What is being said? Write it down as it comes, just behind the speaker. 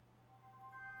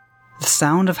The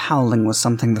sound of howling was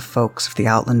something the folks of the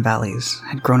outland valleys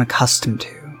had grown accustomed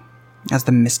to as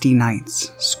the misty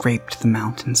nights scraped the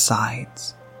mountain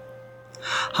sides.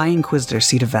 High Inquisitor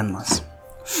Sita Venless,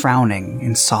 frowning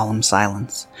in solemn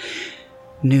silence,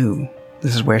 knew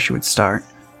this is where she would start.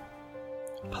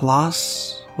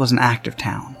 Palas was an active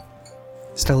town,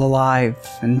 still alive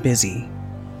and busy,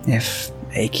 if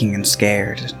aching and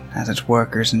scared, as its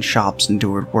workers and shops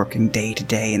endured working day to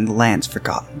day in the lands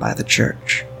forgotten by the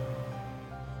church.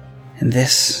 And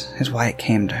this is why it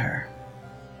came to her.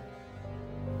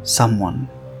 Someone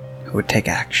who would take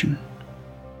action.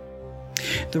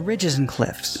 The ridges and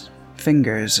cliffs,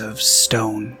 fingers of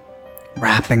stone,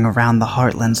 wrapping around the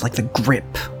heartlands like the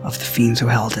grip of the fiends who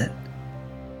held it.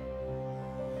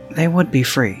 They would be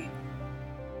free,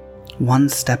 one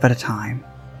step at a time.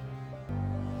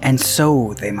 And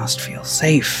so they must feel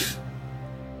safe.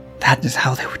 That is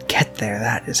how they would get there,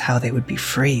 that is how they would be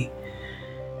free.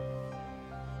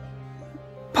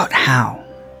 But how?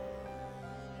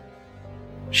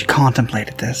 She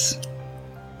contemplated this.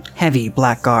 Heavy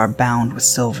black garb bound with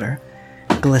silver,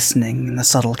 glistening in the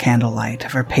subtle candlelight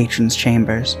of her patron's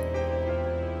chambers.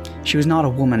 She was not a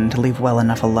woman to leave well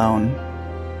enough alone.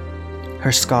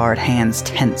 Her scarred hands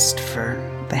tensed for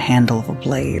the handle of a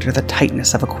blade or the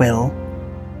tightness of a quill.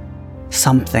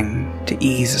 Something to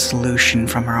ease a solution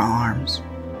from her arms.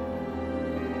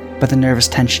 But the nervous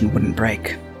tension wouldn't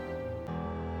break.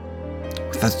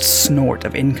 With a snort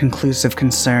of inconclusive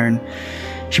concern,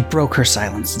 she broke her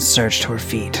silence and surged to her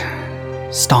feet,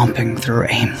 stomping through her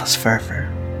aimless fervor.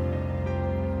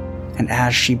 And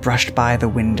as she brushed by the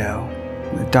window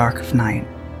in the dark of night,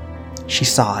 she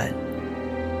saw it,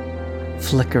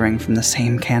 flickering from the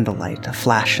same candlelight, a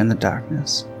flash in the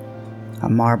darkness, a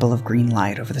marble of green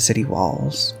light over the city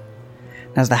walls.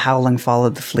 And as the howling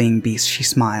followed the fleeing beast, she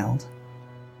smiled.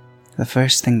 The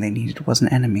first thing they needed was an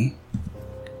enemy.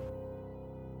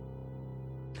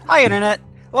 Hi, Internet!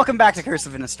 Welcome back to Curse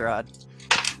of Innistrahd.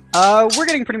 We're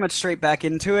getting pretty much straight back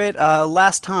into it.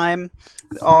 Last time,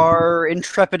 our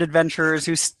intrepid adventurers,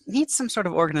 who need some sort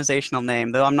of organizational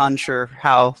name, though I'm not sure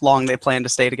how long they plan to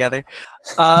stay together,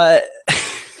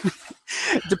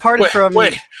 departed from...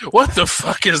 Wait, what the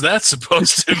fuck is that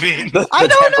supposed to mean? I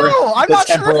don't know! I'm not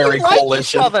sure if we like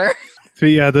each other! So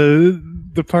yeah,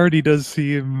 the party does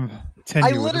seem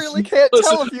tenuous. I literally can't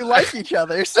tell if you like each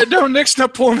other. So. No, Nick's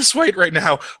not pulling his weight right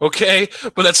now, okay?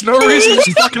 But that's no reason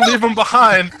to fucking leave him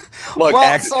behind.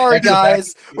 Look, sorry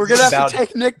guys. We're gonna have to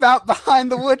take Nick out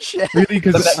behind the woodshed. Really,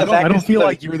 because I don't feel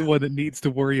like you're the one that needs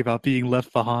to worry about being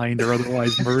left behind or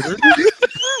otherwise murdered.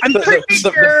 I'm pretty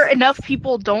sure enough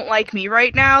people don't like me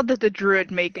right now that the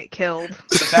druid may get killed.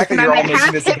 The fact that you're all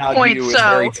making this about you is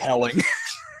very telling.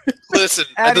 Listen,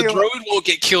 the druid won't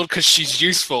get killed because she's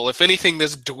useful. If anything,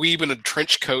 this dweeb in a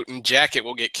trench coat and jacket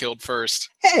will get killed first.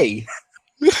 Hey!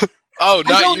 Oh,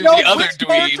 not you, the other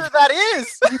dweeb. That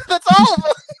is! That's all of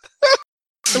them!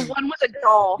 The one with a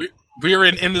doll. We're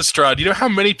in Innistrahd. You know how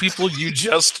many people you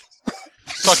just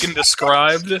fucking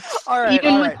described?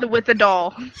 Even with the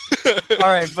doll.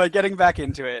 Alright, but getting back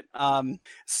into it.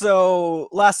 So,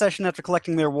 last session, after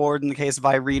collecting their reward in the case of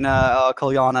Irina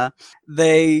Kolyana,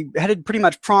 they headed pretty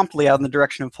much promptly out in the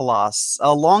direction of Palas.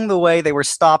 Along the way, they were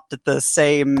stopped at the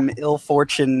same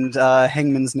ill-fortuned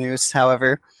hangman's noose,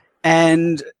 however,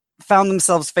 and found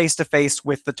themselves face-to-face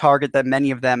with the target that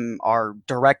many of them are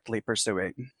directly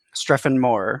pursuing. Streffen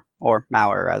Moor, or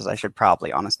Mauer, as I should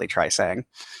probably honestly try saying.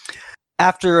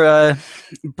 After a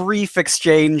brief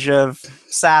exchange of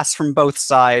sass from both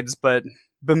sides, but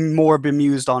more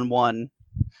bemused on one,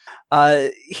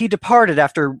 he departed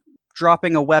after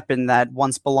dropping a weapon that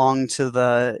once belonged to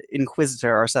the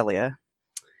Inquisitor Arcelia.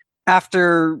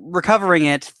 After recovering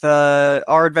it,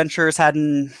 our adventurers had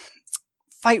a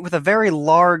fight with a very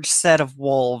large set of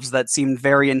wolves that seemed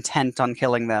very intent on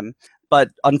killing them, but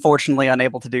unfortunately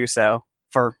unable to do so,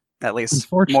 for at least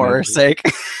Moor's sake.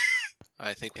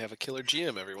 I think we have a killer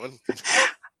GM, everyone.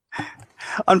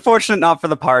 Unfortunate not for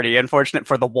the party, unfortunate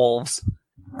for the wolves.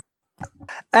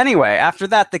 Anyway, after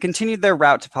that, they continued their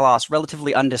route to Palas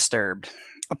relatively undisturbed.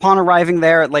 Upon arriving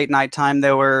there at late night time,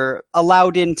 they were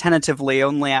allowed in tentatively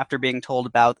only after being told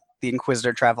about the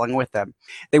Inquisitor traveling with them.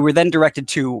 They were then directed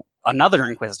to another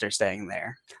Inquisitor staying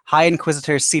there, High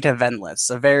Inquisitor Sita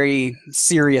Venless, a very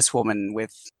serious woman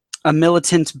with a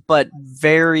militant but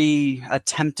very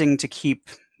attempting to keep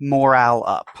morale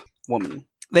up woman.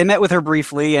 They met with her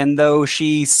briefly, and though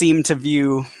she seemed to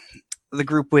view the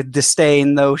group with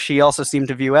disdain, though she also seemed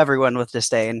to view everyone with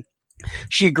disdain,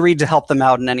 she agreed to help them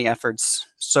out in any efforts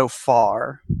so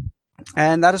far.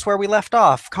 And that is where we left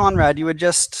off. Conrad, you had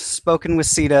just spoken with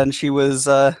Sita, and she was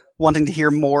wanting to hear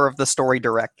more of the story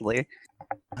directly.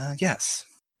 Yes,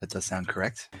 that does sound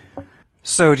correct.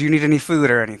 So, do you need any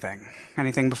food or anything?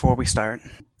 Anything before we start?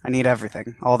 I need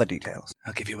everything, all the details.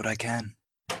 I'll give you what I can.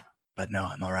 But no,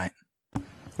 I'm all right.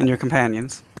 And your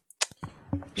companions?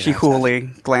 You'd She have to coolly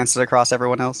glances across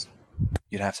everyone else.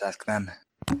 You'd have to ask them.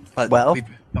 But Well?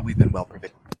 we've been well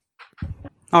provided.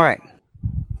 All right.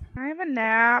 I have a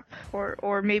nap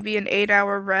or maybe an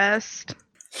 8-hour rest.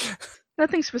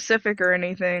 Nothing specific or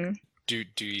anything. Do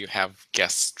you have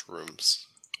guest rooms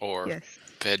or Yes.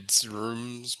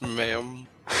 bedrooms, ma'am?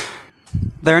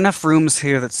 There are enough rooms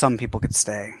here that some people could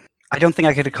stay. I don't think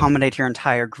I could accommodate your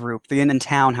entire group. The inn in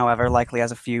town, however, likely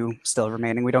has a few still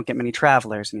remaining. We don't get many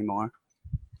travelers anymore.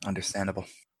 Understandable.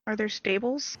 Are there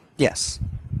stables? Yes.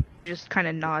 Just kind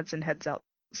of nods and heads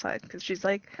outside because she's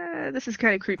like, this is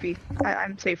kind of creepy.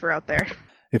 I'm safer out there.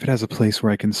 If it has a place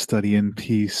where I can study in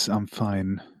peace, I'm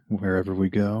fine wherever we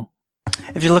go.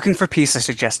 If you're looking for peace, I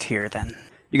suggest here, then.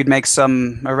 You could make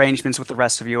some arrangements with the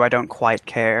rest of you. I don't quite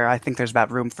care. I think there's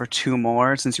about room for 2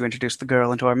 more since you introduced the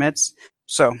girl into our midst.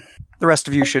 So, the rest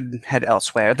of you should head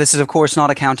elsewhere. This is, of course, not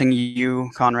accounting you,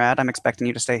 Conrad. I'm expecting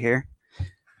you to stay here.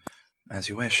 As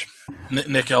you wish.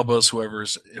 Nick elbows whoever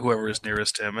is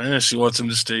nearest him. She wants him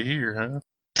to stay here,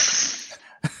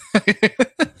 huh?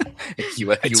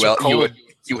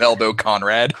 you elbow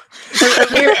Conrad.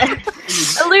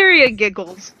 Illyria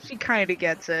giggles. She kind of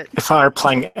gets it. If I were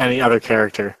playing any other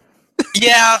character.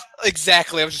 Yeah,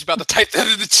 exactly. I was just about to type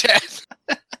that in the chat.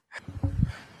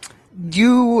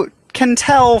 You can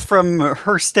tell from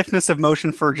her stiffness of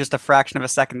motion for just a fraction of a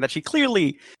second that she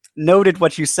clearly noted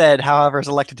what you said, however, is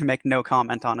elected to make no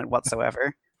comment on it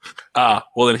whatsoever.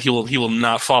 Well then he will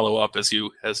not follow up as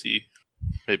he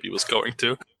maybe was going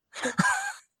to.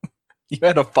 You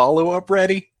had a follow-up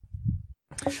ready?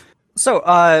 So,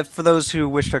 for those who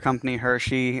wish to accompany her,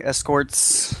 she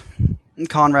escorts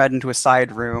Conrad into a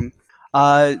side room.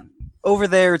 Over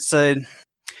there, it's a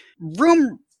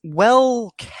room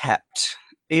well kept,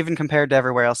 even compared to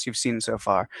everywhere else you've seen so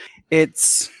far.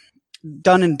 It's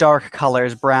done in dark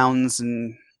colors, browns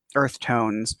and earth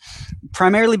tones,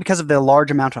 primarily because of the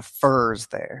large amount of furs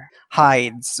there.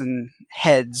 Hides and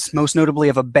heads, most notably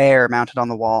of a bear mounted on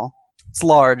the wall. It's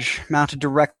large, mounted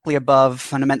directly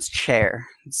above an immense chair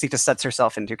Sita sets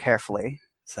herself into carefully.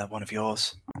 Is that one of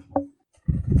yours?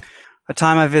 A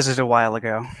time I visited a while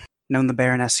ago. Known the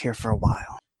Baroness here for a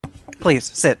while. Please,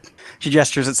 sit. She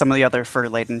gestures at some of the other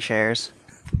fur-laden chairs.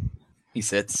 He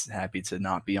sits, happy to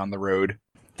not be on the road.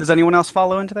 Does anyone else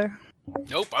follow into there?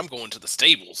 Nope, I'm going to the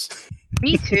stables.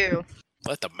 Me too.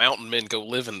 Let the mountain men go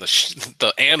live in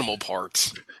the animal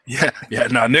parts. Yeah.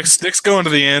 No, Nick's going to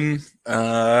the inn.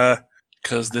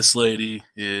 Because this lady,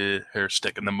 her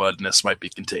stick in the mud nest might be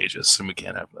contagious, and we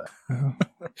can't have that.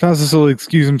 Faustus will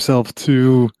excuse himself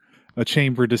to a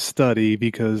chamber to study,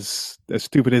 because as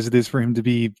stupid as it is for him to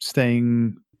be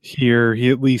staying here, he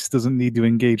at least doesn't need to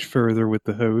engage further with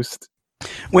the host.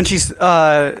 When she's,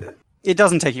 it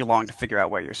doesn't take you long to figure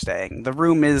out where you're staying. The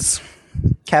room is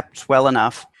kept well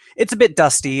enough. It's a bit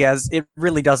dusty, as it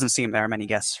really doesn't seem there are many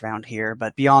guests around here,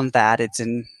 but beyond that, it's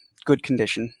in good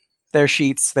condition. There are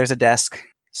sheets, there's a desk,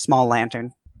 small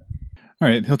lantern. All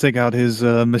right, he'll take out his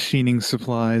machining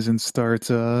supplies and start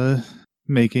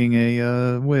making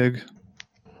a wig.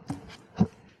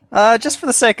 Just for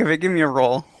the sake of it, give me a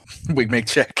roll. Wig make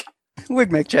check.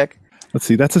 Wig make check. Let's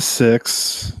see, that's a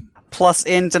 6. Plus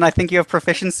int, and I think you have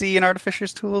proficiency in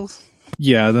Artificer's Tools?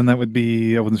 Yeah, then that would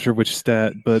be, I wasn't sure which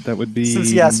stat, but that would be...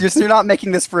 Since, yes, you're not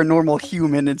making this for a normal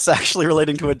human, it's actually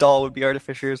relating to a doll would be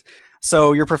Artificer's.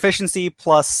 So your proficiency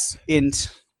plus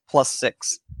int plus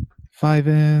 6. 5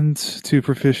 int, 2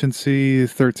 proficiency,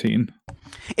 13.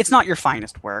 It's not your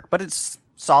finest work, but it's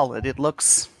solid. It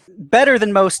looks better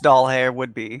than most doll hair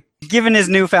would be. Given his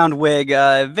newfound wig,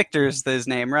 Victor's his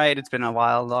name, right? It's been a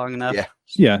while, long enough.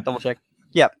 Yeah. Double check.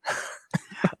 Yep.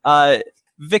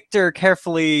 Victor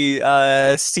carefully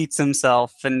seats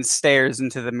himself and stares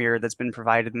into the mirror that's been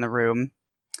provided in the room.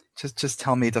 Just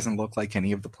tell me it doesn't look like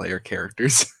any of the player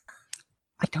characters.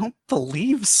 I don't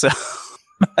believe so.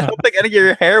 I don't think any of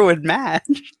your hair would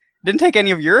match. Didn't take any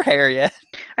of your hair yet.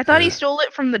 I thought he stole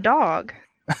it from the dog.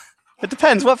 It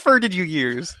depends. What fur did you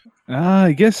use?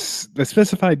 I guess I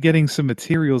specified getting some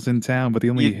materials in town, but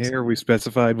the only hair we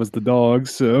specified was the dog,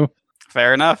 so...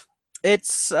 Fair enough.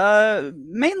 It's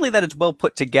mainly that it's well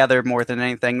put together more than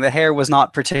anything. The hair was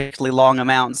not particularly long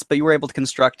amounts, but you were able to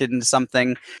construct it into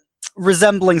something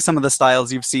resembling some of the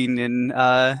styles you've seen in...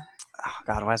 oh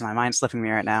god, why is my mind slipping me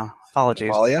right now?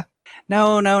 Apologies. Nefalia?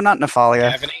 No, not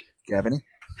Nefalia. Gavany?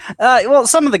 Well,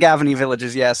 some of the Gavany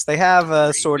villages, yes. They have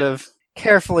a sort of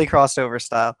carefully crossed over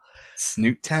style.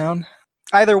 Snoot Town?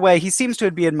 Either way, he seems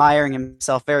to be admiring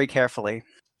himself very carefully.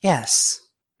 Yes,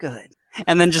 good.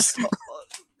 And then just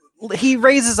he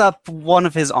raises up one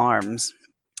of his arms.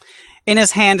 In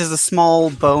his hand is a small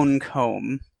bone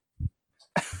comb.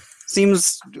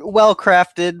 Seems well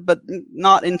crafted, but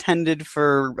not intended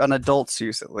for an adult's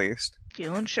use, at least.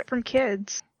 Stealing shit from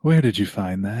kids. Where did you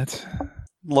find that?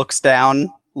 Looks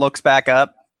down, looks back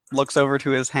up, looks over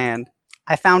to his hand.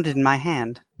 I found it in my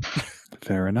hand.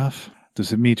 Fair enough.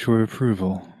 Does it meet your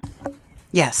approval?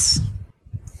 Yes.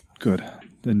 Good.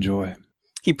 Enjoy.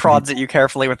 He prods at you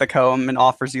carefully with the comb and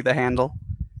offers you the handle.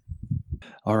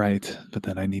 All right, but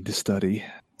then I need to study.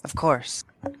 Of course.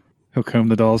 He'll comb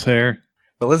the doll's hair.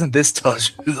 Well, isn't this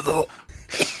touch?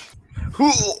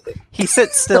 He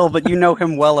sits still, but you know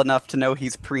him well enough to know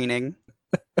he's preening.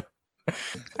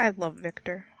 I love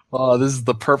Victor. Oh, this is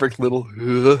the perfect little.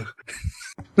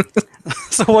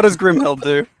 So what does Grimhild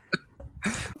do?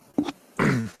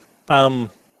 I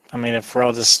mean, if we're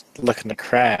all just looking to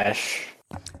crash,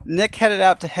 Nick headed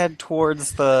out to head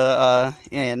towards the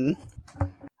inn.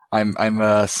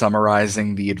 I'm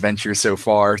summarizing the adventure so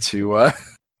far to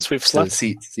so we've to slept.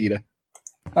 Sita.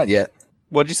 Not yet.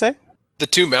 What'd you say? The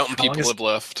two mountain How long people is- have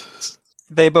left.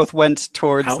 They both went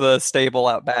towards How- the stable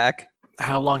out back.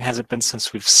 How long has it been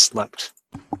since we've slept?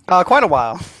 Quite a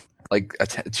while. Like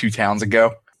 2 towns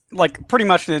ago. Like pretty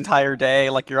much an entire day.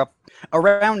 Like you're up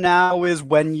around now is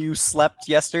when you slept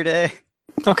yesterday.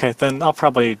 Okay, then I'll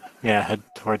probably head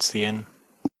towards the inn.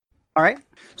 All right.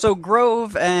 So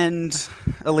Grove and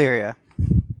Illyria,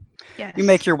 Yes. you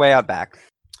make your way out back.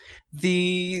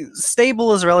 The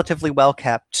stable is relatively well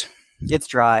kept. It's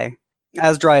dry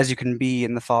as you can be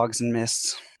in the fogs and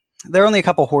mists. There are only a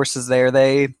couple horses there.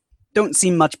 They don't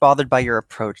seem much bothered by your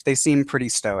approach. They seem pretty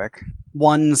stoic.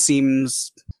 One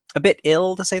seems a bit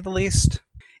ill, to say the least.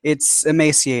 It's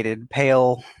emaciated,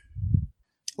 pale,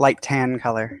 light tan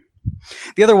color.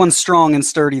 The other one's strong and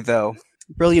sturdy, though.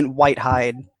 Brilliant white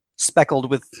hide, speckled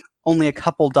with only a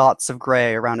couple dots of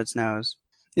gray around its nose.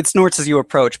 It snorts as you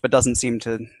approach, but doesn't seem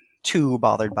too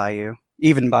bothered by you,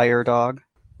 even by your dog.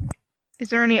 Is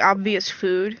there any obvious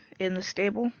food in the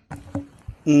stable?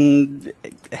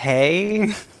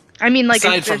 Hay? I mean, like,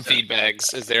 Aside is from this- feed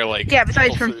bags, is there like Yeah,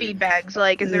 besides apple from food? feed bags,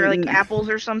 like, is there like Mm. apples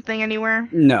or something anywhere?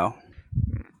 No.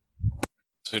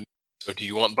 So do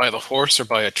you want by the horse or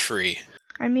by a tree?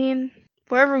 I mean,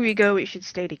 wherever we go, we should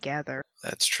stay together.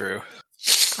 That's true.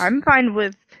 I'm fine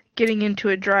with getting into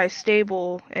a dry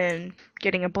stable and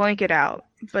getting a blanket out,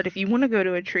 but if you want to go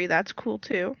to a tree, that's cool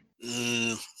too.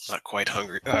 Not quite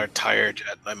hungry or tired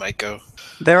yet. I might go.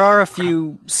 There are a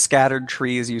few scattered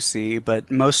trees you see, but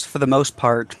for the most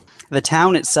part, the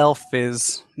town itself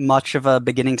is much of a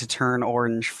beginning to turn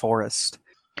orange forest.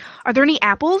 Are there any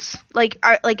apples? Is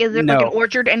there like No. an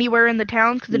orchard anywhere in the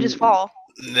town? Because it is fall.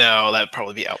 No, that'd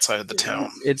probably be outside of the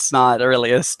town. It's not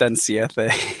really a Stencia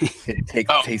thing. It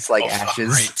tastes like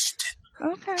ashes.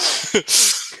 Okay.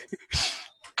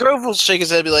 Grove will shake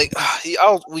his head and be like,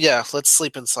 let's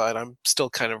sleep inside. I'm still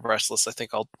kind of restless. I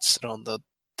think I'll sit on the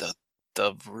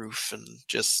roof and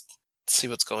just see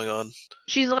what's going on.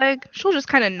 She'll just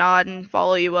kind of nod and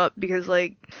follow you up because,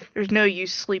 like, there's no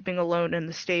use sleeping alone in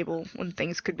the stable when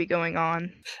things could be going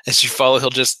on. As you follow, he'll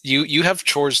just you have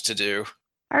chores to do.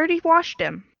 I already washed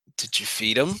him. Did you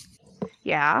feed him?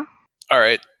 Yeah. All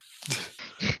right.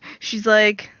 She's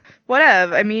like,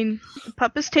 whatever. I mean,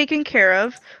 Pup is taken care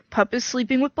of. Pup is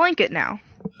sleeping with Blanket now.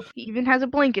 He even has a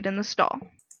blanket in the stall.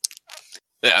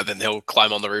 Yeah, then he'll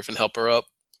climb on the roof and help her up.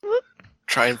 Whoop.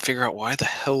 Try and figure out why the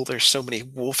hell there's so many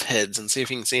wolf heads and see if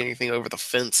you can see anything over the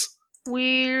fence.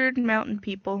 Weird mountain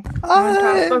people on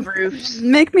top of roofs.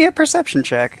 Make me a perception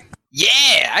check.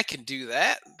 Yeah, I can do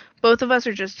that. Both of us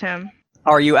are just him.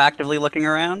 Are you actively looking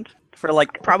around for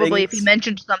like Probably if things? he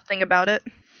mentioned something about it.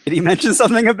 Did he mention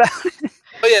something about it?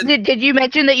 Oh yeah, Did you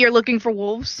mention that you're looking for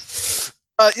wolves?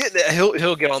 yeah,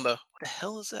 he'll get on the. What the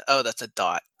hell is that? Oh, that's a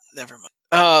dot. Never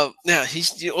mind. Yeah,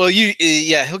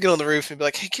 he'll get on the roof and be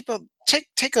like, "Hey,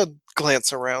 take a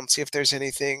glance around, see if there's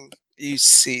anything you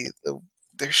see.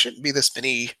 There shouldn't be this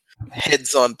many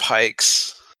heads on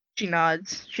pikes." She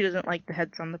nods. She doesn't like the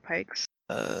heads on the pikes.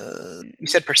 You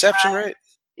said perception, right?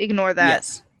 Ignore that.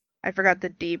 Yes. I forgot the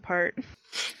D part.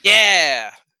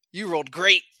 Yeah, you rolled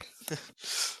great.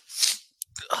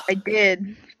 I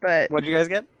did, but What'd you guys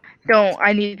get?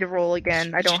 I need to roll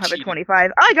again. I don't have a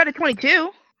 25. Oh, I got a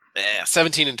 22. Yeah,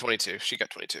 17 and 22. She got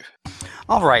 22.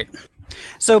 All right.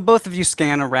 So both of you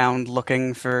scan around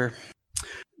looking for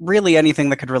really anything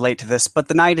that could relate to this, but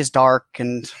the night is dark,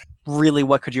 and really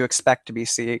what could you expect to be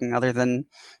seeing other than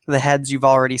the heads you've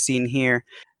already seen here?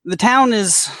 The town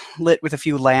is lit with a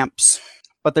few lamps,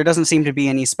 but there doesn't seem to be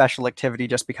any special activity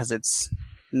just because it's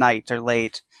night or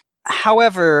late.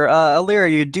 However,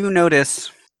 Alira, you do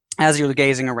notice as you're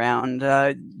gazing around,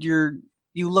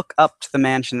 you look up to the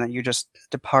mansion that you just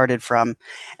departed from,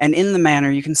 and in the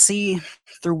manor you can see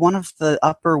through one of the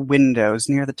upper windows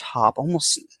near the top,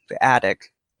 almost the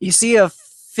attic, you see a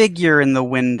figure in the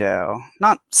window,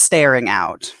 not staring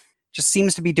out, just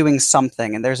seems to be doing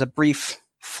something, and there's a brief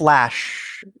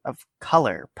flash of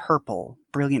color, purple,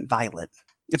 brilliant violet.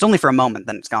 It's only for a moment,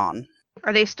 then it's gone.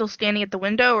 Are they still standing at the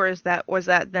window, or was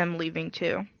that them leaving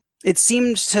too? It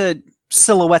seemed to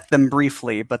silhouette them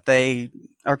briefly, but they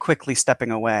are quickly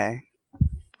stepping away.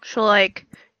 She'll like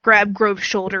grab Grove's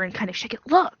shoulder and kind of shake it.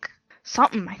 Look,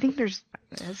 something. I think it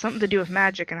has something to do with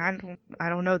magic, and I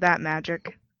don't know that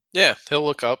magic. Yeah, he'll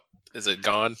look up. Is it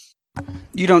gone?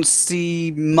 You don't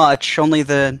see much, only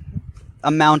the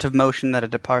amount of motion that a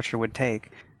departure would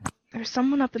take. There's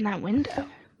someone up in that window.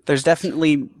 There's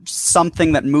definitely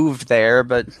something that moved there,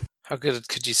 but How good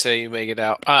could you say you make it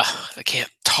out? I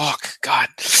can't talk. God.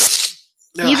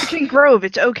 Neither can Grove.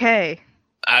 It's okay.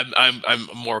 I'm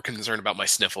more concerned about my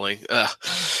sniffling.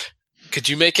 Could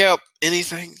you make out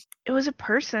anything? It was a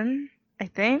person, I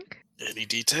think. Any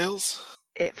details?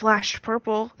 It flashed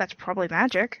purple. That's probably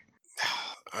magic.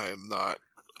 I'm not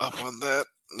up on that.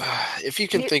 If you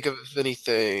can think of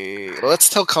anything, let's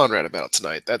tell Conrad about it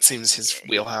tonight. That seems his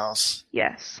wheelhouse.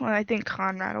 Yes, well, I think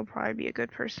Conrad will probably be a good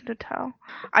person to tell.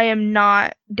 I am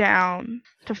not down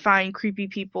to find creepy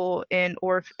people in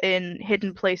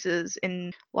hidden places,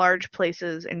 in large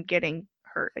places, and getting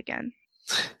hurt again.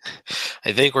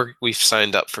 I think we've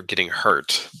signed up for getting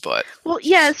hurt, but... Well,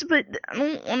 yes, but I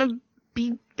don't want to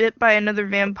be bit by another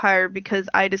vampire because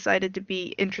I decided to be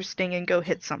interesting and go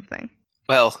hit something.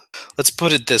 Well, let's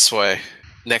put it this way.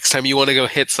 Next time you want to go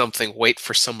hit something, wait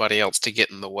for somebody else to get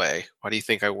in the way. Why do you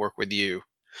think I work with you?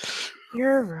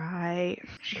 You're right.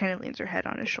 She kind of leans her head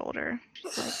on his shoulder.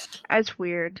 She's like, that's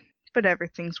weird, but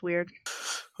everything's weird.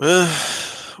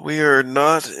 We are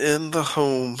not in the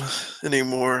home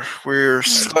anymore. We're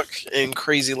stuck in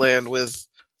crazy land with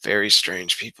very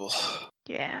strange people.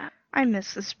 Yeah, I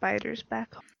miss the spiders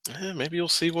back home. Maybe you'll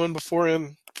see one before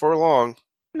long.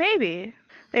 Maybe.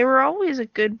 They were always a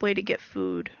good way to get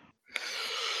food.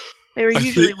 They were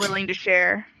usually willing to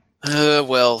share.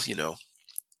 Well,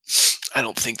 I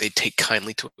don't think they take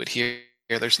kindly to it here.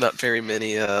 There's not very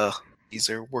many, these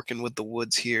are working with the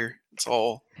woods here. It's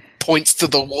all points to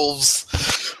the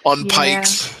wolves on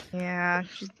pikes. Yeah,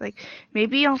 she's like,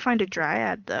 maybe I'll find a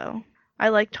dryad, though. I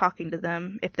like talking to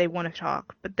them if they want to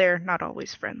talk, but they're not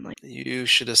always friendly. You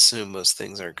should assume most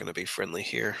things aren't going to be friendly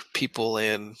here. People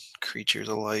and creatures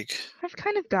alike. I've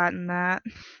kind of gotten that.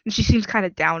 And she seems kind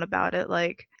of down about it.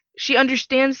 Like, she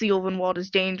understands the Ulvenwald is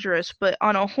dangerous, but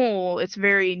on a whole, it's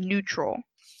very neutral.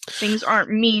 Things aren't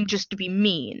mean just to be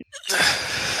mean.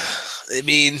 I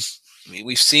mean,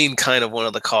 we've seen kind of one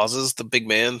of the causes. The big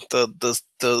man, the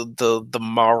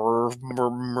Mauer.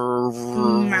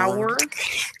 Mauer?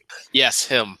 Yes,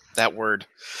 him. That word.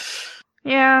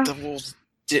 Yeah. The wolves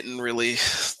didn't really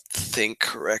think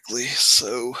correctly,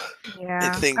 so yeah,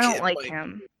 I think I don't like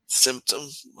him. Symptom.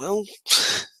 Well,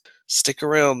 stick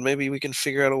around. Maybe we can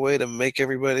figure out a way to make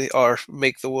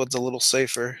the woods a little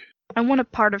safer. I want a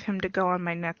part of him to go on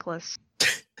my necklace.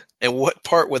 And what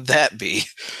part would that be?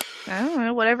 I don't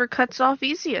know, whatever cuts off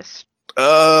easiest.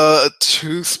 A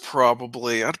tooth,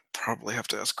 probably. I'd probably have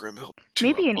to ask Grimhild.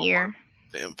 Maybe an ear.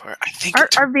 Vampire. I think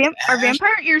are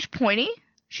vampire ears pointy?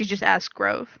 She just asked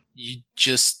Grove. We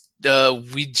just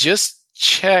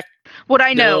checked. Would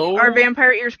I know? Are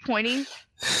vampire ears pointy?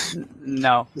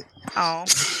 No. Oh.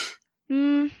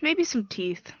 Maybe some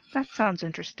teeth. That sounds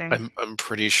interesting. I'm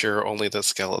pretty sure only the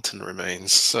skeleton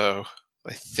remains, so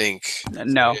I think...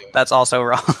 No, that's also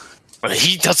wrong.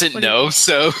 He doesn't know,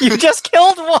 so... You just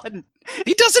killed one!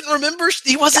 He doesn't remember.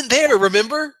 He wasn't there,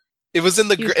 remember? It was in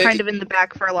the... He was kind of in the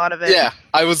back for a lot of it. Yeah,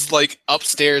 I was,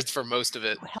 upstairs for most of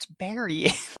it. How's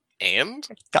Barry? And?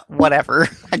 Whatever.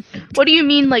 What do you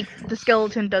mean, the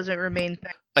skeleton doesn't remain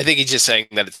there? I think he's just saying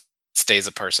that it stays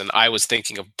a person. I was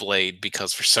thinking of Blade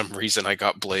because for some reason I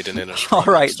got Blade in Innistrahd.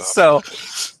 All right, so...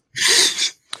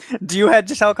 Do you head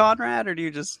to tell Conrad, or do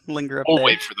you just linger up there? We'll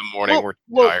wait for the morning. We're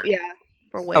tired. Yeah,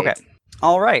 we'll wait. Okay.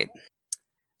 All right.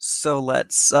 So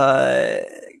let's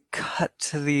cut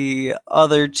to the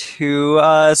other two.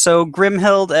 So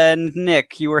Grimhild and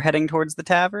Nick, you were heading towards the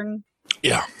tavern?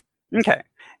 Yeah. Okay.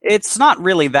 It's not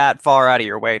really that far out of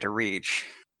your way to reach.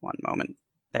 One moment.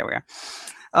 There we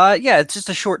are. Yeah, it's just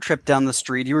a short trip down the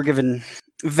street. You were given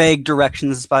vague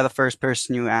directions by the first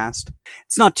person you asked.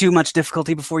 It's not too much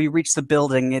difficulty before you reach the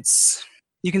building. It's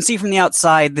You can see from the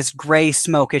outside this gray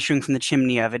smoke issuing from the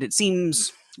chimney of it. It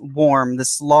seems warm.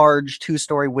 This large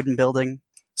 2-story wooden building,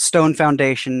 stone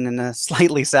foundation, and a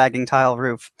slightly sagging tile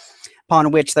roof,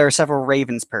 upon which there are several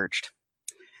ravens perched.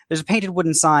 There's a painted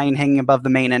wooden sign hanging above the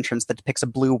main entrance that depicts a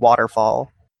blue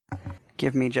waterfall.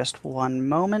 Give me just one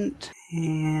moment,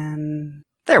 and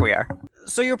there we are.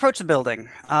 So you approach the building.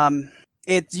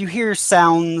 You hear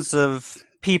sounds of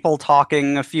people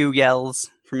talking, a few yells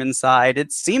from inside.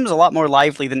 It seems a lot more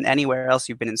lively than anywhere else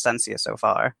you've been in Stencia so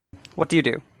far. What do you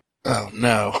do? Oh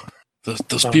no.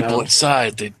 Those people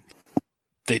inside,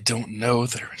 they don't know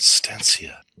they're in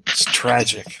Stencia. It's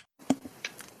tragic.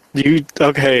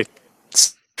 Okay.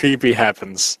 Creepy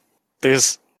happens.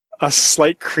 There's a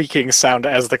slight creaking sound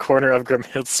as the corner of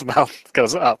Grimhild's mouth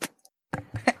goes up.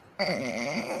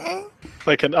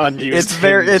 Like an unused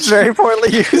It's very poorly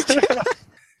used.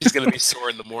 He's gonna be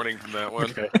sore in the morning from that one.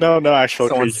 Okay. No actual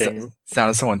creaking. Sound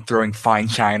of someone throwing fine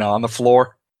china on the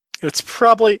floor. It's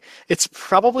probably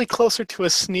closer to a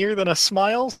sneer than a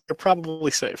smile. You're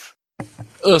probably safe.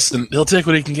 Listen, he'll take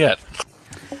what he can get.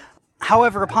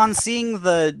 However, upon seeing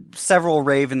the several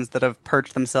ravens that have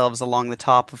perched themselves along the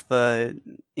top of the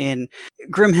inn,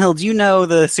 Grimhild, you know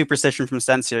the superstition from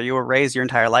Stencia, you were raised your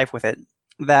entire life with it,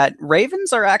 that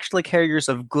ravens are actually carriers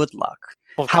of good luck.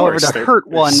 Well, of However, course, to hurt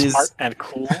one they're is... smart and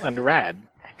cool and rad.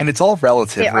 And it's all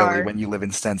relative, They really, are. when you live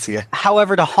in Stencia.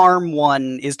 However, to harm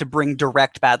one is to bring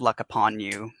direct bad luck upon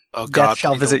you. Oh God! Death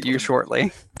shall please visit don't you put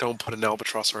shortly. Don't put an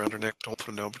albatross around her neck. Don't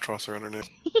put an albatross around her neck.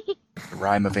 The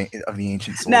rhyme of the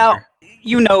ancient soldier. Now,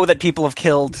 you know that people have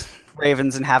killed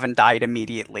ravens and haven't died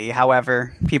immediately.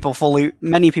 However,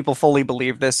 many people fully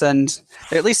believe this, and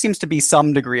there at least seems to be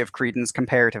some degree of credence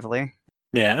comparatively.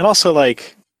 Yeah, and also,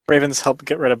 ravens help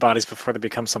get rid of bodies before they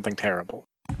become something terrible.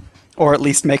 Or at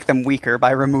least make them weaker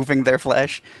by removing their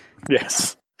flesh.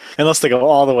 Yes. Unless they go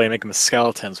all the way and make them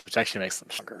skeletons, which actually makes them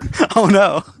stronger. Oh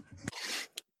no.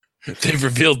 They've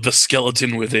revealed the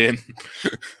skeleton within.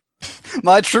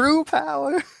 My true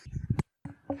power.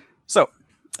 So,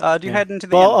 do you head into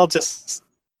the Well, inn? I'll just...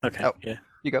 Okay, Oh. yeah.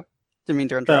 You go. Didn't mean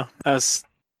to No, interrupt. I was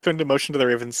doing the motion to the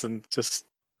ravens and just...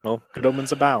 Well, good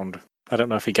omens abound. I don't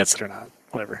know if he gets it or not.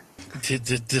 Whatever.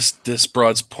 This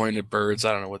broad's pointing at birds.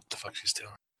 I don't know what the fuck she's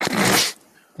doing.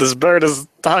 This bird is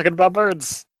talking about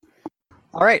birds.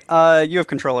 Alright, you have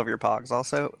control over your pogs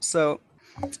also. So,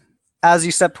 as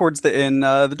you step towards the inn,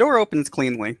 the door opens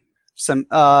cleanly.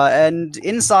 And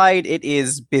inside it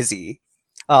is busy.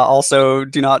 Also,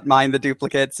 do not mind the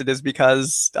duplicates. It is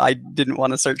because I didn't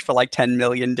want to search for 10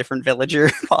 million different villager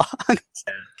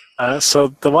pogs. So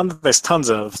the one that there's tons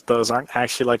of, those aren't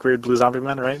actually weird blue zombie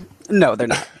men, right? No, they're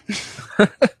not.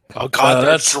 Oh God, that's-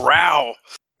 that's drow.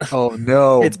 Oh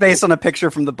no! It's based on a picture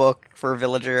from the book for a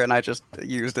villager, and I just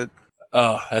used it.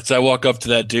 Oh, I walk up to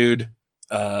that dude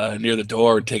near the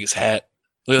door and take his hat.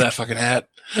 Look at that fucking hat.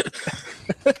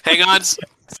 Hang on. It's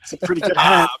a pretty good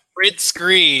hat. Print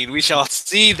screen. We shall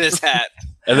see this hat.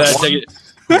 And then I take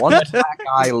it, One black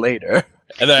eye later.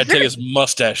 and then I take his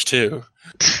mustache too.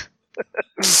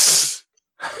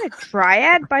 A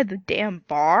dryad by the damn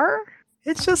bar?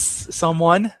 It's just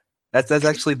someone. That's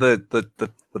actually the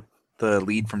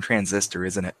lead from Transistor,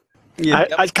 isn't it? Yeah.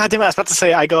 God damn it, I was about to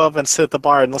say I go up and sit at the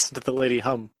bar and listen to the lady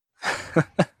hum.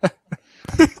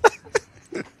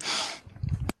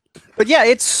 But yeah,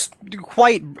 it's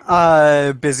quite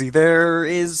busy. There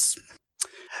is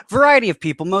a variety of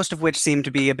people, most of which seem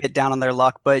to be a bit down on their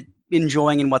luck, but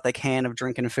enjoying in what they can of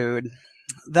drink and food.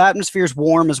 The atmosphere is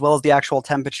warm as well as the actual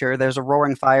temperature. There's a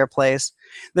roaring fireplace.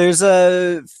 There's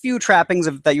a few trappings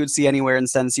that you would see anywhere in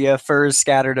Stencia, furs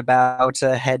scattered about,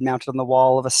 a head mounted on the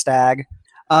wall of a stag.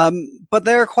 But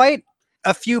there are quite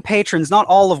a few patrons, not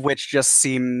all of which just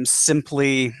seem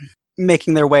simply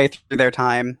making their way through their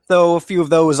time, though a few of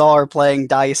those are playing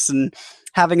dice and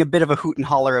having a bit of a hoot and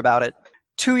holler about it.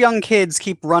 2 young kids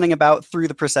keep running about through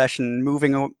the procession,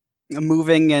 moving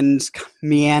and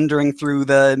meandering through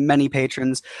the many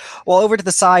patrons, while over to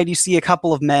the side you see a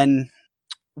couple of men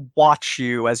watch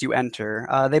you as you enter.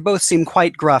 They both seem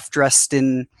quite gruff, dressed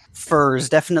in furs,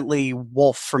 definitely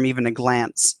wolf from even a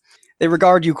glance. They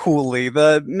regard you coolly.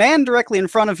 The man directly in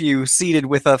front of you, seated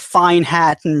with a fine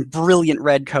hat and brilliant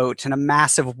red coat and a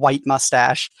massive white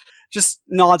mustache, just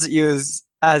nods at you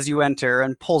as you enter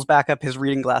and pulls back up his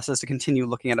reading glasses to continue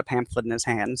looking at a pamphlet in his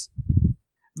hands.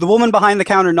 The woman behind the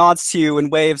counter nods to you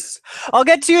and waves, "I'll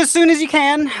get to you as soon as you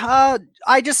can.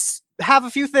 I just have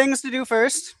a few things to do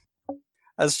first,"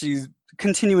 as she's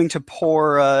continuing to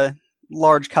pour a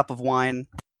large cup of wine.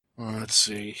 Let's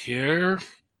see here.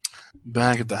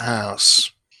 Back at the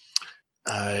house.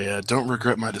 I don't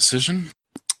regret my decision.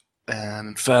 And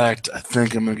in fact, I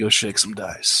think I'm gonna go shake some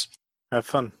dice. Have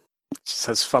fun. It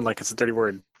says fun like it's a dirty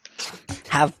word.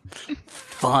 Have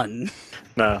fun.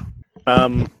 No.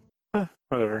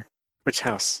 Whatever. Which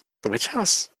house? The witch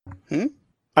house? Hmm?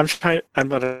 I'm not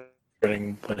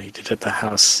remembering what he did at the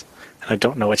house, and I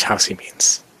don't know which house he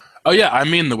means. Oh yeah, I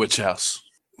mean the witch house.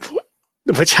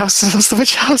 The witch house? What's the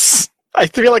witch house? I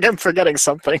feel like I'm forgetting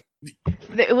something.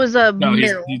 It was a No,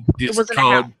 mill. he's It wasn't a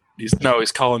called. house.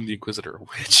 He's calling the Inquisitor a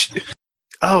witch.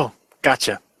 Oh,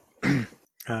 gotcha.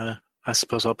 I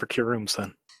suppose I'll procure rooms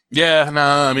then. Yeah, no,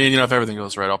 I mean, if everything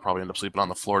goes right, I'll probably end up sleeping on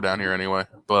the floor down here anyway.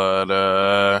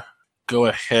 But go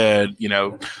ahead.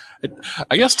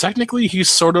 I guess technically he's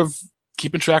sort of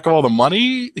keeping track of all the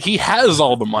money. He has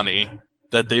all the money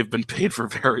that they've been paid for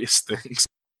various things.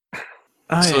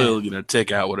 Oh, So yeah. he'll,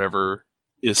 take out whatever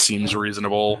seems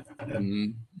reasonable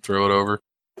and throw it over.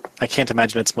 I can't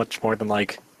imagine it's much more than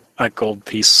like a gold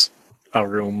piece, a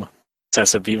room,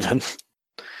 excessive even.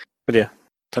 But yeah,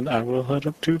 then I will head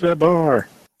up to the bar.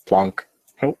 Plonk.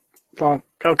 Oh, plonk.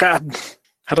 Oh god.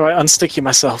 How do I unsticky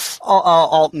myself?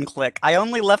 Alt and click. I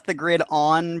only left the grid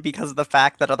on because of the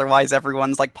fact that otherwise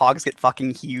everyone's pogs get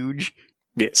fucking huge.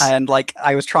 Yes. And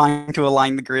I was trying to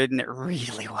align the grid and it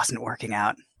really wasn't working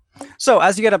out. So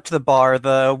as you get up to the bar,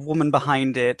 the woman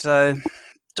behind it,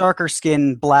 darker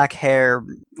skin, black hair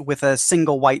with a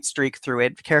single white streak through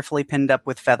it, carefully pinned up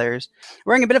with feathers,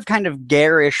 wearing a bit of kind of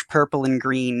garish purple and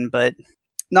green, but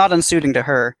not unsuiting to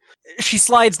her. She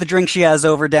slides the drink she has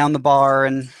over down the bar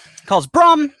and calls,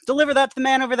 "Brum, deliver that to the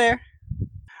man over there."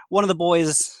 One of the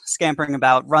boys, scampering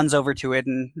about, runs over to it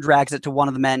and drags it to one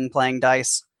of the men playing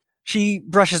dice. She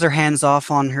brushes her hands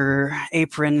off on her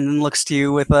apron and looks to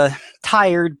you with a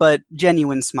tired but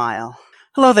genuine smile.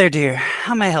 "Hello there, dear.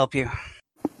 How may I help you?"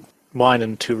 Wine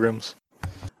in 2 rooms.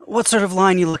 "What sort of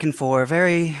wine you looking for?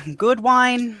 Very good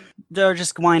wine? Or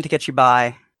just wine to get you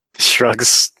by?"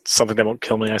 Shrugs. Something that won't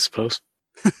kill me, I suppose.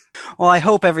 "Well, I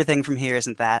hope everything from here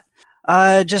isn't that.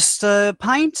 Just a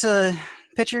pint? A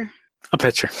pitcher?" A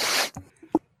pitcher.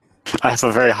 I have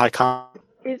a very high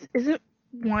Is it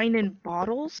wine in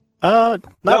bottles? Not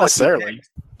No, it's necessarily.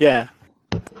 Yeah.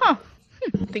 Huh.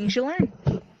 Things you learn.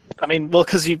 I mean, well,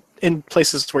 because in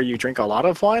places where you drink a lot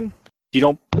of wine,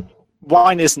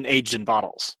 wine isn't aged in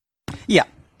bottles.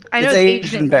 I know It's it's aged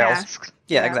aged in in barrels. casks.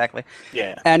 Yeah, Yeah. exactly.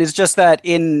 Yeah. And it's just that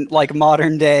in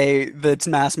modern day, that's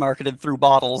mass marketed through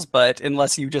bottles. But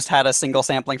unless you just had a single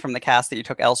sampling from the cask that you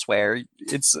took elsewhere,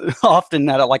 it's often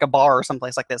at a bar or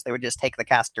someplace like this, they would just take the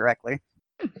cask directly.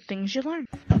 Things you learn.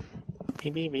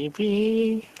 Beep, beep, beep,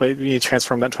 beep. Wait, we need to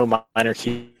transform that to a minor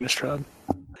key, Innistrahd.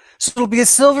 "So it'll be a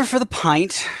silver for the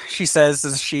pint," she says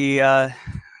as she,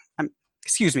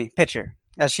 excuse me, pitcher.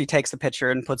 As she takes the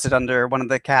pitcher and puts it under one of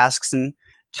the casks and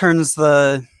turns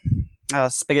the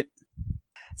spigot.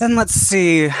 "Then let's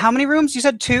see, how many rooms? You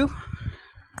said 2?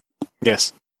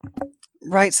 Yes.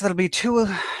 Right, so that'll be 2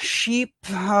 sheep,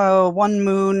 1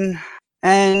 moon,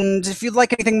 and if you'd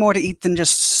like anything more to eat than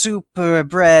just soup or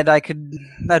bread,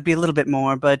 that'd be a little bit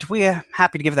more, but we're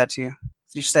happy to give that to you.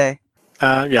 Did you say?"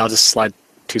 Yeah, I'll just slide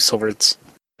 2 silvers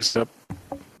up.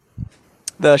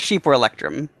 The sheep were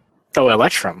electrum. Oh,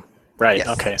 Electrum. Right, Yes.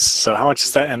 okay. So how much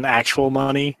is that in actual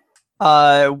money?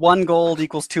 1 gold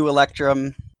equals 2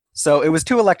 electrum. So it was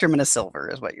 2 electrum and a silver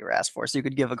is what you were asked for, so you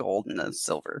could give a gold and a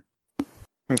silver.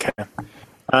 Okay.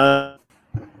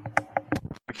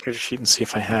 Character sheet and see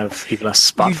if I have even a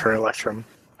spot for Electrum.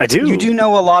 I do. You do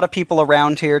know a lot of people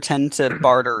around here tend to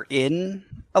barter in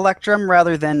electrum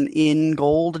rather than in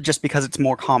gold, just because it's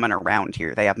more common around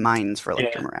here. They have mines for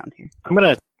electrum around here. I'm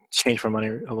gonna change my money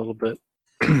a little bit.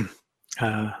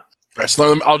 Right,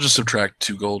 so I'll just subtract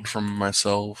 2 gold from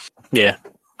myself. Yeah.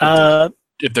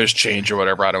 If there's change or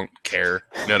whatever, I don't care.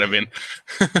 You know what I mean?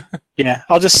 Yeah.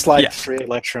 I'll just slide Yeah. 3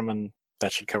 Electrum, and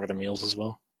that should cover the meals as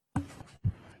well.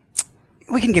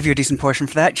 We can give you a decent portion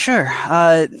for that, sure.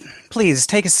 Please,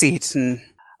 take a seat, and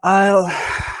I'll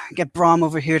get Brom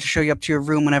over here to show you up to your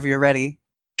room whenever you're ready.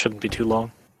 Shouldn't be too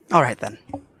long. All right, then.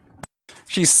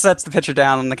 She sets the pitcher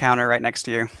down on the counter right next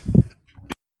to you.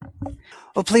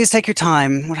 "Well, please take your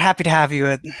time. We're happy to have you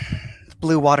at the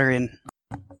Blue Water Inn."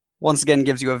 Once again,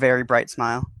 gives you a very bright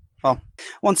smile. Well,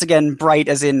 once again, bright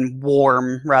as in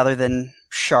warm rather than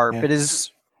sharp. Yeah. It is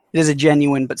a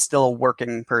genuine but still a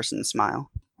working person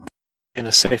smile. In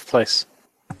a safe place.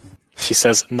 She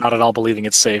says, not at all believing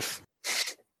it's safe.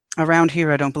 "Around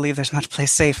here, I don't believe there's much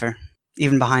place safer,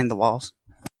 even behind the walls."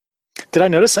 Did I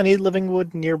notice any living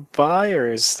wood nearby,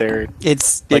 or is there...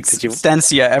 It's did you-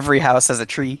 Stensia. Every house has a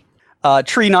tree.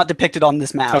 Tree not depicted on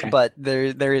this map, Okay. but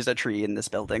there is a tree in this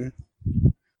building.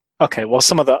 Okay, well,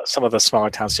 some of the smaller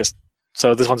towns just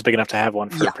So this one's big enough to have one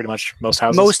for Yeah. pretty much most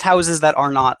houses? Most houses that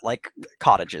are not like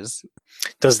cottages.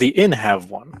 Does the inn have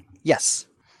one? Yes.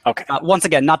 Okay. Once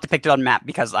again, not depicted on map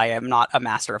because I am not a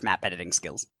master of map editing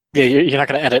skills. Yeah, you're not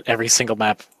going to edit every single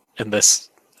map in this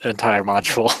entire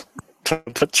module to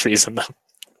put trees in them.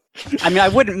 I mean, I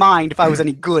wouldn't mind if I was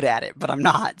any good at it, but I'm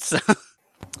not. So,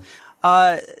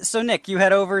 so Nick, you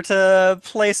head over to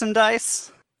play some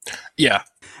dice. Yeah.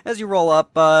 As you roll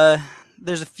up,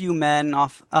 there's a few men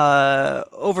off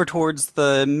over towards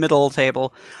the middle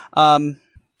table.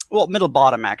 Well, middle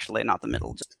bottom actually, not the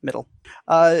middle, just middle.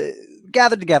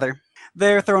 Gathered together.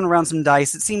 They're throwing around some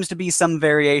dice. It seems to be some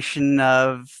variation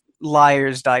of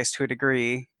liar's dice to a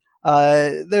degree.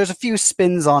 There's a few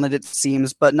spins on it, it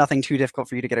seems, but nothing too difficult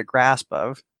for you to get a grasp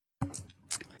of.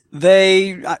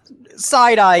 They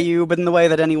side-eye you, but in the way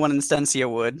that anyone in Stensia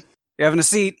would. You having a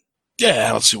seat? Yeah,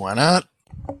 I don't see why not.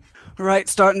 Right,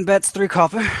 starting bets 3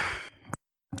 copper.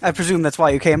 I presume that's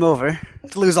why you came over,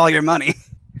 to lose all your money.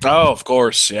 Oh, of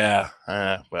course, yeah.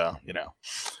 Well,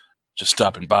 just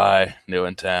stopping by, new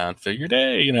in town. Figured,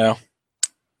 hey,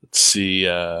 let's see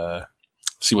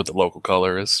what the local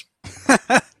color is.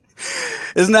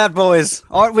 Isn't that, boys?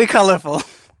 Aren't we colorful?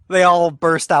 They all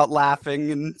burst out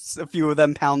laughing, and a few of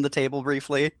them pound the table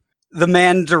briefly. The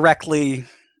man directly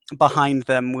behind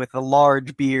them with a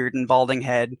large beard and balding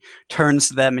head turns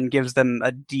to them and gives them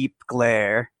a deep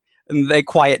glare, and they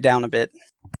quiet down a bit.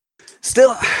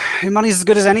 Still, your money's as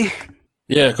good as any?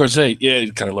 Yeah, of course. Hey, yeah,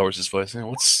 he kind of lowers his voice. Yeah,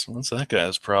 what's that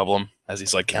guy's problem? As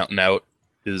he's like counting out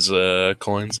his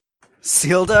coins.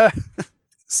 Sildar?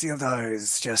 Sildar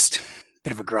is just a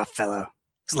bit of a gruff fellow.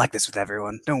 He's like this with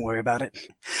everyone. Don't worry about it.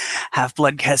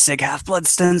 Half-blood Kessig, half-blood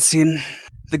Stensian.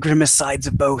 The grimmest sides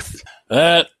of both.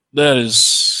 That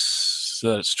is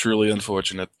truly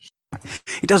unfortunate.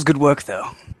 He does good work,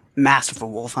 though.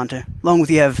 Masterful wolf hunter. Along with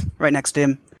Yev, right next to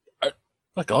him.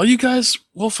 Like all you guys,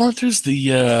 wolf hunters,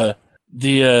 the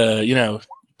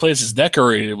place is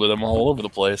decorated with them all over the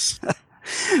place.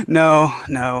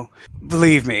 No.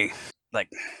 Believe me. Like,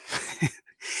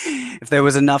 if there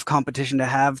was enough competition to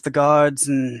have the guards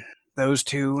and those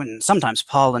two, and sometimes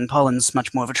Pollen's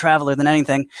much more of a traveler than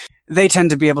anything, they tend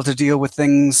to be able to deal with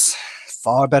things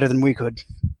far better than we could.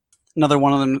 Another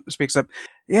one of them speaks up.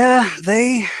 Yeah,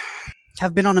 they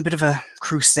have been on a bit of a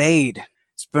crusade.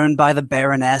 Spurned by the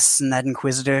Baroness and that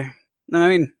Inquisitor. I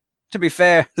mean, to be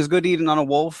fair, there's good eating on a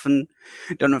wolf, and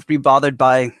don't have to be bothered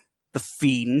by the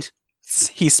fiend.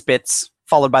 He spits,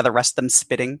 followed by the rest of them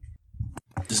spitting.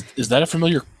 Is that a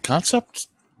familiar concept,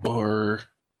 or?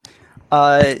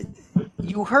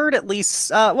 You heard at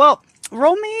least. Well,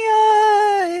 roll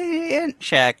me int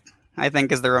check. I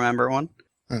think is the remember one.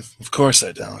 Of course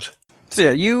I don't. So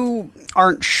yeah, you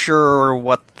aren't sure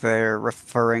what they're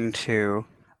referring to.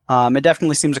 It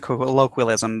definitely seems a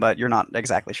colloquialism, but you're not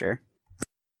exactly sure.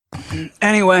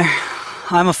 Anyway,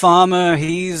 I'm a farmer,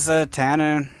 he's a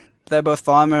tanner. They're both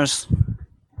farmers.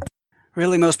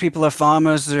 Really, most people are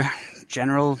farmers. They're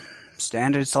general,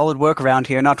 standard, solid work around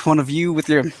here. Not one of you with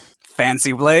your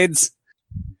fancy blades.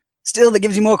 Still, that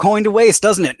gives you more coin to waste,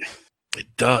 doesn't it? It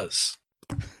does.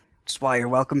 That's why you're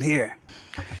welcome here.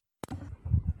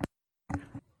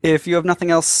 If you have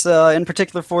nothing else in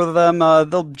particular for them,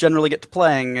 they'll generally get to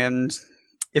playing, and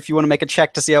if you want to make a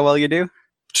check to see how well you do.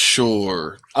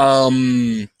 Sure.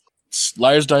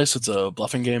 Liar's Dice, it's a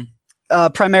bluffing game?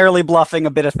 Primarily bluffing,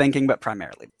 a bit of thinking, but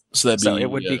primarily. So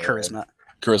it would be charisma.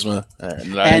 Charisma.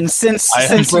 And since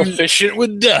I'm proficient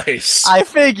with dice. I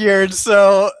figured,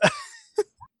 so...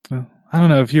 Well, I don't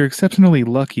know. If you're exceptionally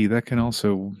lucky, that can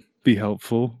also be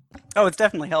helpful. Oh, it's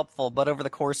definitely helpful, but over the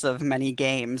course of many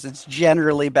games, it's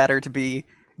generally better to be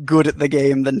good at the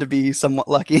game than to be somewhat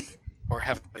lucky. Or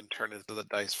have been turned into the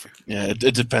dice for. Yeah,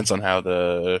 it depends on how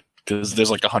because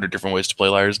there's like 100 different ways to play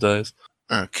Liar's Dice.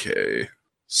 Okay.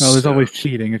 Well, there's always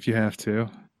cheating if you have to.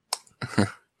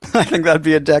 I think that'd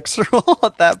be a dex roll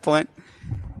at that point.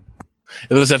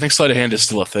 I think sleight of hand is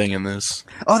still a thing in this.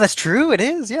 Oh, that's true. It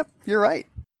is. Yep, you're right.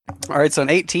 All right, so an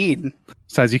 18.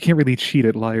 Besides, you can't really cheat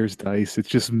at Liar's Dice. It's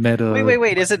just meta.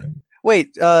 Wait. Is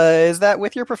that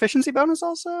with your proficiency bonus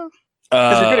also?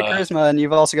 Because you're good at charisma, and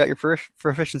you've also got your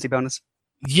proficiency bonus.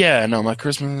 Yeah, no, my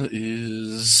charisma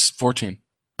is 14.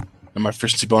 And my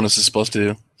proficiency bonus is supposed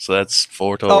to, so that's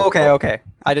 4 total. Oh, okay.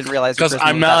 I didn't realize. Because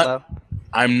I'm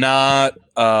not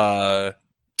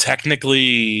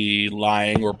technically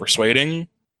lying or persuading.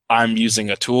 I'm using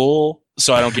a tool,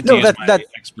 so I don't get to use my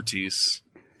expertise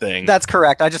thing. That's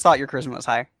correct. I just thought your charisma was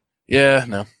high. Yeah,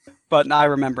 no. But I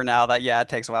remember now that, it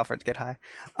takes a while for it to get high.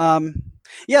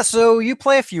 So you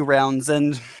play a few rounds,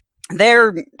 and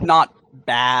they're not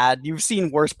bad. You've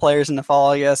seen worse players in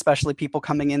Nephalia, especially people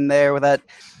coming in there that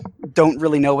don't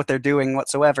really know what they're doing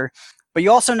whatsoever. But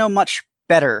you also know much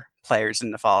better players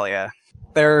in Nephalia.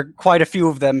 There are quite a few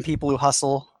of them, people who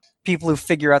hustle, people who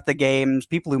figure out the games,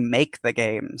 people who make the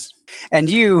games. And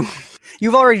you've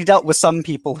already dealt with some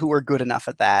people who are good enough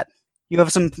at that. You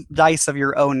have some dice of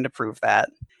your own to prove that.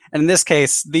 And in this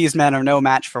case, these men are no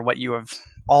match for what you have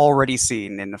already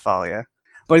seen in Nephalia.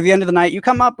 But at the end of the night, you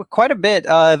come up with quite a bit.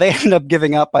 They end up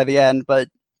giving up by the end, but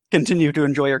continue to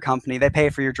enjoy your company. They pay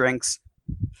for your drinks.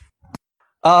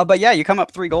 But yeah, you come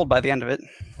up 3 gold by the end of it,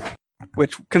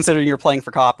 which, considering you're playing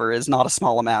for copper, is not a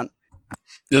small amount.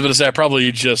 I was gonna say I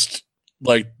probably just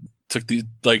took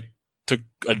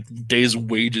a day's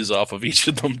wages off of each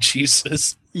of them.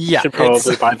 Jesus. Yeah, Should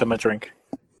probably buy them a drink.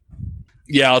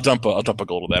 Yeah, I'll dump a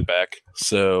gold of that back.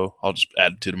 So I'll just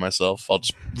add 2 to myself. I'll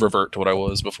just revert to what I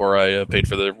was before I paid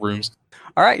for the rooms.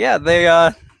 All right, yeah,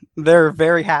 they're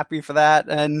very happy for that,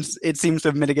 and it seems to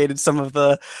have mitigated some of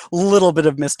the little bit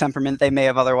of mistemperament they may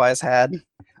have otherwise had.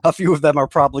 A few of them are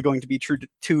probably going to be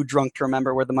too drunk to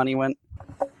remember where the money went.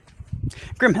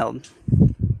 Grimhild,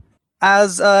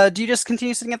 do you just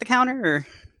continue sitting at the counter, or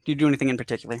do you do anything in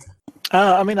particular?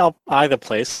 I mean, I'll eye the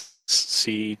place,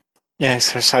 see,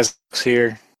 exercise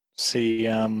here, see,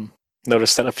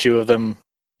 notice that a few of them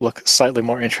look slightly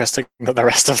more interesting than the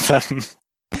rest of them.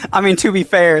 I mean, to be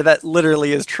fair, that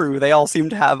literally is true. They all seem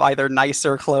to have either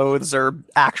nicer clothes or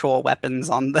actual weapons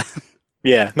on them.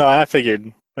 Yeah, no, I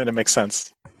figured it makes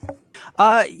sense.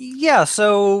 Yeah,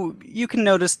 so you can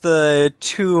notice the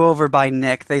 2 over by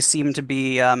Nick. They seem to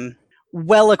be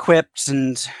well-equipped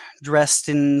and dressed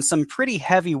in some pretty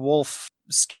heavy wolf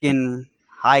skin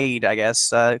hide, I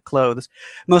guess, clothes.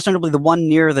 Most notably, the one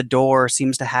near the door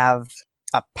seems to have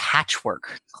a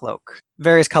patchwork cloak.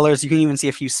 Various colors, you can even see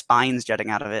a few spines jutting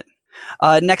out of it.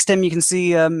 Next to him, you can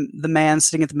see the man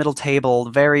sitting at the middle table,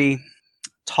 very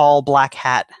tall black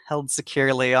hat held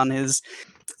securely on his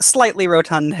slightly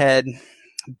rotund head,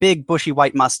 big bushy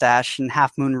white mustache, and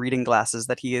half-moon reading glasses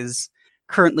that he is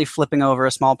currently flipping over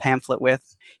a small pamphlet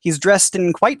with. He's dressed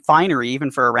in quite finery, even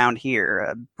for around here.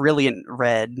 A brilliant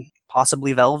red,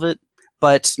 possibly velvet,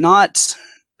 but not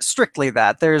strictly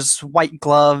that. There's white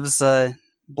gloves, a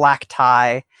black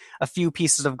tie, a few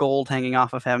pieces of gold hanging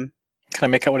off of him. Can I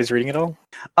make out what he's reading at all?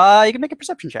 You can make a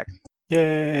perception check.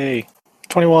 Yay!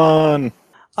 21!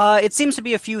 It seems to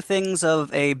be a few things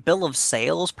of a bill of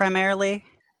sales, primarily,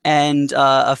 and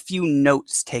a few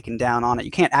notes taken down on it.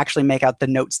 You can't actually make out the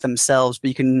notes themselves, but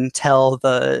you can tell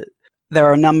there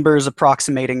are numbers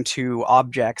approximating to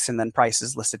objects and then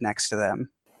prices listed next to them.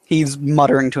 He's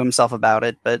muttering to himself about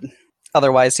it, but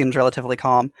otherwise seems relatively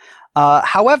calm.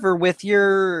 However, with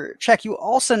your check, you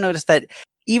also notice that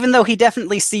even though he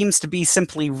definitely seems to be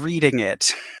simply reading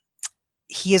it,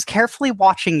 he is carefully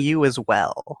watching you as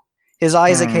well. His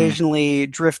eyes occasionally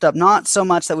drift up, not so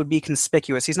much that would be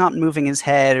conspicuous. He's not moving his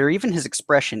head or even his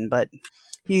expression, but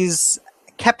he's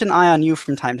kept an eye on you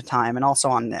from time to time, and also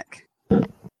on Nick.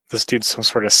 This dude's some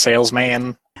sort of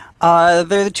salesman. They're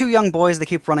the 2 young boys that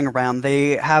keep running around.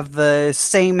 They have the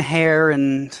same hair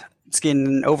and skin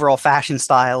and overall fashion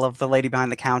style of the lady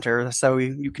behind the counter, so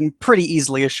you can pretty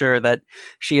easily assure that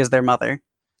she is their mother.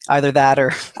 Either that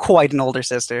or quite an older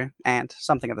sister, aunt,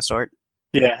 something of the sort.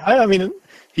 Yeah, I mean,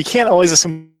 you can't always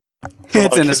assume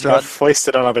It's Innistrahd.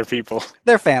 foisted on other people.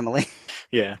 They're family.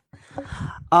 Yeah.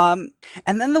 And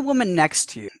then the woman next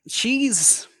to you,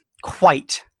 she's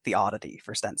quite the oddity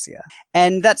for Stencia.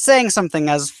 And that's saying something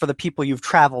as for the people you've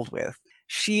traveled with.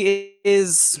 She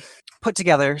is put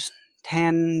together,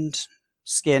 tanned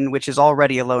skin, which is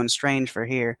already alone strange for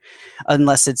here,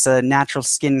 unless it's a natural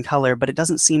skin color, but it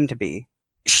doesn't seem to be.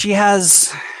 She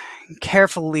has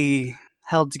carefully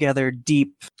held together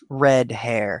deep red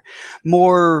hair,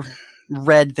 more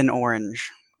red than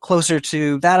orange, closer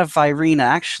to that of Irina.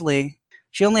 Actually,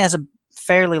 she only has a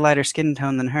fairly lighter skin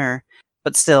tone than her,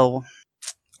 but still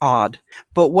odd.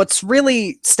 But what's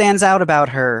really stands out about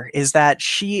her is that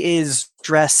she is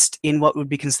dressed in what would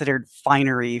be considered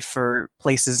finery for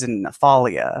places in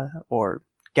Nephalia or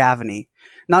Gavany.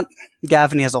 Not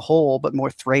Gavany as a whole, but more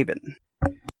Thraben.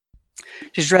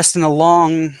 She's dressed in a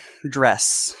long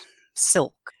dress,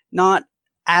 silk, not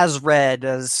as red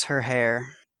as her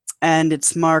hair, and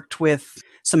it's marked with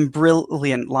some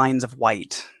brilliant lines of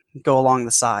white go along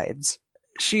the sides.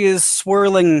 She is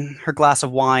swirling her glass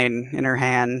of wine in her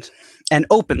hand and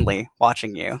openly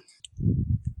watching you.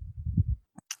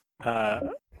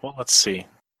 Well, let's see.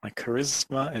 My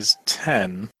charisma is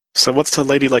 10. So what's a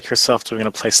lady like herself doing in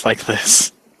a place like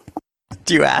this?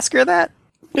 Do you ask her that?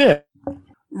 Yeah.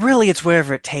 Really, it's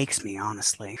wherever it takes me,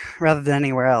 honestly, rather than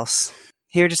anywhere else.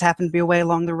 here just happened to be away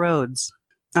along the roads.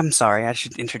 I'm sorry, I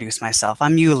should introduce myself.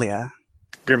 I'm Yulia.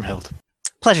 Grimhild.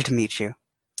 Pleasure to meet you.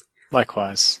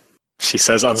 Likewise, she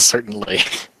says uncertainly.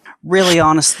 Really,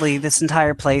 honestly, this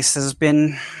entire place has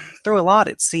been through a lot,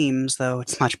 it seems, though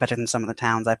it's much better than some of the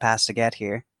towns I passed to get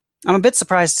here. I'm a bit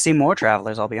surprised to see more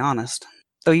travelers, I'll be honest.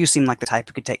 Though you seem like the type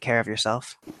who could take care of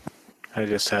yourself. I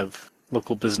just have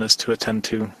local business to attend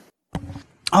to.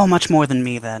 Oh, much more than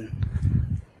me, then.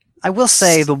 I will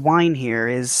say the wine here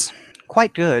is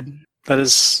quite good. That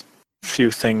is few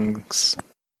things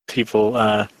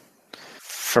people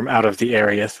from out of the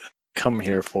area come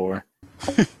here for.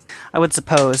 I would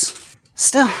suppose.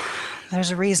 Still,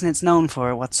 there's a reason it's known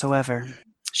for whatsoever.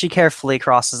 She carefully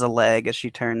crosses a leg as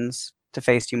she turns to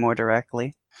face you more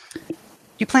directly.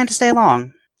 You plan to stay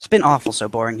long? It's been awful so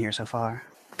boring here so far.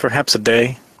 Perhaps a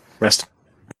day. Rest.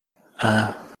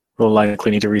 We'll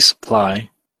likely need to resupply.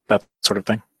 That sort of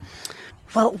thing.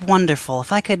 Well, wonderful.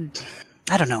 If I could,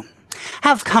 I don't know,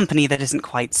 have company that isn't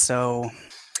quite so...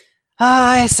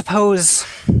 I suppose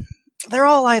they're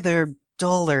all either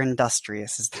dull or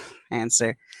industrious is the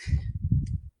answer.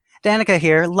 Danica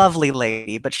here, lovely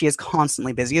lady, but she is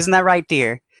constantly busy. Isn't that right,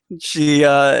 dear?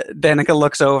 Danica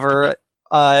looks over,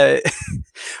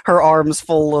 her arms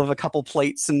full of a couple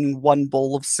plates and one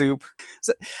bowl of soup.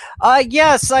 So,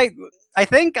 yes, I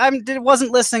think I wasn't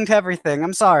listening to everything.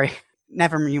 I'm sorry.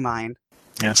 Never you mind.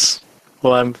 Yes.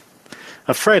 Well, I'm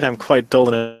afraid I'm quite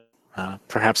dull in it.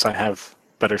 Perhaps I have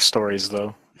better stories,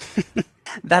 though.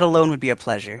 That alone would be a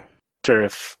pleasure. Sure,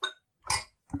 if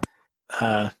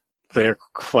they're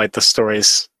quite the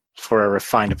stories for a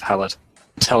refined palate.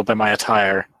 Tell by my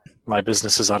attire, my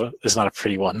business is not a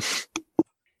pretty one.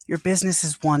 Your business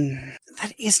is one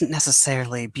that isn't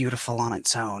necessarily beautiful on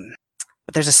its own,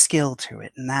 but there's a skill to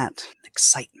it, and that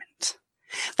excitement.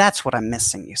 That's what I'm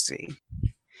missing, you see.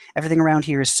 Everything around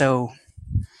here is so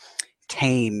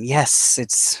tame. Yes,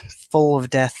 it's full of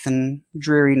death and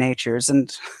dreary natures,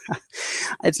 and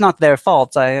it's not their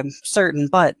fault, I am certain,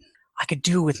 but I could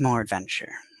do with more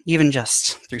adventure, even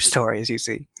just through stories, you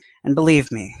see. And believe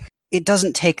me, it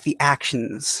doesn't take the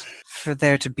actions for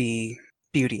there to be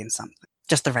beauty in something.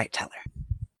 Just the right teller.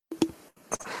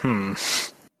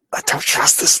 I don't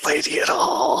trust this lady at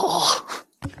all.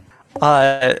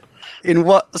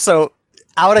 So,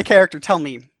 out of character, tell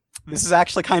me, this is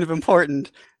actually kind of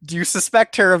important. Do you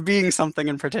suspect her of being something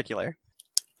in particular?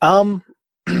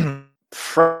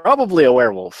 Probably a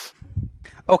werewolf.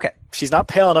 Okay. She's not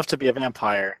pale enough to be a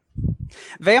vampire.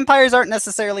 Vampires aren't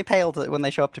necessarily pale when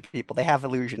they show up to people. They have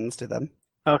illusions to them.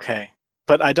 Okay.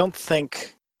 But I don't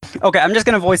think... Okay, I'm just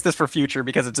going to voice this for future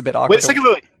because it's a bit awkward. Wait a second,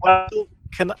 wait. Well,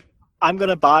 I'm going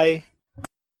to buy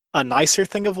a nicer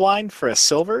thing of wine for a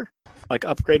silver? Like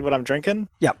upgrade what I'm drinking?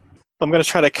 Yep. I'm going to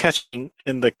try to catch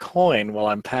in the coin while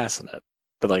I'm passing it.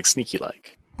 But like sneaky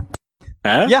like.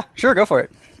 Huh? Yeah, sure, go for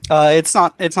it. It's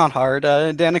not hard.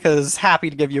 Danica's happy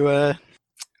to give you a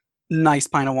nice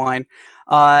pint of wine.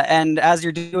 And as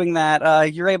you're doing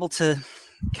that, you're able to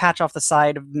catch off the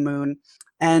side of the moon,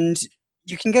 and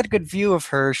you can get a good view of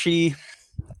her.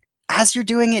 As you're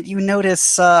doing it, you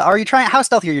notice. How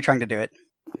stealthy are you trying to do it?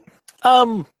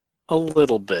 A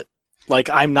little bit. Like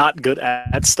I'm not good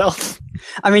at stealth.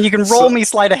 I mean, you can roll me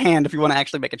sleight of hand if you want to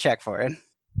actually make a check for it.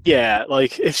 Yeah,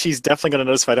 like if she's definitely gonna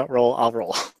notice if I don't roll, I'll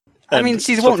roll. I mean,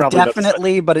 she won't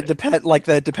definitely, but it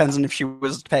depends on if she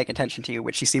was paying attention to you,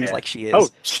 which she seems like she is. Oh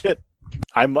shit!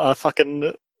 I'm a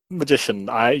fucking magician.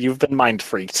 You've been mind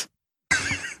freaked.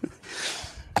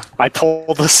 I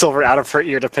pulled the silver out of her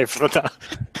ear to pay for the.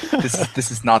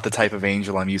 This is not the type of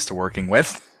angel I'm used to working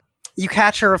with. You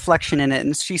catch her reflection in it,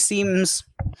 and she seems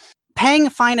paying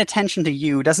fine attention to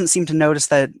you. Doesn't seem to notice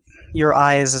that your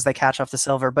eyes as they catch off the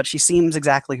silver, but she seems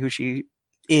exactly who she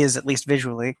is, at least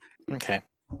visually. Okay.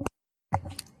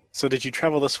 So did you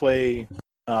travel this way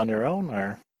on your own,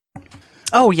 or?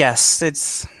 Oh yes,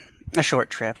 it's a short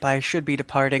trip. I should be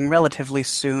departing relatively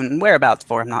soon. Whereabouts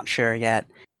for, I'm not sure yet.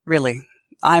 Really,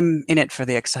 I'm in it for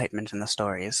the excitement and the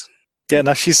stories. Yeah,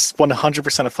 no, she's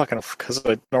 100% a fucking, because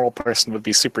a normal person would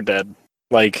be super dead.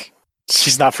 Like,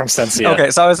 she's not from Sensia.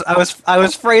 Okay, so I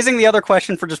was phrasing the other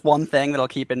question for just one thing that I'll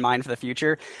keep in mind for the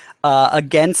future.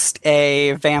 Against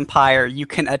a vampire, you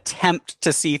can attempt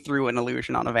to see through an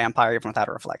illusion on a vampire even without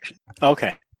a reflection.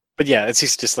 Okay, but yeah, it's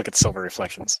easy to just look at silver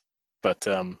reflections. But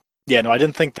yeah, no, I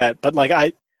didn't think that. But like,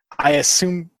 I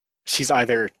assume she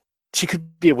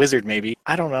could be a wizard, maybe.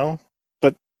 I don't know.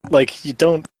 But like,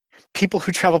 people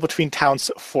who travel between towns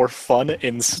for fun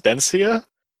in Stensia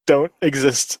don't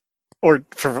exist. Or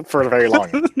for very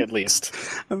long, at least.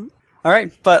 All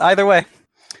right, but either way,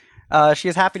 she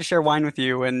is happy to share wine with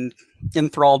you and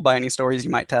enthralled by any stories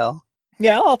you might tell.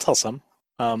 Yeah, I'll tell some.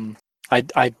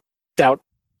 I doubt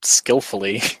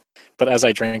skillfully, but as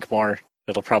I drink more,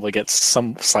 it'll probably get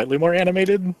some slightly more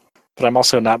animated. But I'm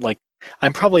also not like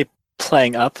I'm probably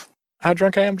playing up how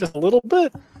drunk I am just a little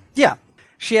bit. Yeah,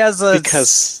 she has a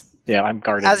because I'm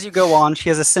guarded. As you go on, she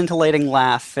has a scintillating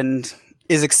laugh and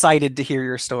is excited to hear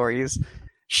your stories.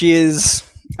 She is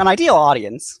an ideal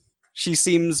audience. She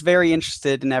seems very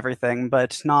interested in everything,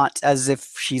 but not as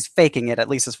if she's faking it, at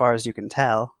least as far as you can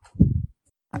tell.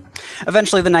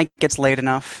 Eventually, the night gets late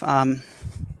enough.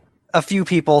 A few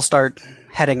people start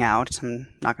heading out. I'm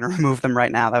not going to remove them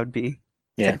right now. That would be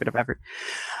take a bit of effort.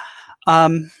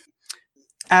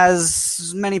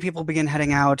 As many people begin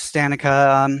heading out,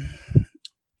 Danica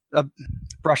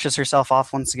brushes herself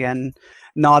off once again,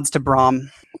 nods to Brahm,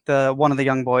 one of the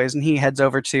young boys, and he heads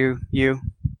over to you.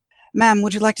 Ma'am,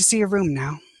 would you like to see your room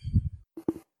now?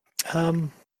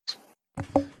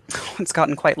 It's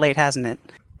gotten quite late, hasn't it?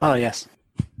 Oh, yes.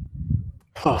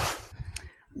 Oh.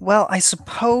 Well, I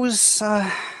suppose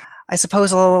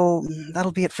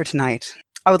that'll be it for tonight.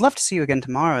 I would love to see you again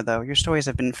tomorrow, though. Your stories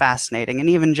have been fascinating, and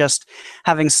even just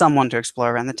having someone to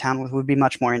explore around the town with would be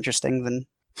much more interesting than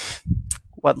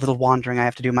what little wandering I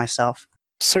have to do myself.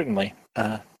 Certainly.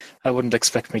 I wouldn't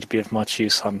expect me to be of much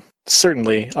use on...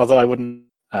 Certainly, although I wouldn't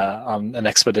on an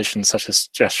expedition such as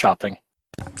just shopping.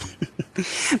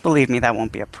 Believe me, that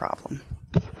won't be a problem.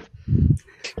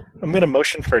 I'm going to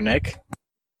motion for Nick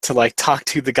to, talk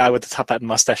to the guy with the top hat and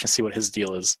mustache and see what his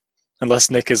deal is.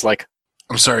 Unless Nick is,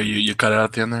 I'm sorry, you cut out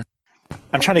at the end there?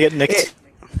 I'm trying to get Nick...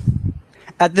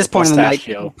 At this point in the night,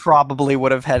 Mustachio. he probably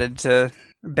would have headed to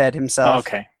bed himself. Oh,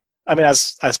 okay. I mean, I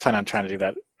was planning on trying to do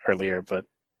that earlier, but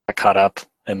I caught up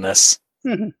in this,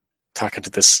 talking to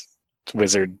this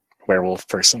wizard werewolf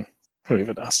person, who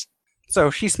even knows.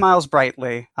 So she smiles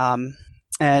brightly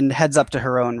and heads up to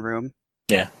her own room.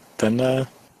 Yeah. Then,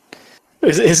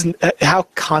 how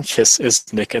conscious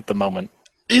is Nick at the moment?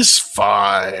 He's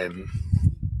fine.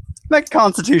 Make a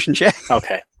constitution check.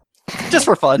 Okay. Just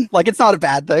for fun. It's not a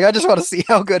bad thing. I just want to see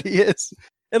how good he is.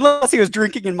 Unless he was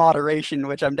drinking in moderation,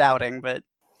 which I'm doubting, but...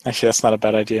 Actually, that's not a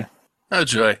bad idea. Oh,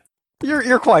 joy.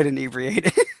 You're quite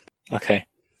inebriated. Okay.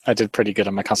 I did pretty good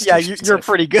on my constitution. Yeah, you're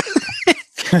pretty good.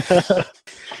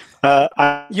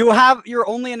 You're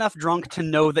only enough drunk to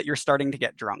know that you're starting to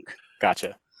get drunk.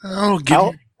 Gotcha. Oh,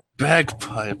 give me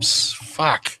bagpipes.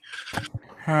 Fuck.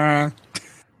 And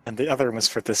the other one was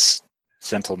for this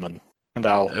gentleman. And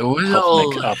I'll A help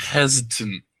little Nick up.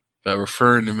 hesitant about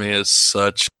referring to me as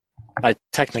such. I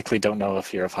technically don't know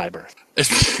if you're of high birth.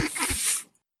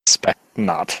 Expect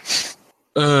not.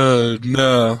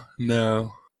 No.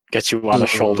 Get you on a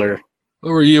shoulder.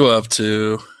 What were you up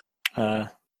to?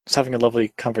 Just having a lovely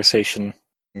conversation,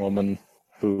 woman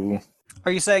who...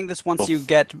 Are you saying this once you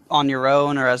get on your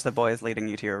own, or as the boy is leading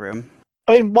you to your room?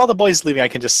 I mean, while the boy's leaving, I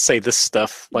can just say this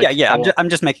stuff. Yeah, I'm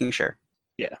just making sure.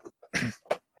 Yeah.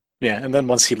 Yeah, and then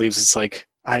once he leaves, it's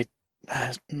I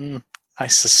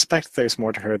suspect there's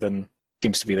more to her than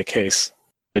seems to be the case.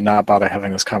 I did not bother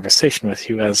having this conversation with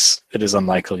you, as it is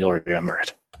unlikely you'll remember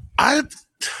it.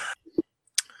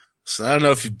 So I don't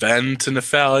know if you've been to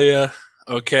Nephalia,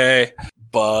 okay,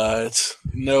 but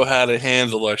know how to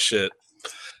handle our shit,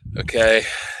 okay?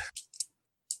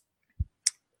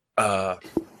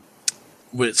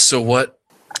 Wait, so what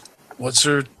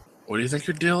do you think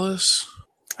your deal is?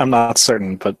 I'm not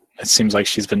certain, but it seems like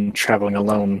she's been traveling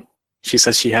alone. She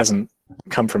says she hasn't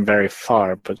come from very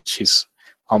far, but she's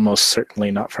almost certainly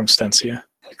not from Stencia.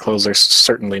 Her clothes are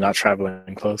certainly not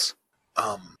traveling clothes.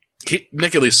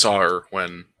 Nick at least saw her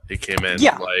when he came in.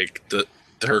 Yeah.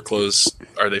 Her clothes,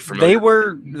 are they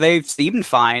familiar? They seemed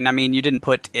fine. I mean, you didn't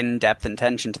put in-depth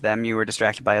attention to them. You were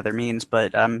distracted by other means,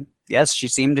 but yes, she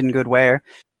seemed in good wear.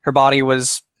 Her body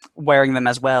was wearing them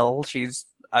as well. She's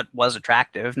was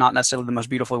attractive, not necessarily the most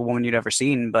beautiful woman you'd ever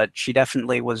seen, but she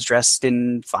definitely was dressed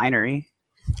in finery.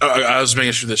 I was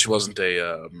making sure that she wasn't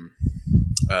a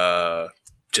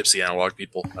gypsy analog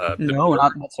people. No,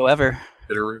 not whatsoever.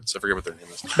 Bitterroots, I forget what their name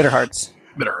is. Bitterhearts.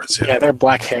 Bitterroots, Yeah, they're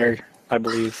black haired, I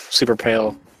believe, super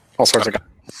pale, all sorts of guys.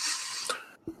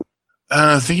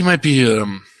 I think you might be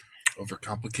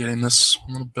overcomplicating this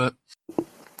a little bit.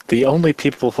 The only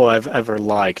people who I've ever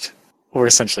liked were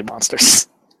essentially monsters.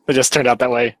 It just turned out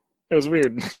that way. It was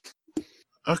weird.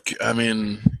 Okay, I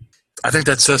mean, I think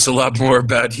that says a lot more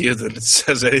about you than it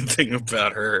says anything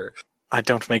about her. I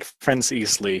don't make friends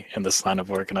easily in this line of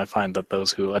work, and I find that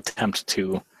those who attempt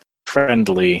to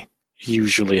friendly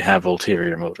usually have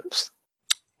ulterior motives.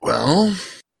 Well,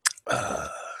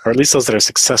 or at least those that are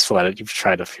successful at it. You've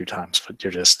tried a few times, but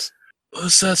you're just...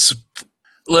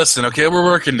 Listen, okay, we're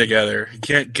working together. You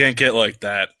can't get like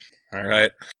that, all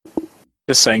right?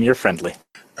 Just saying you're friendly.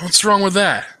 What's wrong with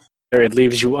that? It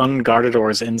leaves you unguarded or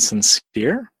is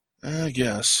insincere? I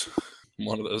guess.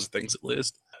 One of those things at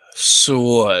least. So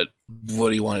what? What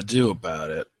do you want to do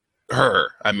about it? Her.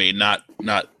 I mean, not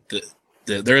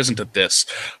there isn't a this.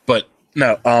 But,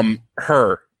 no,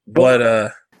 her. What,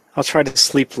 I'll try to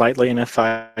sleep lightly, and if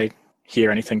I hear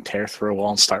anything tear through a wall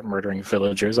and start murdering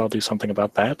villagers, I'll do something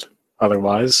about that.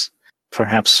 Otherwise,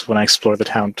 perhaps when I explore the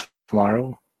town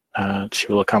tomorrow, she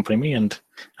will accompany me, and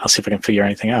I'll see if I can figure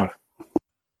anything out.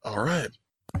 all right.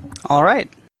 All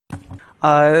right.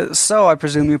 So I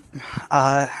presume you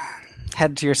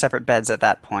head to your separate beds at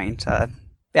that point.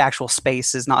 The actual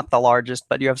space is not the largest,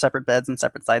 but you have separate beds on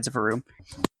separate sides of a room.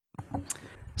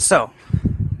 So,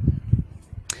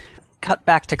 cut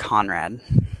back to Conrad.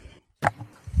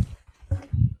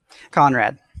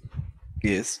 Conrad.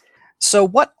 Yes. So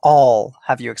what all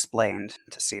have you explained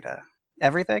to Sita?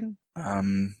 Everything?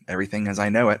 Everything as I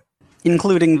know it.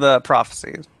 Including the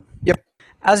prophecies? Yep.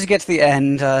 As you get to the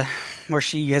end, where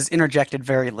she has interjected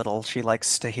very little, she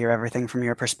likes to hear everything from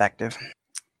your perspective.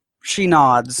 She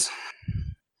nods,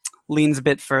 leans a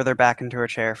bit further back into her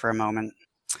chair for a moment.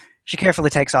 She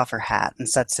carefully takes off her hat and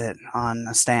sets it on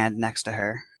a stand next to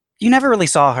her. You never really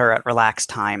saw her at relaxed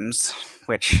times,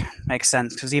 which makes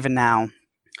sense, because even now,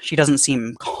 she doesn't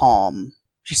seem calm.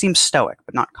 She seems stoic,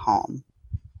 but not calm.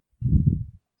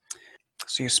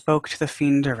 So you spoke to the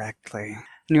fiend directly,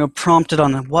 and you were prompted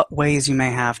on what ways you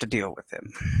may have to deal with him.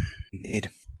 Indeed.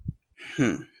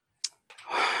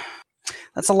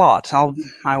 That's a lot.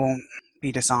 I won't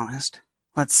be dishonest.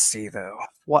 Let's see, though.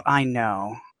 What I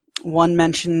know. One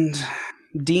mentioned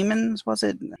demons, was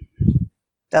it?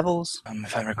 Devils?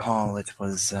 If I recall, it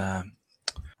was,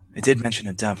 it did mention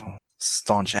a devil.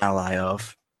 Staunch ally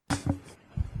of.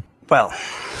 Well,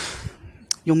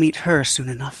 you'll meet her soon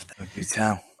enough. What do you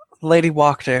tell? Lady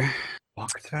Wachter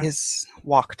Wachter? is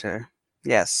Wachter.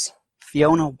 Yes.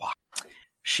 Fiona Wachter.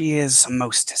 She is a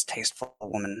most distasteful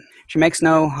woman. She makes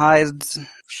no hides.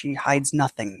 She hides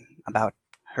nothing about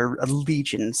her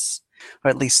allegiance,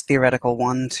 or at least theoretical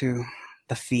one, to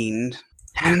the fiend.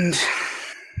 And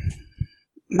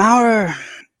Maurer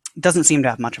doesn't seem to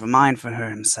have much of a mind for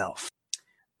her himself.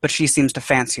 But she seems to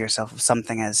fancy herself of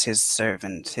something as his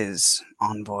servant, his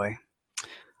envoy.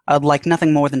 I'd like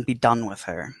nothing more than be done with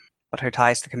her, but her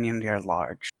ties to the community are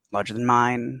large. Larger than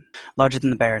mine, larger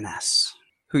than the Baroness,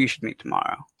 who you should meet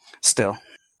tomorrow. Still,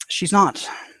 she's not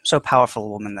so powerful a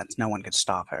woman that no one could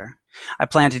stop her. I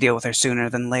plan to deal with her sooner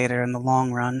than later in the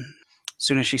long run. As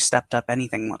soon as she stepped up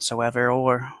anything whatsoever,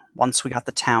 or once we got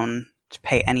the town to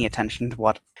pay any attention to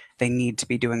what they need to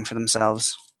be doing for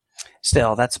themselves.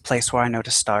 Still, that's a place where I know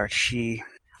to start.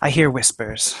 I hear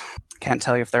whispers. Can't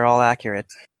tell you if they're all accurate.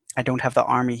 I don't have the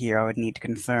army here I would need to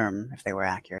confirm if they were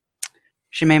accurate.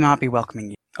 She may not be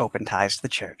welcoming you. Open ties to the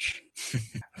church.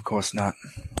 Of course not.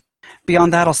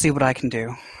 Beyond that, I'll see what I can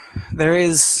do. There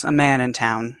is a man in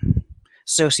town,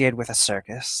 associated with a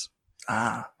circus.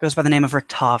 Goes by the name of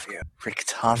Rictavio.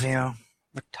 Rictavio?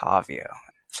 Rictavio.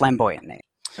 Flamboyant name.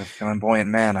 A flamboyant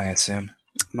man, I assume.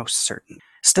 Most certain.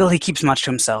 Still, he keeps much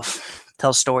to himself.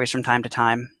 Tells stories from time to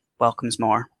time. Welcomes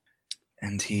more.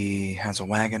 And he has a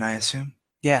wagon, I assume?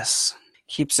 Yes.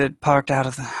 Keeps it parked out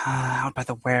by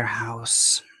the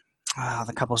warehouse.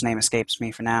 The couple's name escapes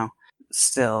me for now.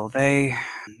 Still,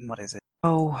 what is it?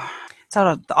 Oh, it's out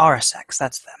of the RSX,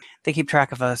 that's them. They keep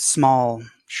track of a small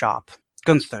shop.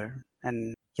 Gunther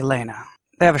and Yelena.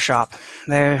 They have a shop.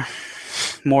 They're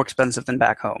more expensive than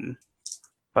back home.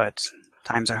 But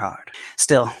times are hard.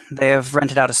 Still, they have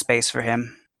rented out a space for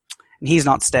him. And he's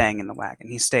not staying in the wagon.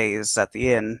 He stays at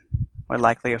the inn, where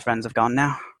likely your friends have gone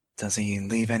now. Does he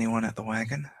leave anyone at the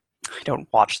wagon? I don't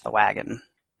watch the wagon.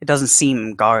 It doesn't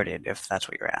seem guarded, if that's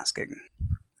what you're asking.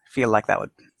 I feel like that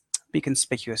would be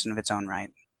conspicuous in its own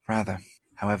right. Rather.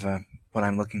 However, what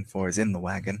I'm looking for is in the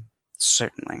wagon.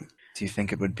 Certainly. Do you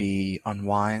think it would be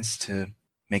unwise to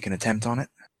make an attempt on it?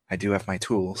 I do have my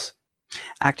tools.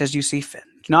 Act as you see fit.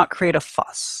 Do not create a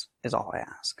fuss, is all I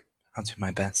ask. I'll do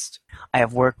my best. I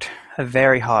have worked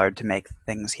very hard to make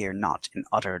things here not in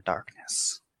utter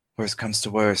darkness. Worst comes to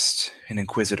worst, an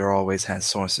Inquisitor always has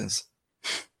sources.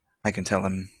 I can tell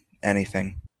him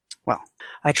anything. Well,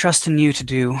 I trust in you to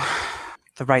do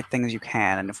the right things you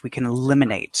can, and if we can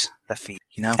eliminate the feat,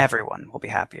 everyone will be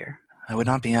happier. I would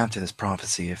not be after this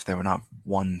prophecy if there were not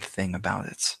one thing about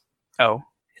it. Oh?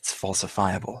 It's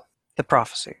falsifiable. The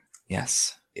prophecy?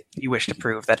 Yes. You wish to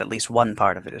prove that at least one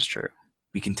part of it is true.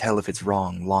 We can tell if it's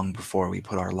wrong long before we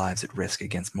put our lives at risk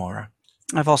against Mora.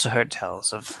 I've also heard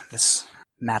tales of this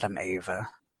Madame Ava.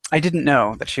 I didn't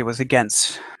know that she was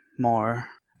against Mora,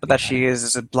 but that she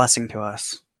is a blessing to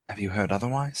us. Have you heard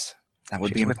otherwise? That would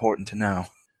She's be with- important to know.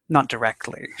 Not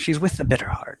directly. She's with the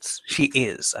Bitterhearts. She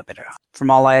is a Bitterheart.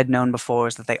 From all I had known before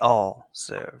is that they all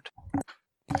served.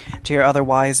 To hear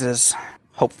otherwise is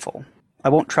hopeful. I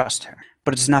won't trust her,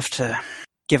 but it's enough to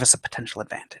give us a potential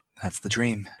advantage. That's the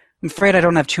dream. I'm afraid I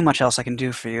don't have too much else I can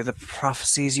do for you. The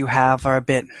prophecies you have are a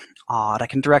bit odd. I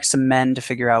can direct some men to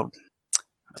figure out,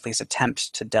 or at least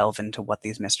attempt to delve into what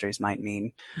these mysteries might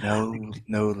mean.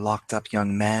 No locked up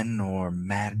young men or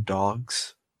mad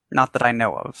dogs? Not that I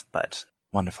know of, but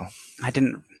Wonderful.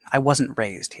 I wasn't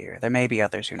raised here. There may be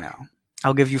others who know.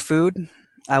 I'll give you food,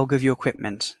 I will give you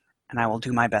equipment, and I will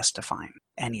do my best to find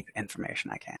any information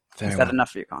I can. Very Is that well.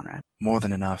 enough for you, Conrad? More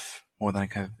than enough. More than I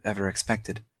could have ever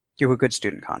expected. You were a good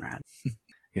student, Conrad.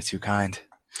 You're too kind.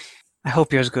 I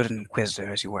hope you're as good an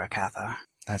inquisitor as you were, Cathar.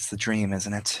 That's the dream,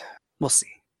 isn't it? We'll see.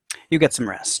 You get some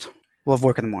rest. We'll have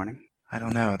work in the morning. I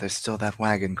don't know. There's still that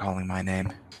wagon calling my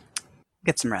name.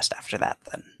 Get some rest after that,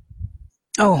 then.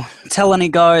 Oh, tell any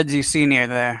guards you see near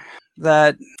there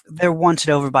that they're wanted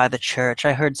over by the church.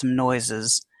 I heard some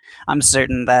noises. I'm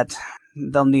certain that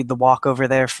they'll need the walk over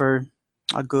there for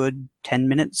a good 10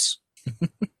 minutes.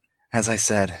 As I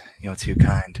said, you're too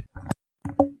kind.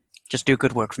 Just do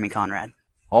good work for me, Conrad.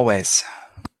 Always.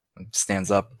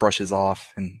 Stands up, brushes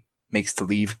off, and makes to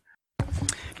leave.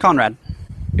 Conrad,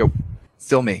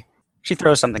 Still me. she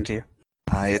throws something to you.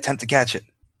 I attempt to catch it.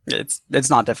 It's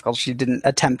not difficult. She didn't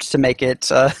attempt to make it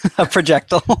a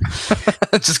projectile.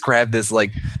 Just grab this,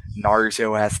 like,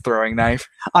 Naruto-ass throwing knife.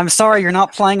 I'm sorry, you're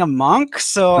not playing a monk,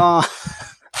 so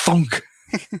Thunk!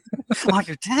 oh,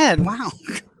 you're dead. Wow.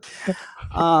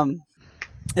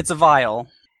 It's a vial.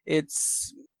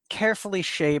 It's carefully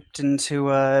shaped into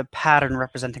a pattern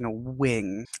representing a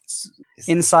wing.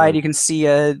 Inside, you can see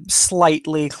a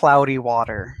slightly cloudy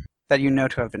water that you know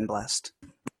to have been blessed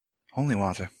Holy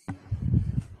water.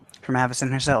 from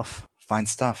Avicen herself. Fine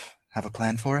stuff. Have a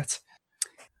plan for it?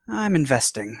 I'm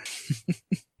investing.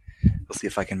 We'll see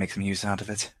if I can make some use out of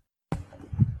it.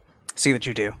 See what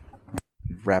you do.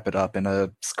 Wrap it up in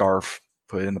a scarf,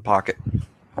 put it in the pocket.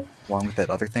 Along with that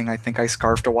other thing I think I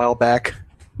scarfed a while back.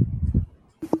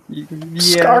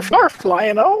 Scarf,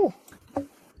 Lion-O!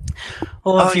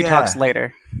 We'll have Oh, a few yeah. talks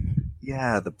later.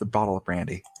 Yeah, the bottle of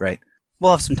brandy. Right.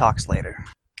 We'll have some talks later.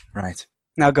 Right.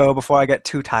 Now go before I get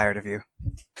too tired of you.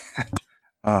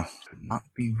 Oh, could not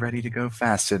be ready to go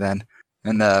faster then.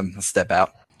 And I'll step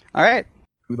out. All right.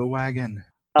 To the wagon.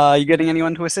 You getting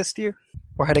anyone to assist you?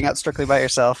 Or heading out strictly by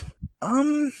yourself?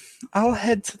 I'll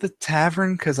head to the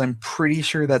tavern because I'm pretty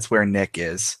sure that's where Nick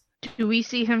is. Do we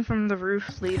see him from the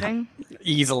roof leaving?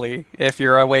 Easily, if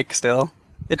you're awake still.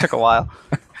 It took a while.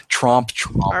 Tromp.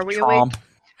 Are we awake?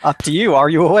 Up to you. Are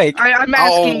you awake? I'm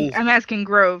asking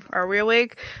Grove. Are we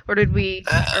awake, or did we?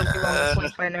 Are we on the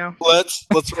point by now? Let's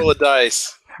roll a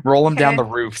dice. Roll him down Okay.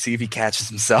 the roof, see if he catches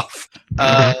himself.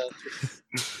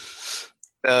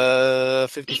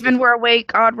 50. Even we're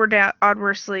awake. Odd we're down. Odd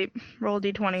we're asleep. Roll a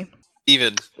d20.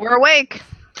 Even. We're awake.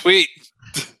 Sweet.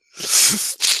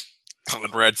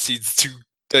 Conrad sees two.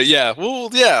 Yeah. Well,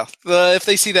 yeah. If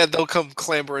they see that, they'll come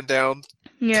clambering down.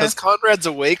 Yeah. Because Conrad's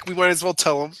awake, we might as well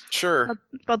tell him. Sure.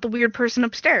 About the weird person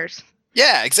upstairs.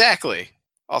 Yeah, exactly.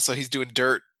 Also, he's doing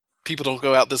dirt. People don't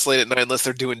go out this late at night unless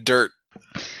they're doing dirt.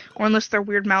 Or unless they're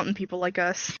weird mountain people like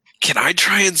us. Can I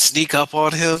try and sneak up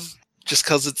on him? Just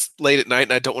because it's late at night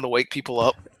and I don't want to wake people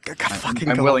up? Fucking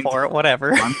I'm go willing for it.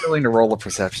 Whatever. I'm willing to roll a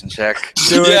perception check.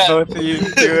 Do Yeah. it, both of you.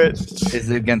 Do it. Is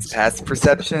it against past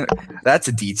perception? That's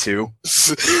a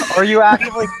D2. Are you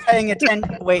actively paying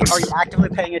attention? Wait, are you actively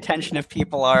paying attention if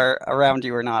people are around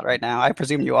you or not right now? I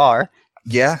presume you are.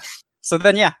 Yeah. So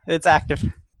then, yeah, it's active.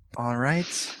 All right.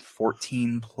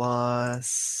 14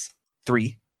 plus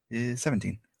 3 is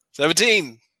 17.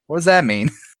 17. What does that mean?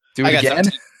 Do I it got again?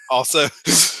 17. Also,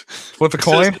 Flip a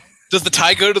coin? does the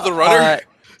tie go to the runner?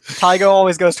 Tygo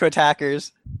always goes to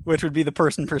attackers, which would be the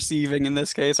person perceiving in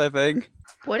this case, I think.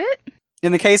 Would it?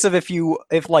 In the case of if you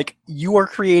are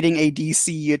creating a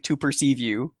DC to perceive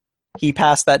you, he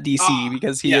passed that DC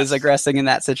because he is yes. aggressing in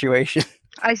that situation.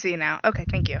 I see now. Okay,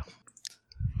 thank you.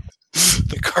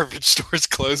 The garbage store's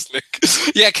closed, Nick.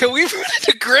 Yeah, can we run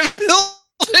into Grimhill?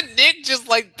 And Nick just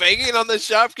like banging on the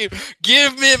shopkeeper.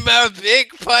 Give me my big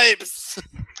pipes.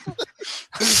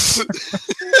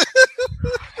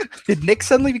 Did Nick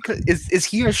suddenly become... Is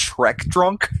he a Shrek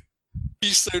drunk?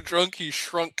 He's so drunk he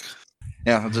shrunk.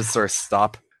 Yeah, I'll just sort of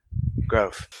stop.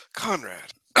 Grove.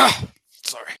 Conrad. Oh,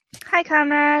 sorry. Hi,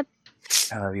 Conrad.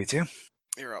 Hello, you two.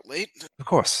 You're out late. Of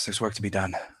course, there's work to be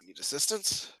done. Need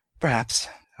assistance? Perhaps.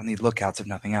 I'll need lookouts if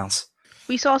nothing else.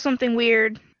 We saw something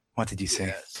weird. What did you see?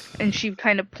 Yes. And she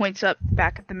kind of points up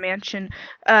back at the mansion.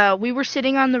 We were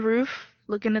sitting on the roof,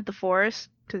 looking at the forest,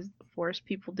 because forest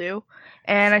people do,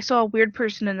 and I saw a weird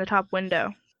person in the top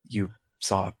window. You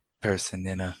saw a person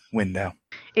in a window.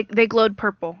 They glowed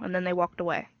purple, and then they walked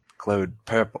away. Glowed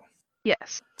purple.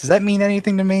 Yes. Does that mean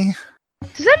anything to me?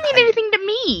 Does that mean anything to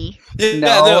me?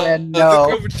 No, and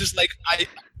no. The was just like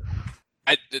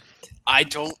I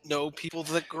don't know people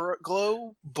that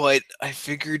glow, but I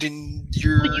figured in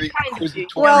your Well, you kind of do.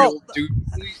 inquisitorial duty,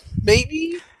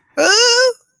 maybe.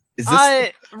 Is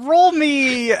this Roll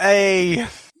me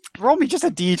just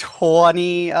a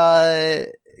d20,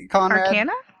 Conrad.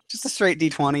 Arcana? Just a straight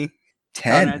d20.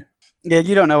 10? Conrad. Yeah,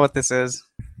 you don't know what this is.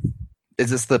 Is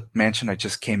this the mansion I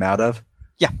just came out of?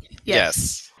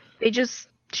 Yes.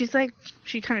 She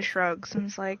kind of shrugs and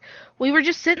is like, we were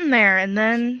just sitting there and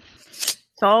then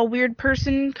saw a weird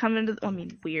person come into,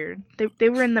 weird. They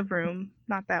were in the room,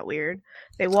 not that weird.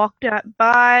 They walked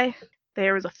by,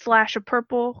 there was a flash of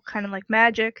purple, kind of like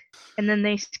magic, and then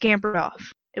they scampered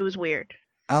off. It was weird.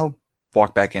 I'll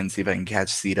walk back in, see if I can catch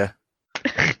Sita.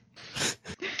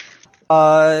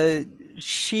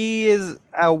 She is,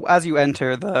 as you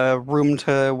enter the room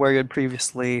to where you had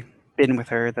previously been with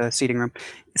her, the seating room,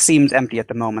 seems empty at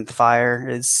the moment. The fire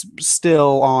is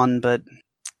still on, but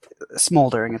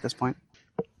smoldering at this point.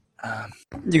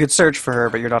 You could search for her,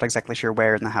 but you're not exactly sure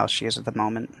where in the house she is at the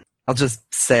moment. I'll just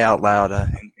say out loud,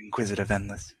 Inquisitive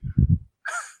Endless.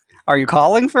 Are you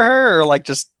calling for her, or like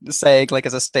just saying like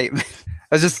as a statement?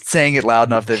 I was just saying it loud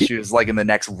enough that she was like in the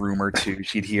next room or two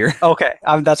she'd hear. Okay,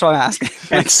 that's what I'm asking.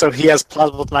 And so he has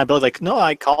plausible deniability, like, no,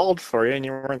 I called for you and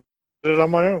you weren't did it on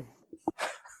my own.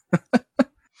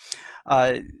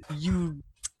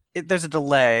 There's a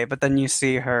delay, but then you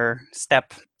see her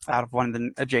step out of one of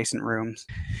the adjacent rooms.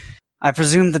 I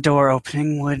presume the door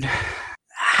opening would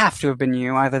have to have been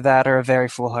you, either that or a very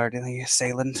foolhardy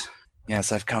assailant.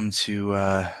 Yes, I've come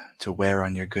to wear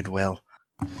on your goodwill.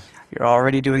 You're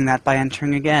already doing that by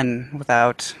entering again,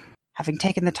 without having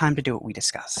taken the time to do what we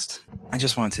discussed. I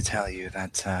just wanted to tell you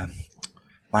that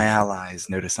my allies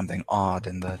noticed something odd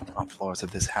in the top floors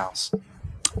of this house.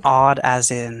 Odd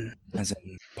as in? As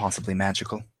in possibly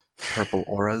magical. Purple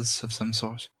auras of some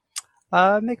sort.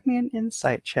 Make me an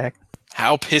insight check.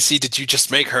 How pissy did you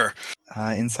just make her?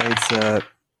 Insight's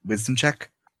wisdom check?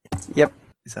 Yep.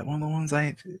 Is that one of the ones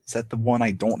is that the one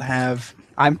I don't have?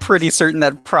 I'm pretty certain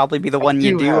that'd probably be the one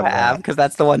you do have, because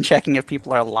that's the one checking if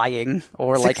people are lying,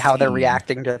 or like how they're 16.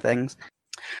 reacting to things.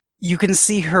 You can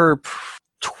see her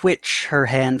twitch her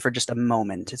hand for just a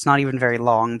moment. It's not even very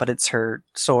long, but it's her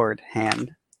sword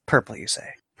hand. Purple, you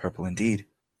say? Purple indeed.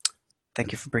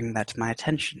 Thank you for bringing that to my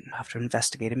attention. I'll have to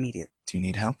investigate immediately. Do you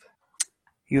need help?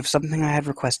 You have something I had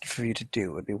requested for you to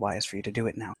do. It would be wise for you to do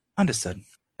it now. Understood.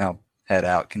 I'll head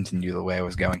out, continue the way I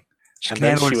was going. And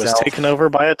then she was taken over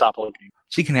by a doppelganger.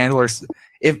 She can handle her.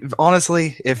 If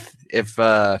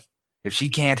she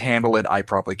can't handle it, I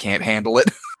probably can't handle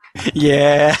it.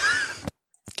 Yeah.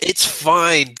 It's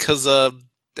fine, because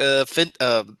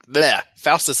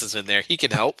Faustus is in there. He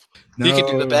can help. No. He can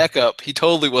do the backup. He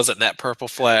totally wasn't that purple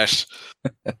flash. He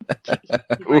might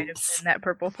have been that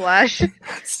purple flash.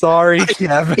 Sorry,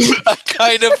 Kevin. I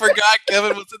kind of forgot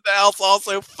Kevin was in the house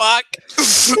also. Fuck.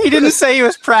 He didn't say he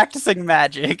was practicing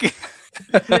magic. He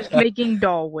was making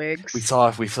doll wigs. We saw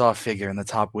a figure in the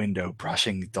top window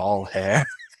brushing doll hair.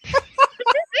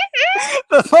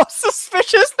 The most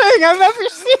suspicious thing I've ever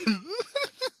seen.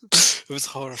 It was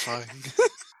horrifying.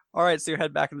 All right, so you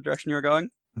head back in the direction you were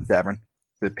going? Zavern,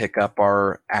 to pick up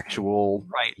our actual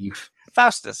Right. beef.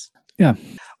 Faustus. Yeah.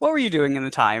 What were you doing in the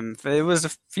time? It was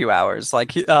a few hours.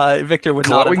 Like Victor would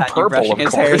not have Glowing had you purple, brushing of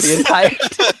his hair course. the entire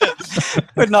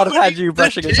would not have had you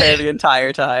brushing his hair the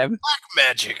entire time. Black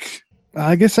magic.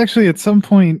 I guess actually at some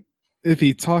point, if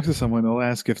he talks to someone, they'll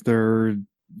ask if they're,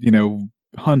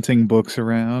 hunting books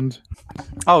around.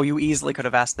 Oh, you easily could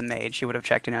have asked the maid. She would have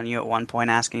checked in on you at one point,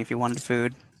 asking if you wanted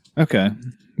food. Okay.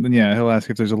 Then yeah, he'll ask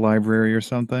if there's a library or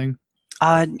something.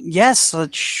 Yes,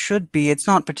 it should be. It's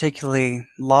not particularly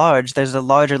large. There's a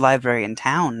larger library in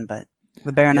town, but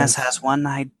the Baroness Yes. has one.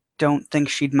 I don't think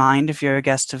she'd mind if you're a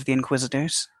guest of the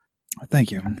Inquisitors.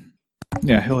 Thank you.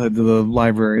 Yeah, he'll head to the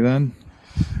library then.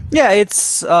 Yeah,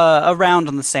 it's around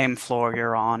on the same floor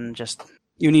you're on. Just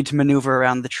you need to maneuver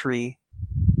around the tree.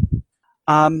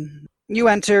 You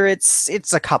enter.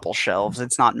 It's a couple shelves.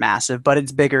 It's not massive, but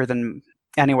it's bigger than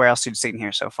anywhere else you'd seen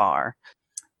here so far.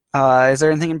 Is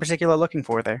there anything in particular looking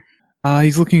for there?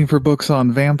 He's looking for books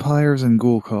on vampires and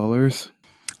ghoul callers,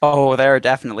 Oh, there are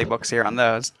definitely books here on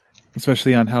those.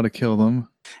 especially on how to kill them.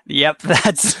 Yep,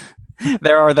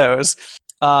 there are those.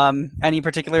 Any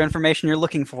particular information you're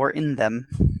looking for in them?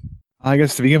 I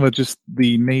guess to begin with, just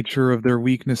the nature of their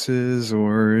weaknesses,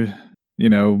 or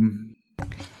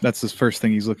That's the first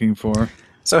thing he's looking for.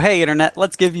 So hey, internet,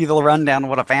 let's give you the rundown of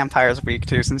what a vampire's weak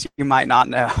to, since you might not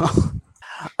know.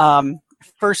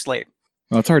 Firstly,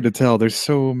 Well, it's hard to tell. There's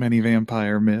so many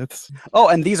vampire myths. oh,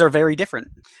 and these are very different.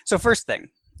 So first thing,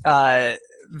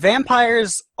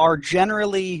 vampires are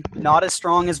generally not as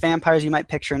strong as vampires you might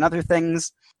picture in other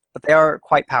things, but they are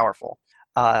quite powerful.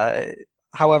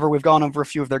 However, we've gone over a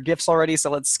few of their gifts already,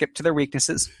 so let's skip to their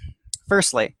weaknesses.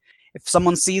 Firstly, if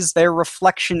someone sees their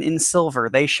reflection in silver,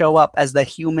 they show up as the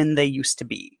human they used to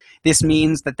be. This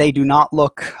means that they do not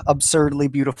look absurdly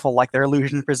beautiful like their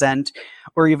illusions present,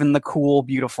 or even the cool,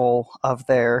 beautiful of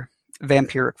their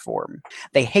vampiric form.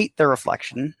 They hate their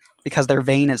reflection because they're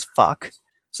vain as fuck,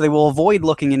 so they will avoid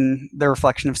looking in their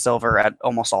reflection of silver at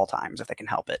almost all times if they can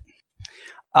help it.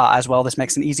 As well, this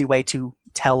makes an easy way to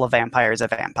tell a vampire is a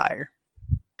vampire.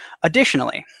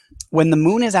 Additionally, when the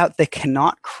moon is out, they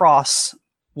cannot cross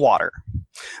water.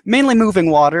 Mainly moving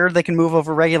water. They can move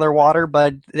over regular water,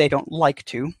 but they don't like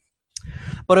to.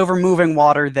 But over moving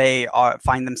water, they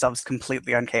find themselves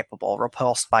completely incapable,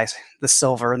 repulsed by the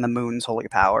silver and the moon's holy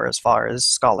power, as far as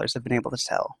scholars have been able to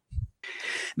tell.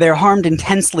 They are harmed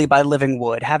intensely by living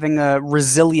wood, having a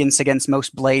resilience against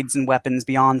most blades and weapons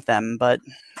beyond them, but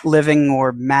living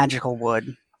or magical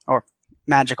wood, or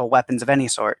magical weapons of any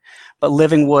sort, but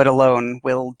living wood alone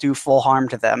will do full harm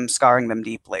to them, scarring them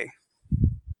deeply.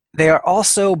 They are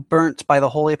also burnt by the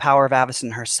holy power of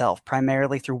Avacyn herself,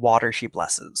 primarily through water she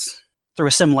blesses, through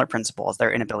a similar principle as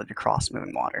their inability to cross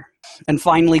moving water. And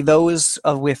finally, those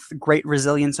with great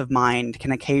resilience of mind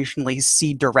can occasionally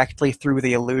see directly through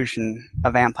the illusion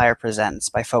a vampire presents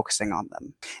by focusing on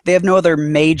them. They have no other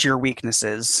major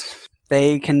weaknesses.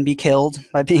 They can be killed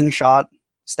by being shot,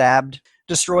 stabbed,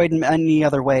 destroyed in many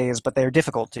other ways, but they are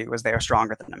difficult to, as they are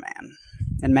stronger than a man.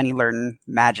 And many learn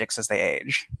magics as they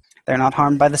age. They're not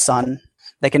harmed by the sun.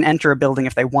 They can enter a building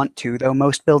if they want to, though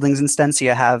most buildings in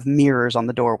Stensia have mirrors on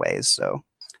the doorways, so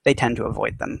they tend to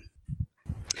avoid them.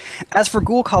 As for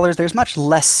ghoul colors, there's much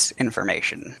less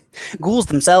information. Ghouls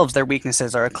themselves, their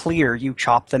weaknesses are clear. You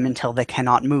chop them until they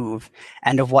cannot move,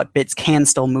 and of what bits can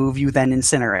still move, you then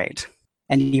incinerate.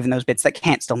 And even those bits that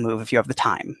can't still move if you have the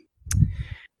time.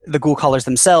 The ghoul colors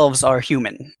themselves are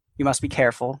human. You must be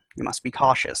careful. You must be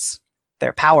cautious.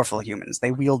 They're powerful humans.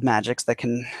 They wield magics that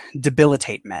can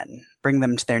debilitate men, bring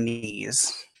them to their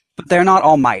knees. But they're not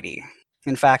almighty.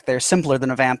 In fact, they're simpler than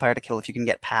a vampire to kill if you can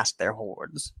get past their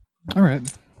hordes. All right.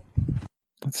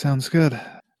 That sounds good.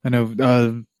 I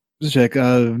know, just check,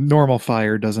 normal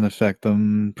fire doesn't affect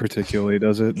them particularly,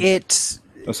 does it? It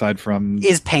Aside from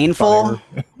is painful.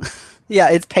 fire. Yeah,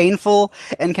 it's painful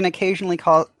and can occasionally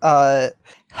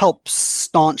help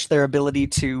staunch their ability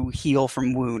to heal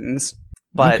from wounds.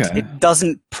 But Okay. it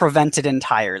doesn't prevent it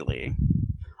entirely,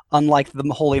 unlike the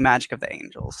holy magic of the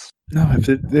angels. No, if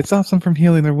it stops them from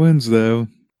healing their wounds, though,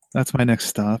 that's my next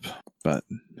stop. But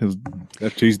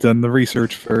after he's done the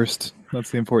research first,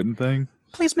 that's the important thing.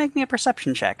 Please make me a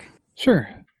perception check. Sure,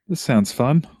 this sounds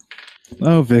fun.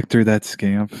 Oh, Victor, that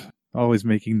scamp. Always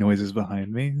making noises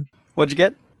behind me. What'd you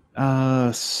get?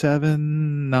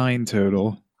 7, 9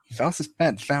 total. Faustus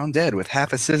Bent found dead with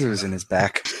half a scissors in his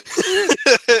back.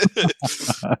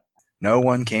 No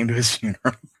one came to his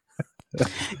funeral.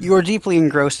 You are deeply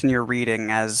engrossed in your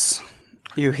reading as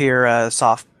you hear a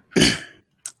soft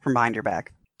from behind your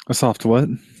back. A soft what?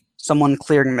 Someone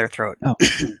clearing their throat.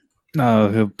 Oh,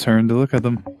 he'll turn to look at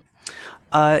them.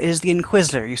 It is the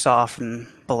Inquisitor you saw from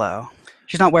below.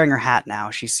 She's not wearing her hat now.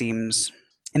 She seems,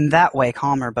 in that way,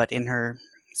 calmer, but in her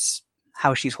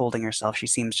how she's holding herself, she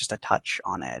seems just a touch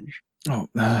on edge. Oh,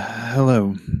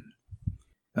 hello.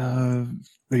 Are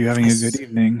you having a good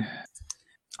evening?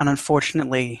 An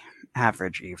unfortunately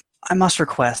average evening. I must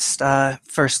request,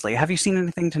 firstly, have you seen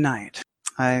anything tonight?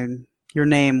 Your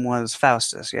name was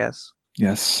Faustus, yes?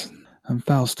 Yes, I'm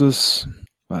Faustus,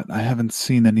 but I haven't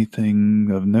seen anything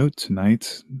of note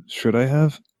tonight. Should I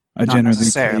have? I Not generally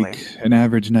necessarily. take an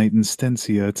average night in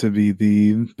Stensia to be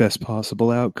the best possible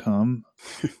outcome.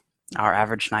 Our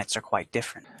average nights are quite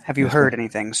different. Have you Yes, heard sir.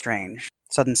 anything strange?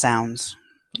 Sudden sounds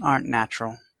aren't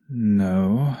natural.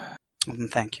 No. Well,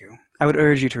 thank you. I would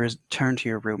urge you to return to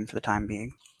your room for the time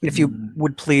being. If you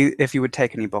would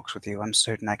take any books with you, I'm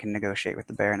certain I can negotiate with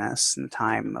the Baroness in the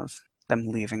time of them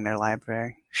leaving their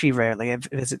library. She rarely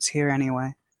visits here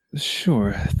anyway.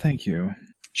 Sure, thank you.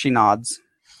 She nods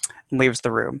and leaves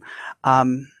the room.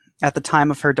 At the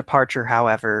time of her departure,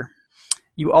 however,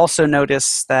 you also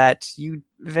notice that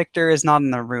Victor is not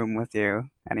in the room with you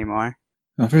anymore.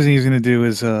 The first thing he's going to do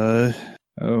is,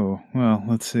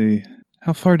 let's see.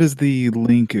 How far does the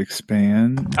link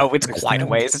expand? Oh, it's quite a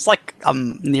ways. It's like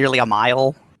nearly a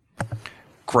mile.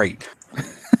 Great.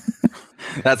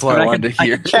 That's what I wanted to I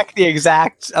hear. can check the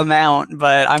exact amount,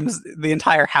 but the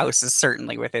entire house is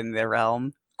certainly within the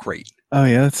realm. Great. Oh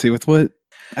yeah, let's see. With what?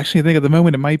 Actually, I think at the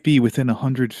moment it might be within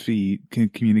 100 feet. Can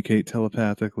communicate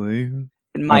telepathically.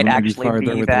 It might Maybe actually farther be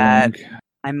with the that. link.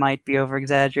 I might be over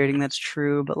exaggerating. That's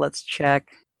true, but let's check.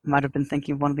 I might have been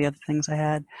thinking of one of the other things I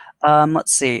had.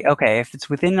 Let's see. Okay, if it's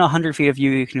within 100 feet of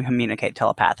you, you can communicate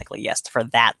telepathically. Yes, for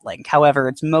that link. However,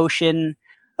 its motion.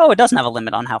 Oh, it doesn't have a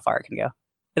limit on how far it can go.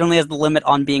 It only has the limit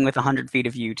on being within 100 feet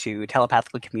of you to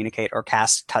telepathically communicate or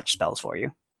cast touch spells for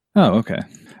you. Oh, okay.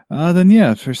 Then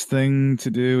yeah, first thing to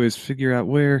do is figure out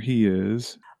where he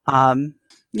is.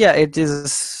 Yeah, it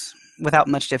is without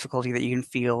much difficulty that you can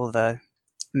feel the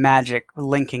magic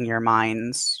linking your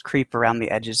minds creep around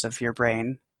the edges of your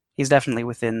brain. He's definitely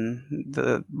within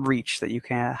the reach that you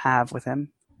can have with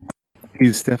him.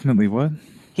 He's definitely what?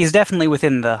 He's definitely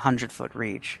within the 100-foot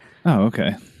reach. Oh,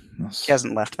 okay. He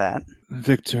hasn't left that.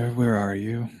 Victor, where are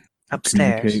you?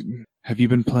 Upstairs. Communicate. Have you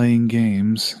been playing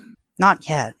games? Not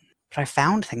yet, but I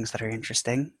found things that are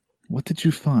interesting. What did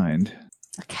you find?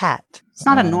 A cat. It's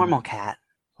not a normal cat.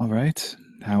 All right.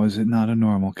 How is it not a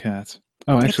normal cat?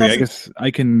 Oh, It actually, I doesn't- guess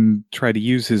I can try to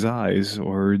use his eyes,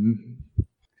 or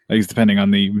I guess depending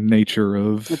on the nature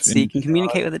of. Let's see, you can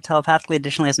communicate with it telepathically.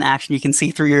 Additionally, as an action, you can see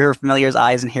through your familiar's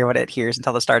eyes and hear what it hears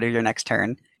until the start of your next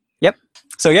turn. Yep.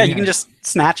 So yeah, you can Yes. just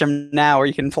snatch him now, or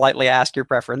you can politely ask your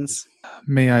preference.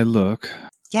 May I look?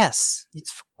 Yes,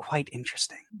 it's quite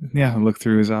interesting. Yeah, I'll look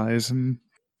through his eyes and.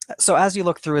 So as you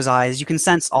look through his eyes, you can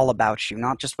sense all about you,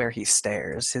 not just where he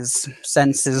stares. His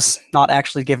sense is not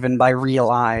actually given by real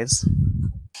eyes.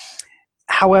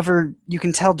 However, you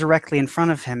can tell directly in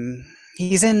front of him.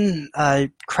 He's in a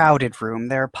crowded room.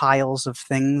 There are piles of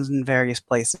things in various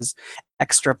places.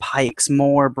 Extra pikes,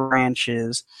 more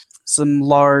branches, some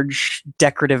large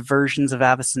decorative versions of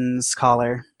Avacyn's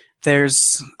collar.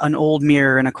 There's an old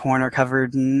mirror in a corner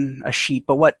covered in a sheet,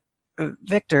 but what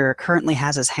Victor currently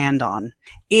has his hand on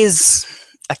is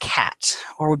a cat,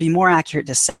 or would be more accurate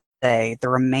to say the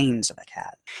remains of a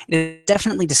cat. It is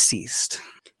definitely deceased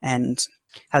and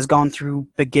has gone through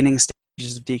beginning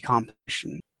stages of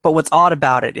decomposition. But what's odd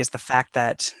about it is the fact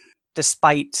that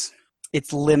despite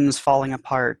its limbs falling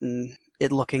apart and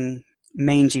it looking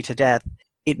mangy to death,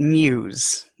 it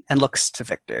mews and looks to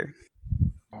Victor.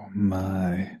 Oh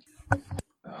my.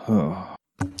 Oh.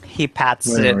 He pats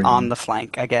Where it are on you? the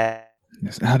flank again.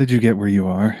 Yes. How did you get where you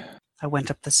are? I went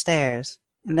up the stairs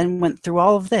and then went through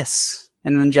all of this,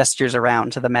 and then gestures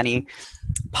around to the many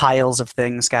piles of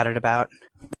things scattered about.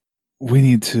 We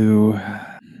need to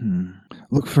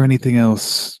look for anything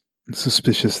else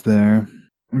suspicious there.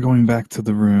 We're going back to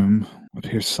the room. It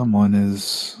appears someone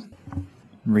is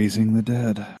raising the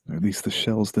dead, or at least the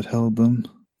shells that held them.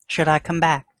 Should I come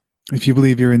back? If you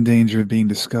believe you're in danger of being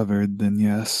discovered, then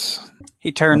yes.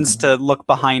 He turns to look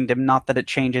behind him, not that it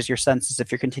changes your senses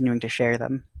if you're continuing to share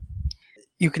them.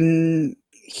 You can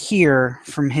hear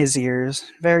from his ears,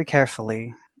 very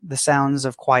carefully, the sounds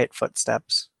of quiet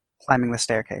footsteps climbing the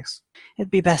staircase.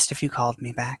 It'd be best if you called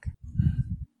me back.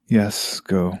 Yes,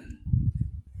 go.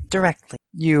 Directly.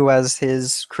 You, as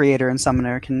his creator and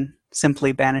summoner, can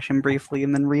simply banish him briefly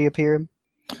and then reappear him.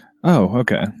 Oh,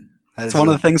 okay. It's one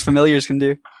of the things familiars can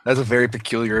do. That's a very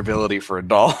peculiar ability for a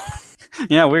doll.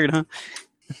 Yeah, weird, huh?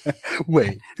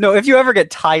 Wait. No, if you ever get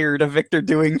tired of Victor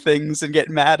doing things and get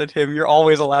mad at him, you're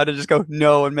always allowed to just go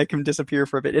no and make him disappear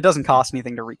for a bit. It doesn't cost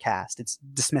anything to recast. It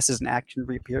dismisses an action,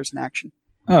 reappears an action.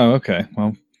 Oh, okay.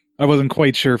 Well, I wasn't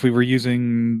quite sure if we were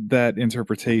using that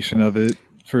interpretation of it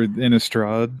for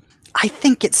Innistrahd. I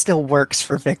think it still works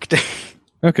for Victor.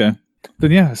 Okay.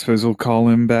 Then yeah, I suppose we'll call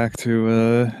him back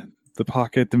to the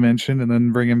pocket dimension and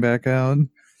then bring him back out.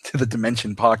 To the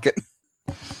dimension pocket.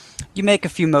 You make a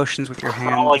few motions with your hand.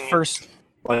 Crawling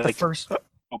The first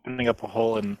opening up a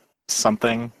hole in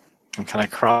something and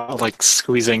kind of like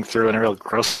squeezing through and a real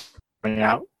gross coming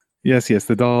out. Yes,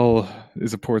 the doll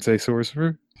is a Porte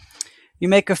sorcerer. You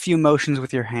make a few motions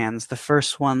with your hands. The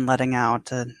first one letting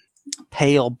out a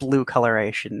pale blue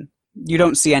coloration. You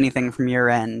don't see anything from your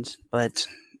end, but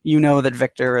you know that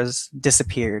Victor has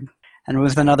disappeared. And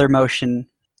with another motion,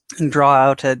 you draw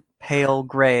out a pale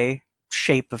gray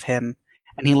shape of him,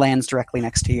 and he lands directly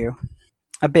next to you.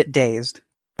 A bit dazed.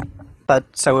 But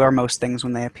so are most things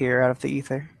when they appear out of the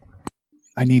ether.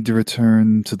 I need to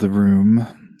return to the room,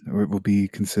 or it will be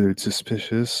considered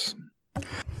suspicious.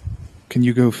 Can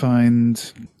you go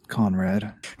find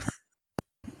Conrad?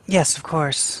 Yes, of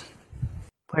course.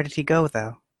 Where did he go,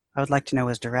 though? I would like to know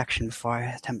his direction before I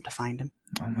attempt to find him.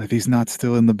 If he's not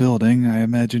still in the building, I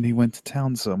imagine he went to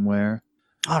town somewhere.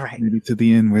 All right. Maybe to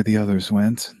the inn where the others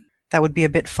went. That would be a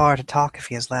bit far to talk if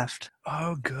he has left.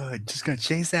 Oh, good. Just gonna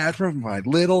chase after him with my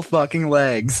little fucking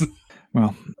legs.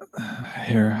 Well,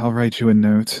 here, I'll write you a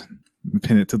note and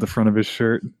pin it to the front of his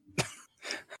shirt.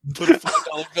 Put a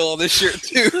 $5 bill on this shirt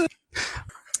too.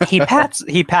 He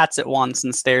pats it once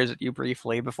and stares at you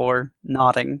briefly before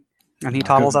nodding, and he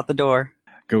toddles out the door.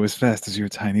 Go as fast as your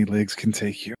tiny legs can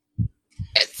take you.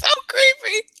 It's so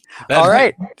creepy. All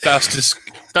right.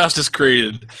 Faustus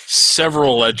created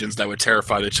several legends that would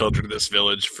terrify the children of this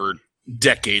village for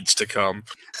decades to come.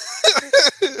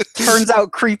 Turns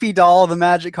out Creepy Doll, the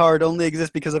magic card, only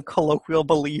exists because of colloquial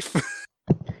belief.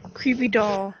 Creepy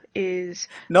doll is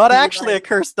Not actually a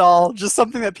cursed doll, just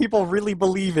something that people really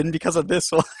believe in because of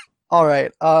this one. All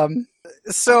right.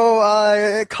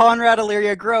 So Conrad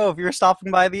Illyria Grove, you're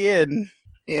stopping by the inn.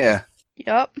 Yeah.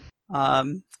 Yup.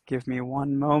 Give me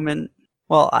one moment.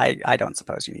 Well, I don't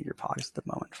suppose you need your pogs at the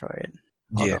moment for it.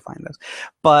 I'll go find those.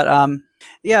 But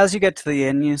yeah, as you get to the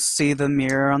inn, you see the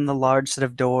mirror on the large set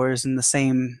of doors and the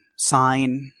same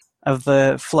sign of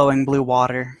the flowing blue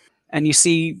water. And you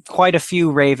see quite a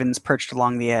few ravens perched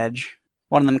along the edge.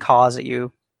 One of them caws at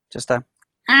you, just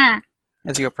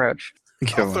as you approach.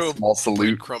 Give I'll him throw a small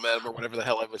salute. crumb at him or whatever the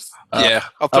hell I was.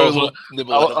 I'll throw a little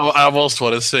nibble at him. I almost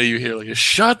want to say you hear like,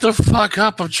 shut the fuck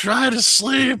up, I'm trying to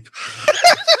sleep.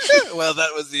 Well,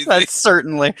 that was easy. That's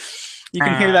certainly. You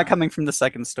can hear that coming from the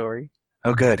second story.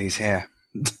 Oh, good. He's here.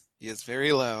 He is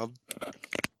very loud.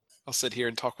 I'll sit here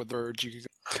and talk with birds. You can go.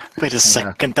 Wait a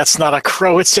second, that's not a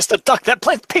crow, it's just a duck that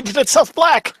painted itself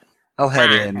black! I'll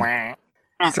head in.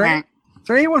 Is there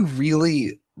anyone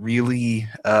really, really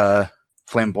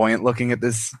flamboyant looking at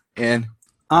this inn?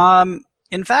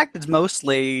 In fact, it's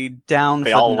mostly down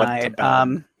They for all the went to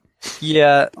night. bed.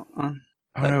 Yeah. Oh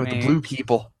no, the blue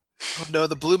people. Oh no,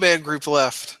 the Blue Man group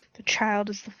left. The child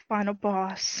is the final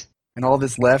boss. And all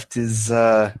that's left is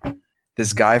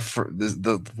this guy for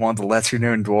the one of the lesser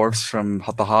known dwarves from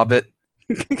The Hobbit.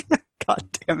 God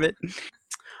damn it.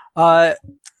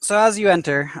 So as you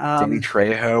enter, Danny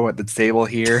Trejo at the table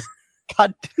here.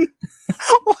 God,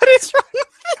 what is wrong with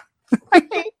you? I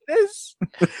hate this.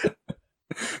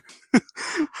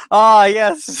 Ah,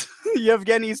 yes,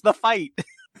 Yevgeny's The Fight.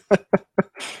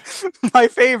 My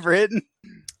favorite.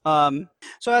 So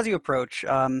as you approach,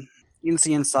 you can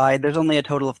see inside. There's only a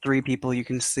total of 3 people you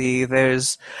can see.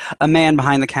 There's a man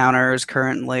behind the counter who's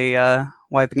currently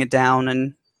wiping it down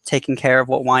and taking care of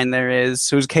what wine there is,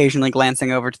 who's occasionally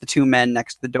glancing over to the 2 men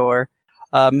next to the door,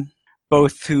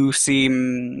 both who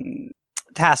seem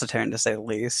taciturn, to say the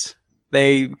least.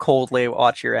 They coldly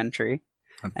watch your entry.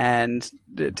 And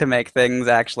to make things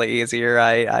actually easier,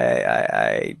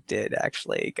 I did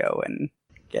actually go and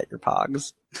get your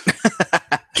pogs.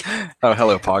 Oh,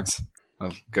 hello, Pogs.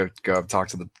 I'll go up talk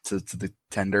to the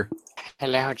tender.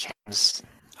 Hello, James.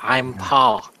 I'm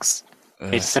Pogs.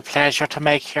 It's a pleasure to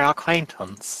make your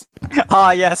acquaintance.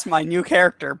 Ah, yes, my new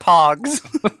character, Pogs.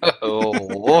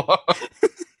 Oh.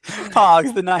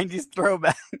 Pogs, the 90s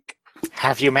throwback.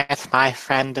 Have you met my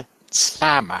friend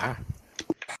Slammer?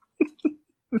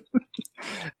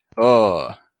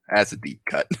 Oh, that's a deep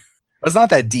cut. It's not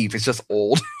that deep, it's just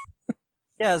old.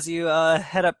 Yeah, as you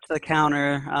head up to the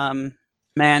counter,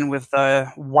 man with a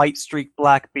white streaked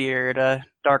black beard,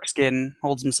 dark skin,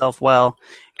 holds himself well.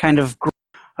 Kind of,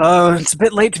 it's a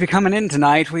bit late to be coming in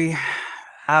tonight. We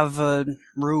have a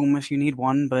room if you need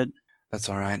one, but... That's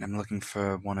alright, I'm looking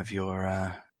for one of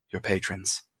your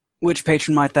patrons. Which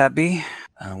patron might that be?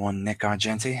 One Nick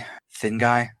Argenti, thin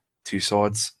guy, 2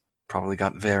 swords, probably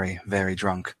got very, very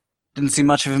drunk. Didn't see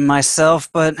much of him myself,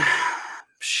 but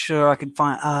sure I could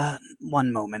find...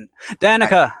 one moment.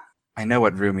 Danica! I know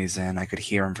what room he's in. I could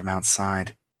hear him from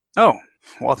outside. Oh,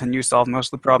 well then you solved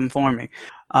most of the problem for me.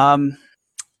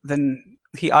 Then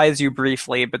he eyes you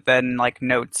briefly, but then,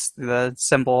 notes the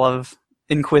symbol of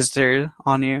Inquisitor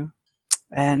on you,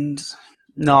 and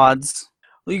nods.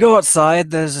 Well, you go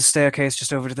outside, there's a staircase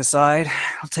just over to the side.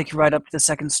 I'll take you right up to the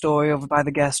 2nd story over by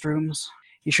the guest rooms.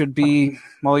 He should be,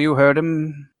 well, you heard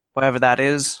him, wherever that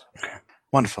is.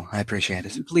 Wonderful, I appreciate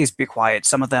it. Please be quiet,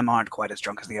 some of them aren't quite as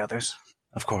drunk as the others.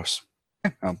 Of course.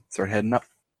 I'll start heading up.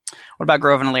 What about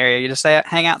Grove and Illyria? You just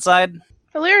hang outside?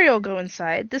 Illyria will go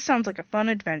inside. This sounds like a fun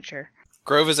adventure.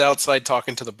 Grove is outside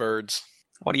talking to the birds.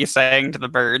 What are you saying to the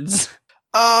birds?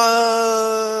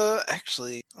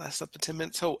 Actually, last up to 10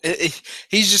 minutes. So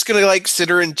he's just gonna sit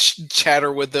her and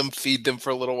chatter with them, feed them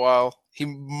for a little while. He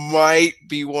might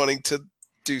be wanting to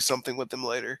do something with them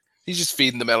later. He's just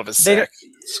feeding them out of his sack.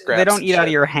 They don't eat out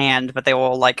of your hand, but they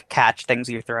will catch things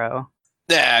you throw.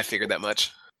 Yeah, I figured that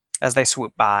much. As they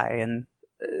swoop by, and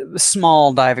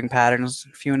small diving patterns,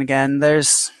 few and again.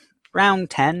 There's around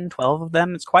 10, 12 of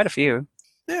them. It's quite a few.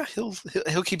 Yeah,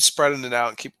 he'll keep spreading it out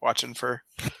and keep watching for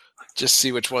just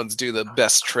see which ones do the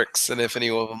best tricks and if any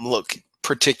of them look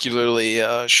particularly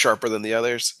sharper than the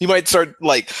others. He might start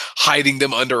like hiding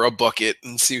them under a bucket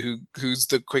and see who's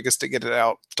the quickest to get it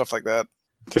out. Stuff like that.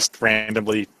 Just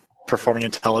randomly performing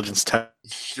intelligence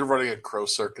tests. You're running a crow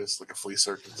circus, like a flea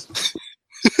circus.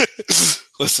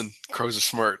 Listen, crows are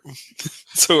smart.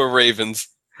 So are ravens.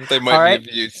 They might All right. be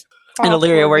abused. And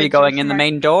Illyria, where are you going? In the Smart.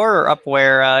 main door or up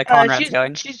where Conrad's she's,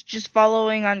 going? She's just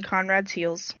following on Conrad's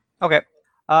heels. Okay.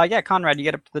 Yeah, Conrad, you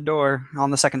get up to the door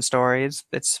on the second story.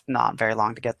 It's not very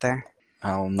long to get there.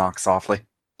 I'll knock softly.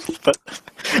 But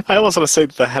I almost want to say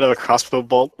the head of a crossbow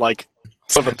bolt, like,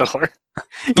 on the door.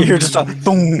 You hear just a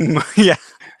boom. Yeah.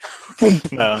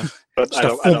 No,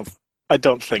 but I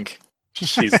don't think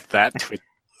she's that tweet.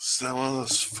 Is that one of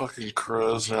those fucking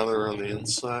crows now they're on the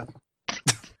inside?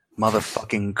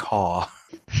 Motherfucking caw.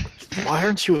 Why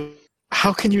aren't you?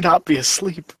 How can you not be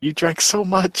asleep? You drank so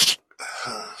much.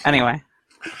 Anyway.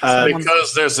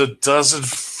 Because there's a dozen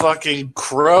fucking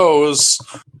crows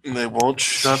and they won't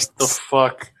shut the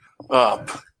fuck up.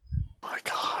 Oh my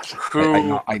god. Who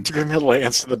Grimhild will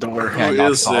answer the door. I Who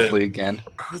knock is softly again.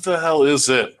 Who the hell is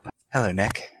it? Hello,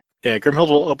 Nick. Yeah, Grimhild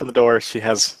will open the door. She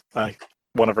has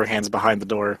one of her hands behind the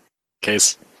door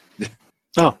case.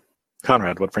 Oh,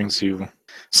 Conrad, what brings you?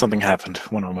 Something happened.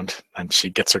 One moment. And she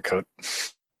gets her coat.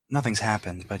 Nothing's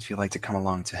happened, but if you'd like to come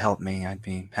along to help me, I'd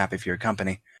be happy for your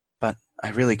company. But I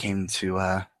really came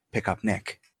to pick up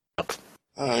Nick.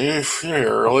 You're here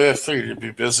early. I figured you'd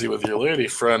be busy with your lady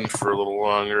friend for a little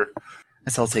longer.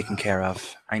 It's all taken care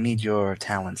of. I need your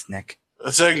talents, Nick.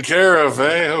 Taken care of,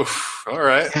 eh? Oof. All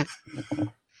right.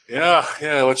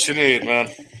 Yeah, what you need, man?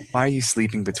 Why are you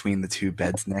sleeping between the two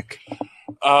beds, Nick?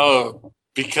 Oh,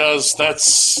 because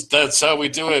that's how we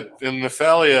do it in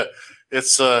Nephalia.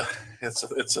 It's a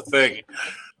thing.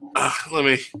 Let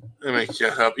me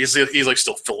get up. He's like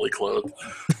still fully clothed.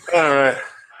 All right.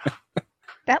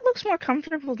 That looks more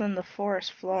comfortable than the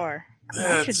forest floor.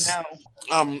 I should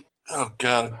know. Oh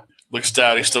god. Looks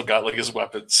down. He's still got like his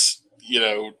weapons,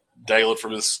 dangling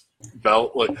from his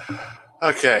belt. Like,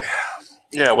 okay.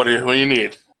 Yeah. What do you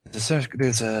need?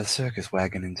 There's a circus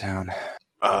wagon in town.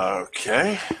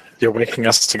 Okay. You're waking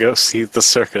us to go see the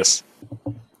circus.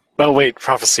 Oh wait,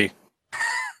 prophecy.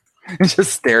 He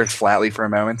just stares flatly for a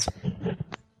moment.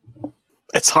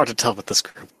 It's hard to tell with this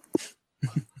group.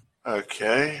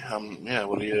 Okay. Yeah.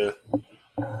 What do you?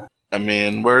 I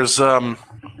mean, where's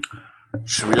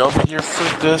Should we all be here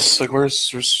for this? Like, where's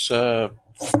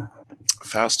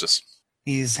Faustus?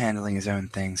 He's handling his own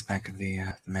things back at the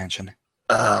mansion.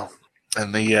 Oh,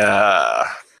 and he's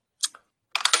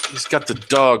got the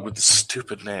dog with the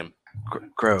stupid name.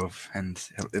 Grove and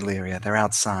Illyria. They're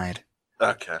outside.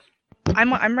 Okay.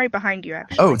 I'm right behind you,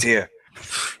 actually. Oh dear.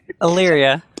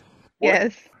 Illyria,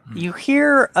 Yes. you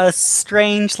hear a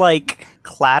strange,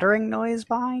 clattering noise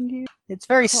behind you. It's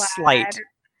very slight.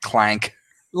 Clank.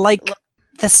 Like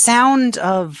the sound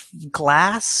of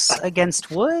glass against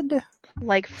wood?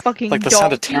 Like fucking Like the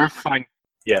sound of donkey. terrifying.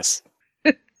 Yes.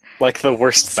 Like the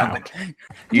worst sound.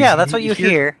 Yeah, that's what you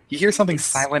hear. You hear something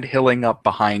silent hilling up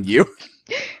behind you.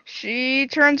 She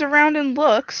turns around and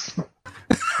looks.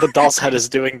 The doll's head is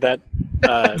doing that.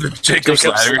 Jacob's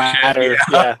ladder.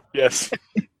 Yeah. Yes.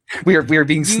 We are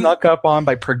being snuck up on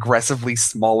by progressively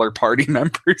smaller party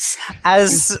members.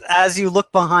 As you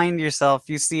look behind yourself,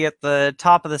 you see at the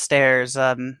top of the stairs,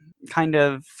 kind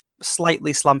of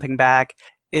slightly slumping back,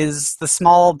 is the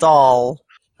small doll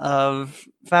of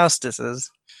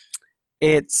Faustus's.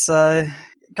 It's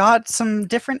got some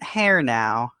different hair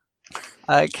now,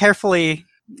 carefully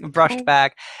brushed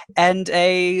back, and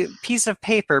a piece of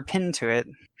paper pinned to it.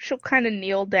 She'll kind of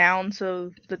kneel down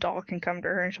so the doll can come to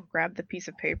her, and she'll grab the piece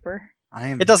of paper.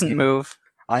 It doesn't move.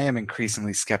 I am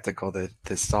increasingly skeptical that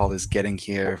this doll is getting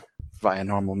here via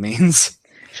normal means.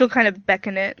 She'll kind of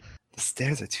beckon it. The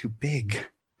stairs are too big.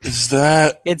 Is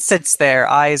that It sits there,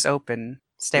 eyes open,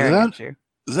 staring at you.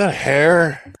 is that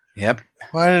hair? Yep.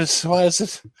 Why is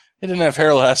it? It didn't have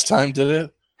hair last time, did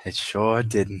it? It sure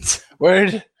didn't. Where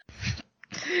did?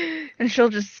 And she'll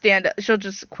just stand up. She'll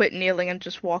just quit kneeling and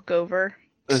just walk over.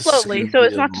 This Slowly, is so gonna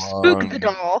as be not a to spook the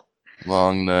doll.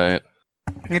 Long night.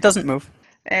 It doesn't move.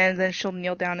 And then she'll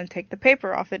kneel down and take the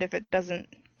paper off it if it doesn't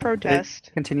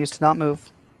protest. Continues to not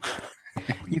move.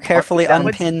 You carefully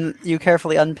unpin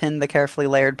the carefully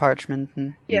layered parchment.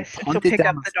 And Yes, and she'll Punt it pick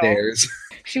down up the the doll. stairs.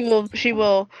 She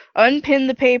will unpin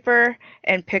the paper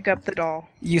and pick up the doll.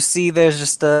 you see there's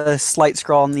just a slight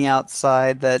scrawl on the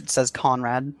outside that says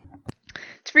Conrad.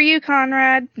 It's for you,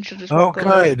 Conrad. And she'll just Oh, walk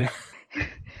over. good.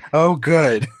 Oh,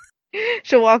 good.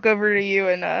 She'll walk over to you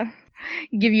and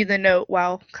give you the note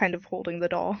while kind of holding the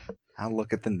doll. I'll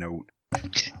look at the note.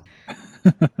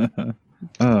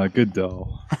 Good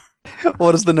doll.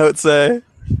 What does the note say?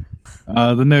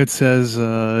 The note says,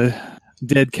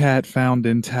 dead cat found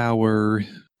in tower,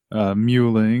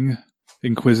 mewling,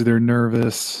 Inquisitor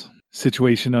nervous,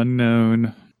 situation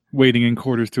unknown, waiting in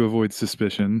quarters to avoid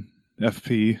suspicion,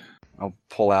 FP. I'll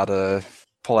pull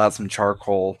out some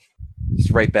charcoal.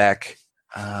 Just write back.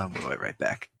 What do I write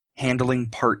back? Handling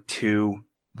part 2.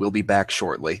 We'll be back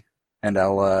shortly. And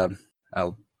I'll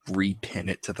repin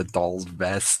it to the doll's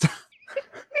vest.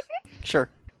 Sure.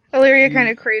 Illyria kind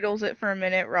of cradles it for a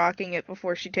minute, rocking it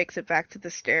before she takes it back to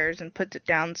the stairs and puts it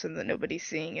down so that nobody's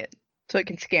seeing it, so it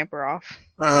can scamper off.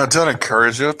 Don't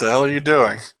encourage you. What the hell are you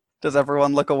doing? Does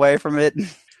everyone look away from it?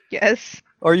 Yes.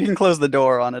 Or you can close the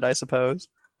door on it, I suppose.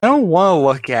 I don't want to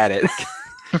look at it.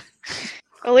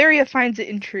 Illyria finds it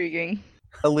intriguing.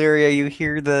 Illyria, you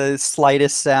hear the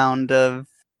slightest sound of,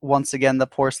 once again, the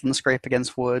porcelain scrape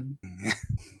against wood.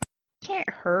 Can't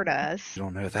hurt us. You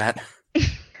don't know that.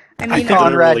 I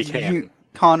mean,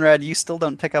 Conrad, you still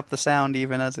don't pick up the sound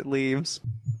even as it leaves.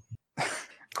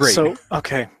 Great. So,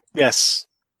 okay, yes.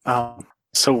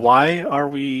 So why are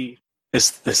we...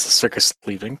 Is the circus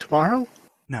leaving tomorrow?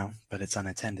 No, but it's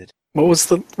unattended. What's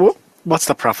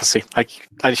the prophecy?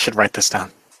 I should write this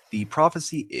down. The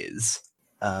prophecy is,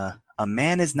 a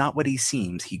man is not what he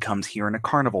seems. He comes here in a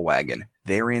carnival wagon.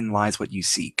 Therein lies what you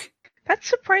seek. that's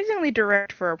surprisingly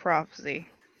direct for a prophecy.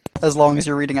 As long as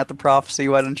you're reading out the prophecy,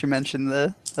 why don't you mention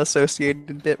the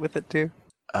associated bit with it too?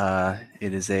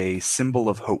 It is a symbol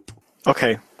of hope.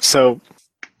 Okay, so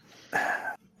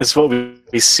is what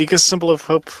we seek a symbol of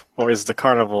hope, or is the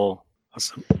carnival?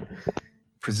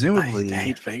 Presumably, I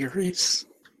hate vagaries.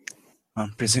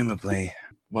 Presumably,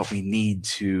 what we need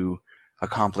to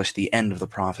accomplish the end of the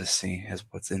prophecy is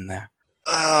what's in there.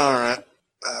 All right.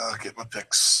 I'll get my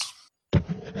picks.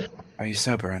 Are you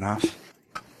sober enough?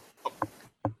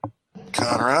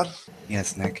 Conrad?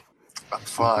 Yes, Nick. I'm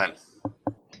fine.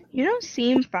 You don't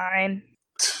seem fine.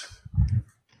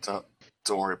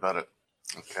 Don't worry about it.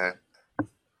 Okay.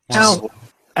 Now,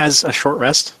 as a short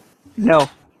rest? No.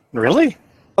 Really?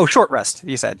 Oh, short rest,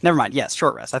 you said. Never mind. Yes,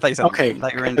 short rest. I thought you said Okay, I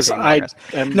thought you were because indicating I long rest.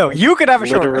 am No, you could have a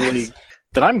short literally... rest.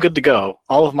 Then I'm good to go.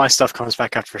 All of my stuff comes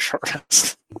back after a short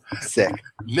rest. Sick.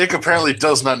 Nick apparently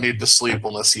does not need to sleep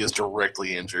unless he is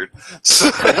directly injured. So,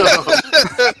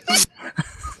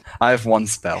 I have one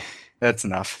spell. That's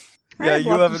enough. I Yeah, have you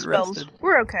lots of haven't spells. rested.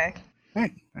 We're okay.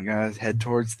 Right. I gotta head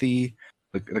towards the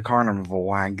carnival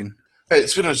wagon. hey,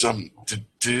 speaking of something, did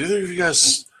either of you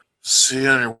guys see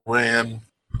on your way in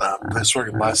a place where I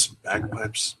can buy some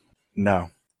bagpipes? No,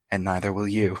 and neither will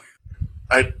you.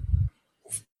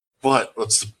 What?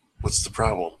 What's the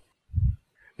problem?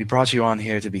 We brought you on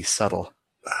here to be subtle.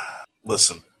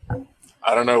 Listen,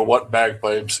 I don't know what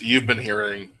bagpipes you've been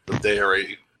hearing, but they are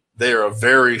a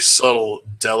very subtle,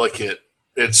 delicate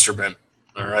instrument.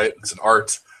 All right, it's an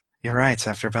art. You're right.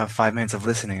 After about 5 minutes of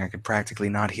listening, I could practically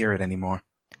not hear it anymore.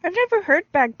 I've never heard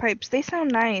bagpipes. They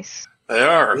sound nice. They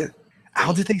are. Yeah.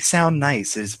 How do they sound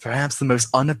nice? It is perhaps the most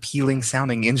unappealing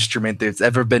sounding instrument that's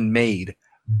ever been made.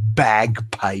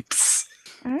 Bagpipes.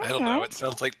 I don't know. It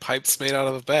sounds like pipes made out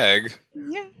of a bag.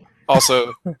 Yeah.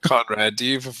 Also, Conrad, do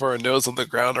you prefer a nose on the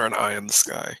ground or an eye in the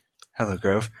sky? Hello,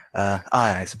 Grove.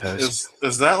 I suppose.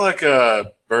 Is that like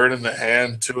a bird in the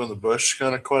hand, two in the bush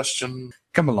kind of question?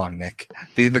 Come along, Nick.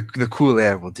 The cool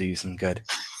air will do you some good.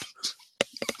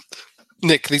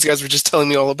 Nick, these guys were just telling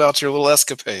me all about your little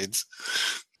escapades.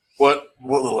 What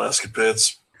little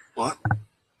escapades? What?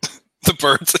 The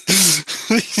birds.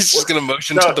 He's just going to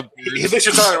motion to the He birds. thinks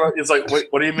you're talking about. It's like, wait,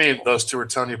 what do you mean? Those two were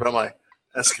telling you about my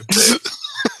escapade?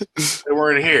 They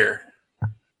weren't here.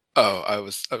 Oh, I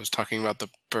was talking about the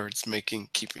birds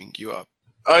keeping you up.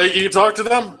 Oh, you talk to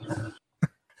them?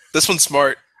 This one's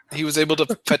smart. He was able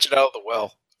to fetch it out of the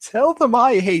well. Tell them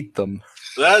I hate them.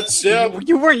 That's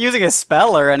You weren't using a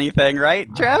spell or anything, right,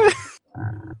 Travis?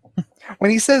 When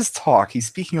he says talk, he's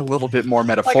speaking a little bit more Like,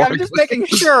 metaphorically. I'm just making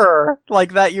sure,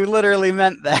 like, that you literally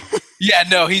meant that. Yeah,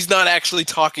 no, he's not actually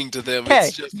talking to them. Okay,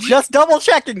 It's just double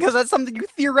checking, because that's something you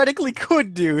theoretically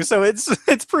could do, so it's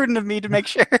prudent of me to make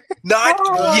sure. not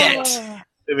yet.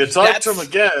 If you talk to them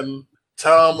again,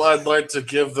 tell them I'd like to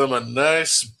give them a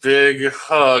nice big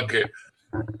hug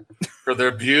for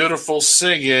their beautiful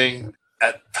singing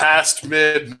at past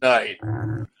midnight.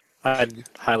 I'd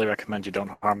highly recommend you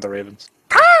don't harm the ravens.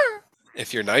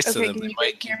 If you're nice to Okay, them, can they you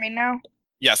might. hear me now?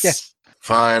 Yes. Yeah.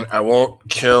 Fine, I won't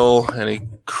kill any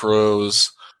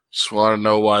crows. Just want to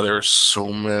know why there's so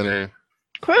many.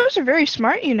 Crows are very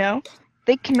smart, you know.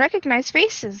 They can recognize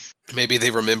faces. Maybe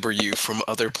they remember you from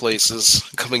other places,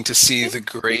 coming to see the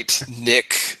great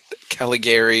Nick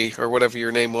Caligari, or whatever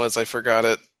your name was. I forgot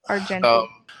it. Argenti.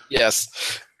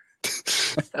 Yes.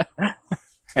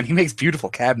 And he makes beautiful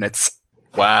cabinets.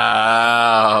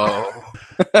 Wow.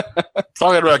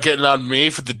 Talking about getting on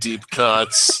me for the deep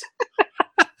cuts.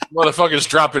 Motherfuckers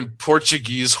dropping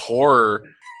Portuguese horror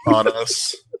on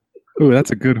us. Ooh,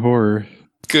 that's a good horror.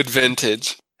 Good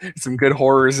vintage. Some good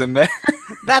horrors in there.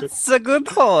 That's a good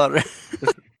horror.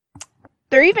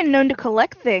 They're even known to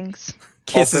collect things.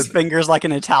 Kiss his Also- fingers like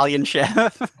an Italian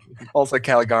chef. Also,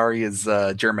 Caligari is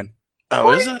German. Oh,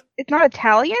 is it? It's not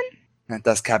Italian? And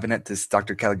Das Cabinet is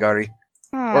Dr. Caligari.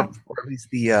 Huh. Or at least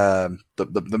the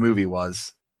movie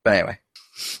was. But anyway.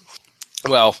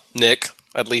 Well, Nick,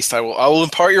 at least I will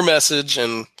impart your message,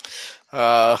 and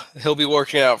he'll be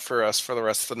working out for us for the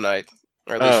rest of the night,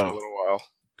 or at least for a Oh. little while.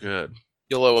 Good.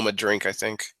 You'll owe him a drink, I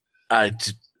think.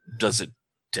 Does it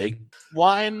take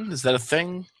wine? Is that a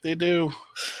thing they do?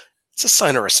 It's a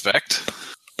sign of respect.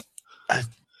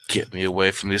 Get me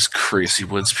away from these crazy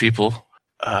woods people.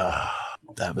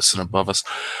 Davison above us.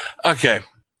 Okay.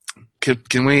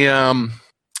 Can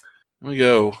we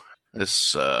go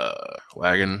this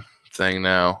wagon thing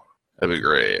now? That'd be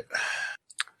great.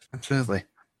 Absolutely.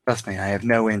 Trust me, I have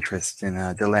no interest in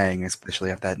delaying,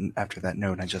 especially after that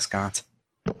note I just got.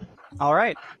 All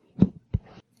right.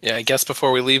 Yeah, I guess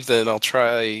before we leave, then I'll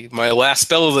try my last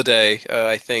spell of the day.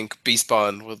 I think Beast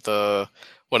Bond with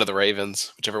one of the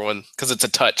Ravens, whichever one, because it's a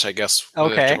touch. I guess Okay.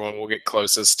 whichever one will get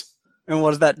closest. And what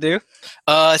does that do?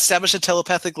 Establish a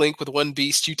telepathic link with one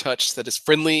beast you touch that is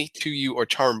friendly to you or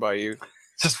charmed by you.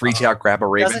 Just reach out, grab a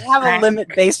raven. Does it have a limit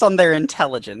based on their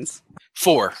intelligence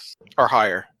 4 or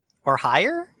higher. or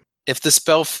higher? If the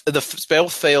spell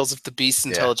fails, if the beast's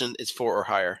Yeah. intelligence is 4 or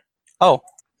higher. Oh.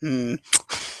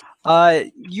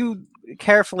 You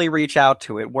carefully reach out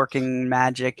to it, working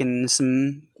magic and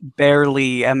some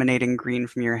barely emanating green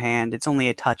from your hand. It's only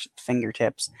a touch at the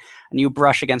fingertips, and you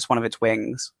brush against one of its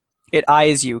wings. It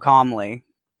eyes you calmly,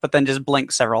 but then just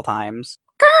blinks several times.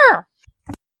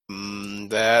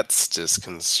 That's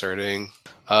disconcerting.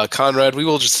 Conrad, we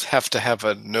will just have to have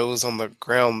a nose on the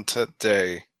ground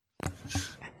today. Do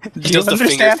you does the finger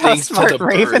understand how things to smart the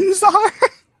bird. ravens are?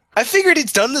 I figured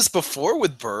he's done this before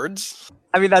with birds.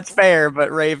 I mean, that's fair,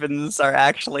 but ravens are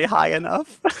actually high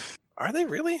enough. Are they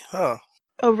really? Huh.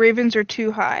 Oh, ravens are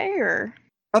too high, or?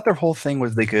 I thought their whole thing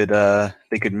was they could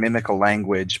mimic a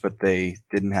language, but they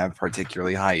didn't have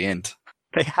particularly high int.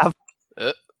 They have.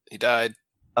 He died.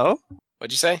 Oh?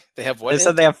 What'd you say? They have what? They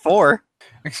said they have 4.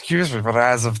 Excuse me, but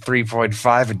as of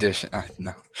 3.5 edition,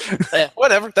 no.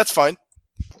 Whatever. That's fine.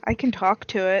 I can talk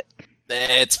to it.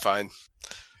 It's fine.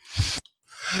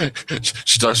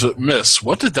 She talks about, Miss,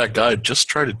 what did that guy just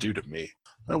try to do to me?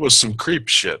 That was some creep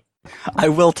shit. I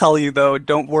will tell you, though,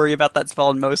 don't worry about that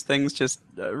spell and most things, just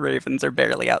ravens are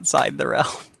barely outside the realm.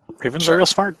 Ravens are real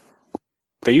smart.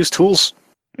 They use tools.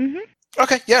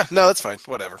 Okay. Yeah. No, that's fine.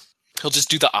 Whatever. He'll just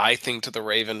do the eye thing to the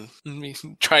raven.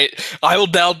 Try it. I will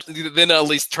now then at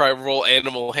least try roll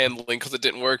animal handling because it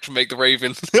didn't work to make the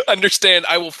raven understand.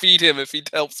 I will feed him if he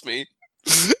helps me,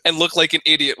 and look like an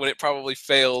idiot when it probably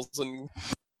fails and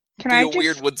Can be I a just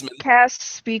weird woodsman. cast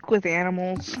Speak with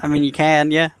Animals? I mean, you can,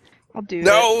 yeah. I'll do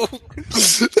No.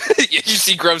 You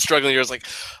see Grub struggling. You're just like,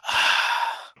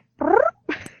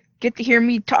 it. Get to hear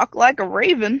me talk like a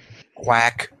raven.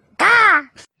 Quack. I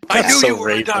That's knew so you were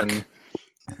a duck. Raven.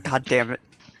 God damn it.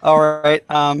 All right.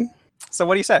 So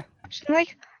what do you say? She's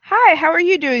like, "Hi, how are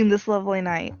you doing this lovely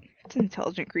night?" It's an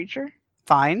intelligent creature.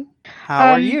 Fine. How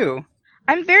are Um, you?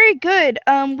 I'm very good.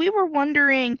 We were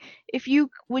wondering if you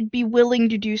would be willing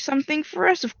to do something for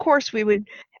us. Of course, we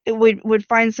would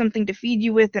find something to feed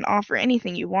you with and offer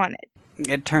anything you wanted.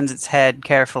 It turns its head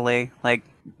carefully, like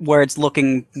where it's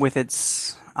looking with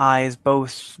its eyes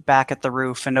both back at the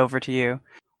roof and over to you.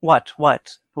 What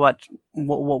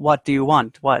do you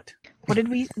want? What? What did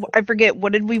we? I forget.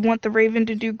 What did we want the raven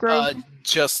to do, Grove?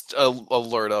 Just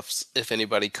alert us if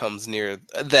anybody comes near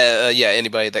the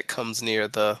anybody that comes near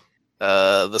the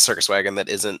circus wagon that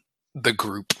isn't the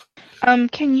group.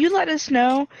 Can you let us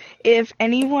know if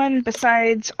anyone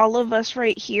besides all of us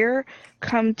right here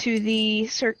come towards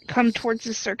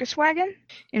the circus wagon?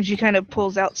 And she kind of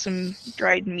pulls out some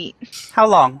dried meat. How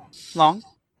long? Long?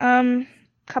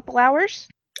 Couple hours.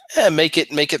 Yeah, make it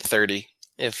 30.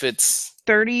 If it's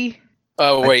 30.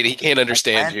 oh wait, he can't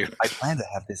understand you. I plan to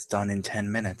have this done in 10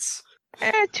 minutes.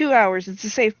 2 hours. It's a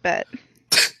safe bet.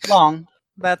 Long.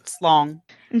 That's long.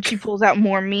 And she pulls out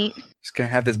more meat. Just gonna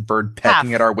have this bird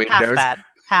pecking at our windows. Half that.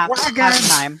 Half Wagon!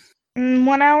 time.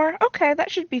 1 hour. Okay, that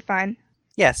should be fine.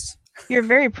 Yes. You're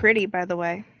very pretty, by the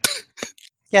way.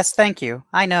 Yes, thank you.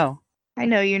 I know. I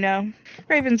know you know.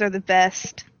 Ravens are the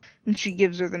best. And she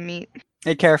gives her the meat.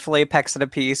 It carefully pecks at a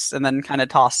piece and then kind of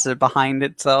tosses it behind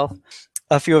itself.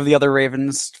 A few of the other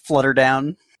ravens flutter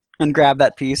down and grab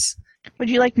that piece. Would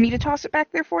you like me to toss it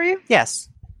back there for you? Yes.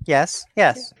 Yes.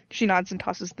 Yes. She nods and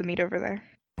tosses the meat over there.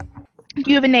 Do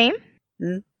you have a name?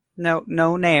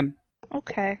 No name.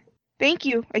 Okay. Thank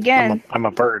you again. I'm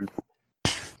a bird.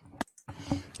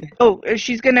 Oh,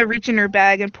 she's gonna reach in her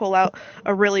bag and pull out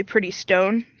a really pretty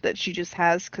stone that she just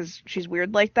has because she's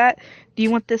weird like that. Do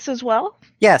you want this as well?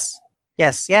 Yes.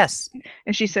 Yes. Yes.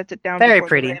 And she sets it down. Very before the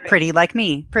pretty. raven. Pretty like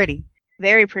me. Pretty.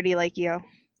 Very pretty like you.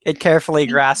 It carefully Thank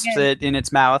you grasps again. it in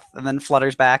its mouth and then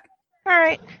flutters back. All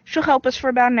right. She'll help us for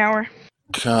about an hour.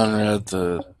 Conrad,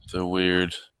 the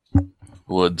weird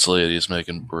woods lady is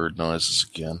making bird noises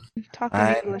again. Talking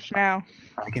English now.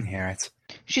 I can hear it.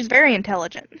 She's very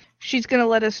intelligent. She's gonna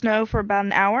let us know for about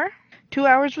an hour. 2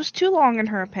 hours was too long in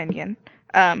her opinion.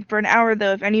 For an hour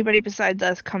though, if anybody besides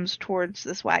us comes towards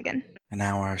this wagon. An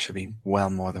hour should be well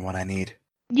more than what I need.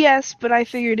 Yes, but I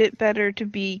figured it better to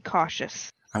be cautious.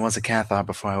 I was a Cathar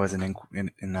before I was an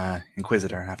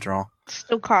Inquisitor, after all.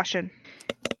 Still caution.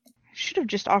 Should have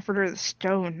just offered her the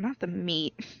stone, not the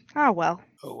meat. Ah well.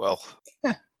 Oh well.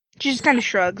 She just kind of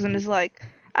shrugs and is like,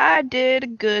 "I did a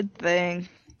good thing."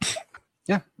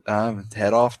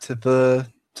 Head off to the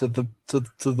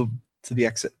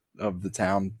exit of the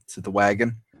town, to the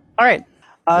wagon. All right.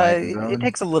 Wagon road. It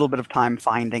takes a little bit of time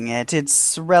finding it.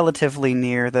 It's relatively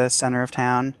near the center of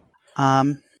town.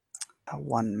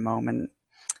 One moment.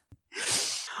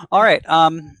 All right.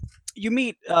 You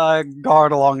meet a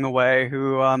guard along the way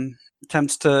who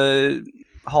attempts to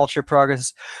halt your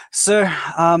progress. Sir,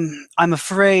 I'm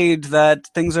afraid that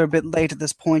things are a bit late at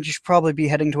this point. You should probably be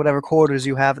heading to whatever quarters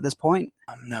you have at this point.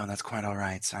 No, that's quite all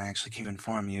right. I actually can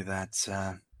inform you that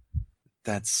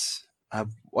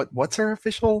what's her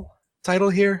official title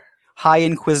here? High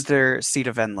Inquisitor, Seat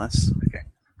of Endless. Okay.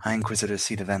 High Inquisitor,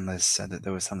 Seat of Endless said that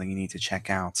there was something you need to check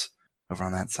out over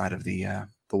on that side of the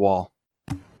wall.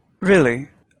 Really?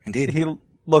 Indeed. He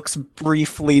looks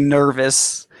briefly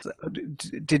nervous.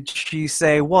 Did she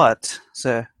say what,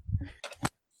 sir?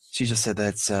 She just said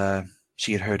that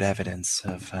she had heard evidence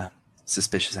of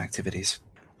suspicious activities.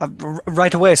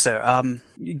 Right away, sir.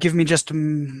 Give me just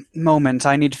a moment.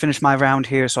 I need to finish my round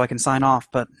here so I can sign off,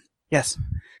 but yes.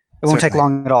 It won't take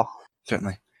Certainly. long at all.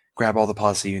 Certainly. Grab all the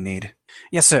posse you need.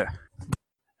 Yes, sir.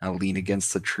 I'll lean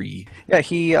against the tree. Yeah,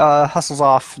 he hustles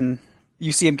off, and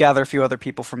you see him gather a few other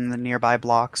people from the nearby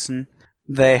blocks, and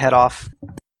they head off.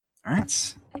 All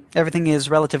right. Everything is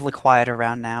relatively quiet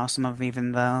around now. Some of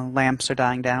even the lamps are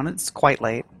dying down. It's quite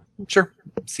late. Sure.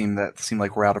 Seem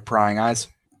like we're out of prying eyes.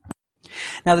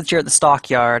 Now that you're at the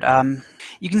stockyard,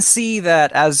 you can see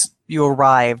that as you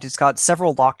arrived, it's got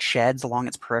several locked sheds along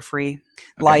its periphery.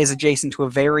 Okay. Lies adjacent to a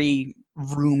very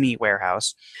roomy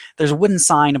warehouse. There's a wooden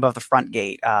sign above the front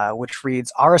gate, which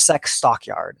reads RSX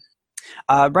Stockyard.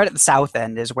 Right at the south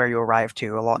end is where you arrive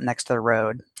to, a lot next to the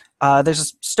road. There's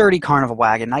a sturdy carnival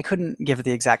wagon. I couldn't give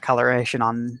the exact coloration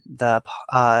on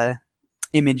the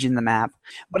image in the map,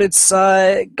 but it's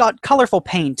got colorful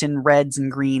paint in reds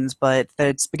and greens, but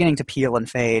it's beginning to peel and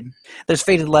fade. There's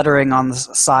faded lettering on the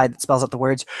side that spells out the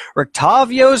words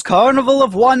Rictavio's Carnival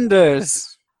of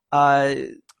Wonders.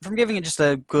 From giving it just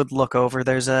a good look over,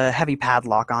 there's a heavy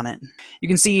padlock on it. You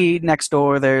can see next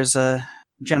door there's a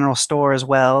general store as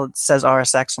well. It says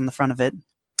RSX on the front of it.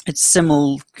 It's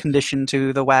similar condition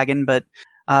to the wagon, but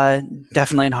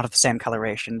definitely not of the same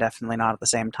coloration, definitely not at the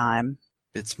same time.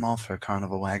 Bit small for a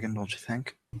carnival wagon, don't you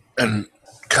think? And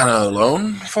kind of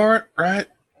alone for it, right?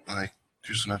 Like,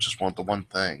 usually not just want the one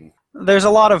thing. There's a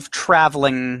lot of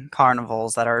traveling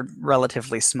carnivals that are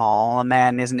relatively small. A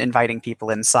man isn't inviting people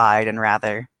inside and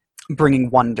rather bringing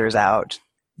wonders out.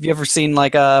 Have you ever seen,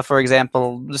 like, for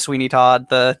example, Sweeney Todd,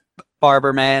 the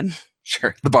barber man?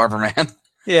 Sure. The barber man.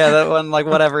 Yeah, that one, like,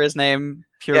 whatever his name,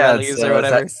 Pirellis or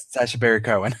whatever. Sacha Baron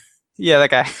Cohen. Yeah, that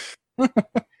guy.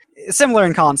 Similar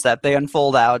in concept. They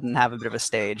unfold out and have a bit of a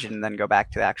stage and then go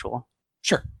back to the actual.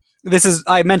 Sure.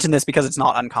 I mentioned this because it's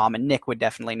not uncommon. Nick would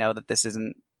definitely know that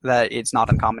it's not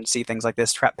uncommon to see things like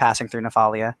this passing through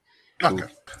Nephalia.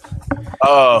 Okay.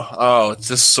 Oh, it's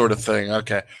this sort of thing.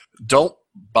 Okay. Don't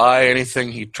buy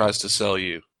anything he tries to sell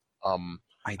you.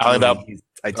 Ideally, That'll he's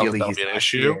be an not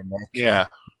issue. here, Nick. Yeah.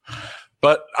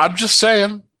 But I'm just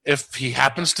saying, if he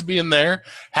happens to be in there,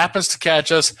 happens to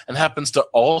catch us, and happens to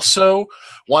also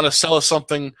want to sell us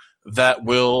something that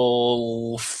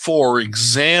will, for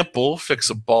example,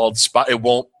 fix a bald spot, it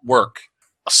won't work.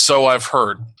 So I've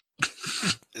heard.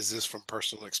 Is this from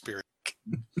personal experience?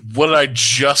 What did I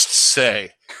just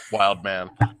say, wild man?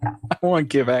 I want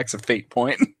to give Axe a fate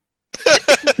point.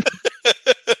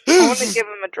 I want to give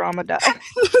him a drama die.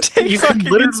 Take You can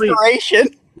fucking literally- inspiration.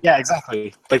 Yeah,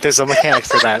 exactly. Like, there's a mechanic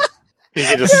for that. You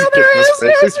can just Yeah, give there him is.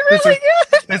 space. It's really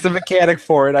good. There's a mechanic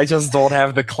for it. I just don't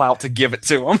have the clout to give it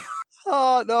to him.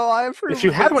 Oh no, I approve. If you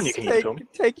of had this. one, you can give it to him.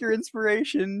 Take your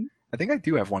inspiration. I think I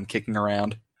do have one kicking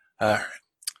around. All right.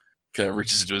 Okay,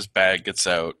 reaches into his bag, gets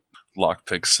out,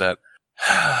 lockpick set.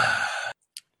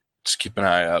 Just keep an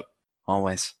eye out.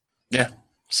 Always.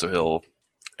 So he'll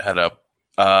head up.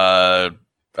 I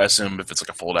assume if it's like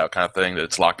a fold-out kind of thing, that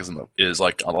its lock is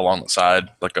like along the side,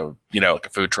 like a like a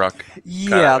food truck.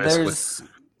 Yeah, basically.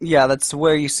 that's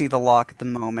where you see the lock at the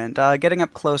moment. Getting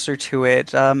up closer to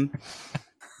it.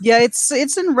 Yeah, it's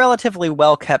in relatively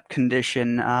well kept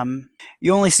condition.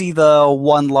 You only see the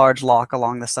one large lock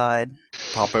along the side.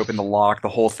 Pop open the lock, the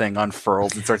whole thing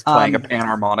unfurls and starts playing a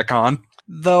panharmonicon.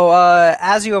 Though,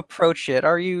 as you approach it,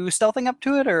 are you stealthing up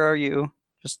to it, or are you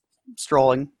just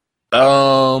strolling?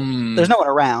 There's no one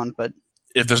around, but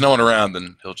If there's no one around,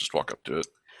 then he'll just walk up to it.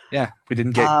 Yeah, we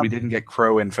didn't get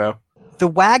crow info. the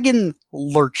wagon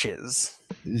lurches.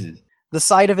 The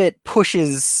side of it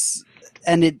pushes,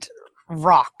 and it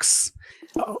rocks,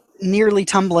 nearly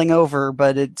tumbling over,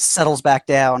 but it settles back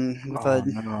down with a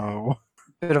no.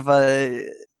 bit of a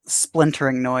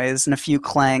splintering noise and a few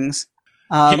clangs.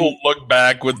 He'll look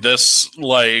back with this,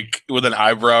 like, with an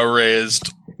eyebrow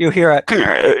raised. You hear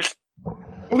it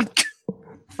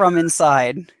from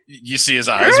inside. You see his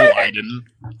eyes widen.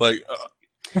 Like,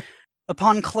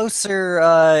 Upon closer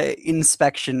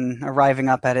inspection, arriving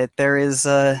up at it, there is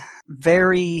a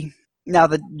very... Now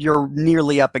that you're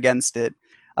nearly up against it,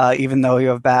 even though you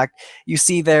have back, you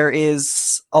see there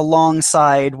is,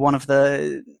 alongside one of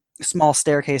the small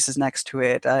staircases next to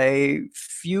it, a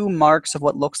few marks of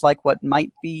what looks like what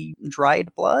might be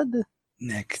dried blood.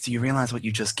 Nick, do you realize what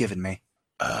you just given me?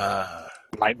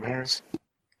 Nightmares?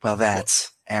 Well,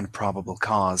 that's and probable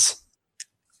cause.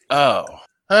 oh.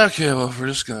 Okay, well, if we're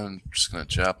just gonna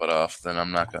chop it off, then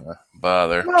I'm not gonna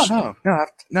bother.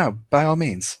 No, by all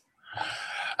means.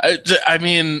 I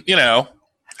mean, you know.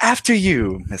 After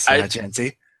you, Miss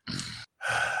Argenti.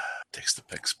 Takes the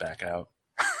picks back out.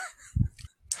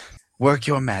 Work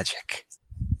your magic.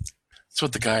 That's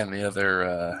what the guy in the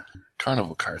other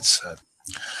carnival cart said.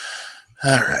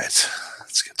 All right,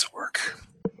 let's get to work.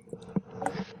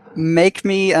 Make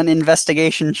me an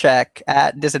investigation check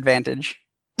at disadvantage.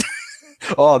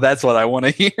 Oh, that's what I want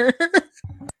to hear.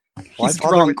 He's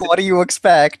drunk. What do you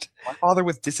expect? Why bother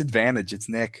with disadvantage? It's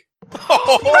Nick.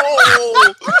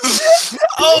 Oh,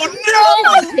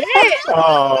 oh no!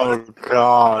 Oh,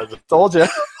 God. Told you.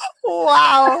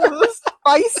 Wow, the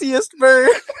spiciest bird.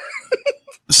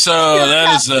 So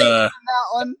that is That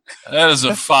one.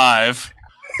 a 5.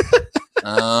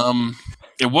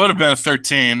 It would have been a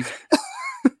 13,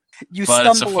 You but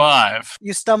it's a stumble. 5.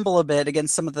 You stumble a bit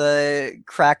against some of the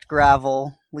cracked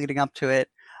gravel leading up to it.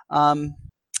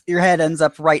 Your head ends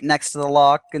up right next to the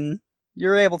lock, and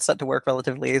you're able to set to work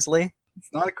relatively easily.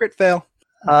 It's not a crit fail.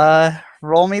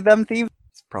 Roll me them, thief.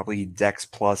 It's probably Dex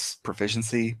plus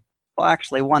proficiency. Well,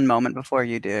 actually, one moment before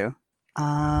you do.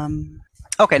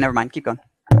 Okay, never mind. Keep going.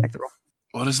 Make the roll.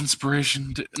 What is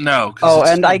inspiration? No. 'cause Oh, it's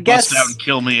and gonna I guess- bust out and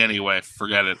kill me anyway.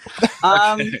 Forget it.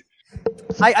 Okay.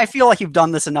 I feel like you've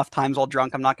done this enough times while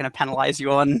drunk. I'm not going to penalize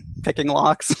you on picking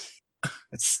locks.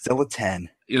 It's still a 10.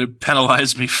 You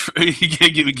penalize me.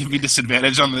 Give me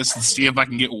disadvantage on this and see if I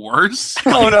can get worse.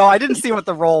 Oh no, I didn't see what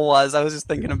the roll was. I was just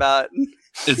thinking about.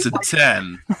 It's a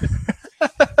 10.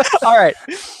 All right.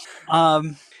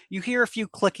 You hear a few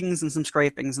clickings and some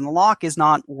scrapings, and the lock is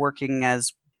not working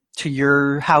as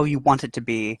to how you want it to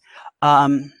be.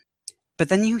 But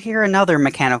then you hear another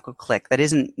mechanical click that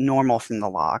isn't normal from the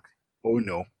lock, Oh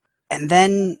no. and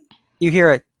then you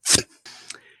hear it,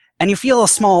 and you feel a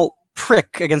small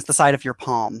prick against the side of your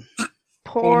palm.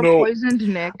 Poor no. poisoned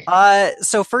Nick.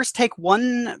 So first take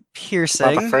one Not the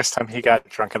piercing, first time he got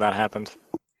drunk and that happened.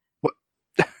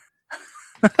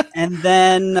 and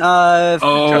then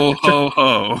Oh, ho,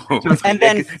 ho. And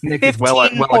then Nick is well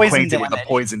 15 acquainted poison with a damage.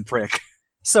 poison prick.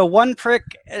 So one prick,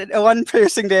 one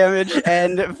piercing damage,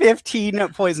 and 15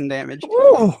 poison damage.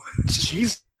 Ooh.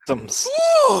 Jeez.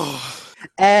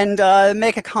 And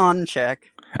make a con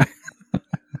check.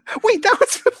 Wait, that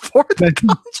was before the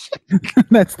contract.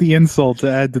 That's the insult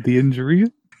to add to the injury.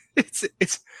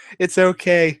 It's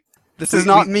okay. This is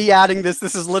not me adding this.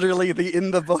 This is literally the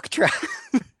in the book trap.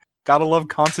 Gotta love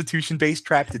constitution-based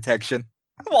trap detection.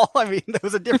 Well, I mean, there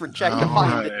was a different check to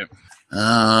find it.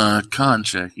 Alright. Con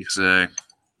check, you say.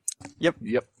 Yep.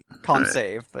 Con Right.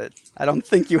 save, but I don't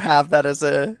think you have that as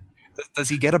a. Does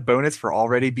he get a bonus for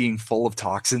already being full of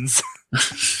toxins?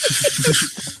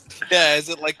 Yeah, is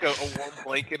it like a warm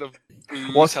blanket of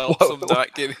booze What- helps what- him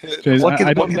not get hit? James, What can-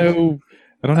 I don't what can- know.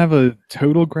 I don't have a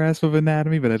total grasp of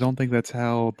anatomy, but I don't think that's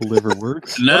how the liver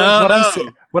works. No, what I'm no.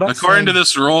 saying- what I'm According to saying-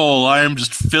 this roll, I am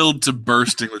just filled to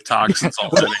bursting with toxins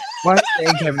already. What I'm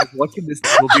saying, Kevin, is what can this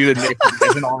devil do to Nick that he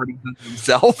hasn't already done to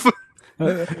himself?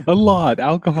 A lot.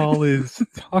 Alcohol is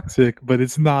toxic, but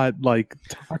it's not like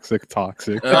toxic.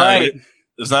 All right.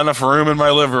 There's not enough room in my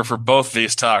liver for both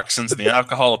these toxins, and the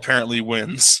alcohol apparently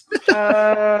wins.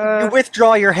 You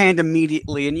withdraw your hand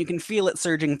immediately, and you can feel it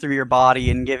surging through your body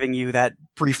and giving you that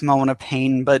brief moment of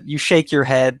pain, but you shake your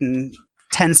head and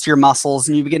tense your muscles,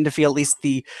 and you begin to feel at least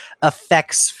the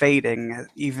effects fading,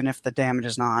 even if the damage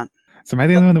is not. So am I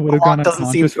the only one that would have A lot gone doesn't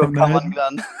seem unconscious to have from come that?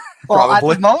 undone. Well, at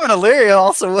Probably. the moment, Illyria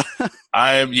also would.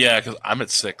 Because I'm at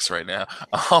 6 right now.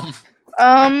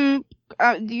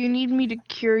 Do you need me to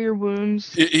cure your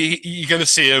wounds? You're gonna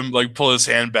see him like pull his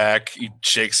hand back. He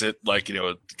shakes it like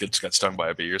got stung by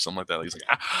a bee or something like that. He's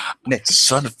like, Nick,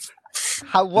 son of.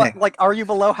 How? What? Nick. Like, are you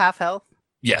below half health?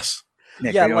 Yes.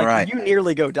 Nick, Yeah, are you like alright? you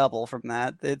nearly go double from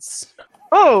that. It's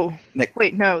Oh, Nick.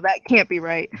 wait, no, that can't be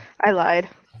right. I lied.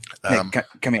 Nick,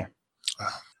 come here.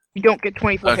 You don't get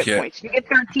 24 Okay. hit points. You get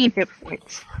 13 hit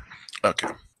points. Okay.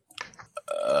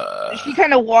 She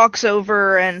kind of walks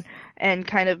over and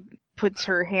kind of puts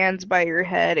her hands by your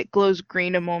head. It glows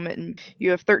green a moment, and you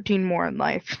have 13 more in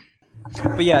life.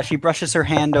 But yeah, she brushes her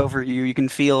hand over you. You can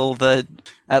feel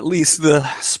at least the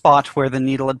spot where the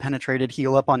needle had penetrated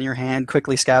heal up on your hand,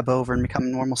 quickly scab over and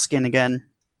become normal skin again.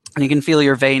 And you can feel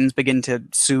your veins begin to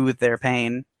soothe their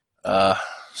pain.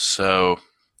 So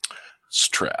it's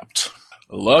trapped.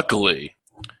 Luckily,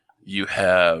 you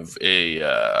have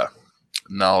a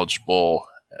knowledgeable,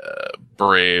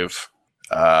 brave.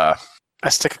 I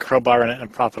stick a crowbar in it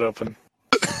and prop it open.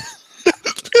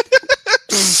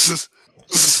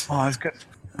 Oh, that's good.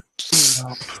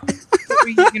 What are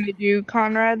you gonna do,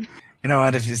 Conrad? You know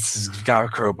what? If it's got a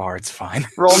crowbar, it's fine.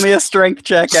 Roll me a strength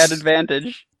check at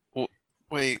advantage.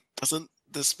 Wait, doesn't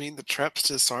this mean the trap's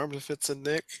disarmed if it's a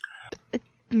Nick?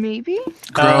 Maybe?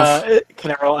 Grove.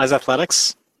 Can I roll as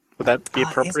athletics? Would that be Is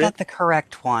appropriate? that the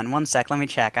correct one? One sec, let me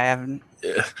check. I haven't.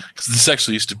 Because this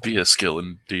actually used to be a skill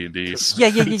in D&D. Yeah. It's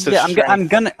a I'm strength.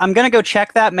 gonna go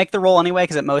check that. Make the roll anyway,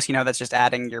 because at most, that's just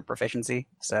adding your proficiency.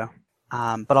 So,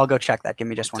 but I'll go check that. Give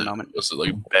me just one moment. Was it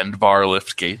like bend bar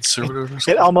lift gates or whatever?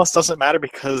 It almost doesn't matter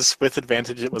because with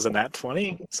advantage it was a nat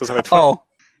 20. So it's only 20. Oh,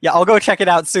 yeah, I'll go check it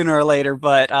out sooner or later.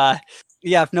 But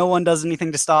yeah, if no one does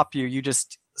anything to stop you, you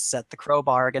just set the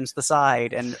crowbar against the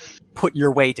side and put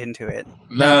your weight into it.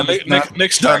 No,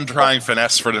 Nick's done trying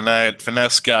finesse for tonight.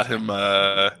 Finesse got him.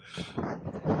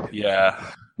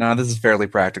 Yeah. No, this is fairly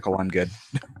practical. I'm good.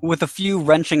 With a few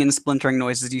wrenching and splintering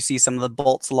noises, you see some of the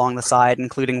bolts along the side,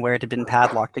 including where it had been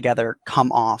padlocked together,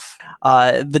 come off.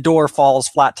 The door falls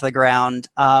flat to the ground.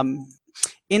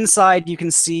 Inside, you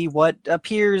can see what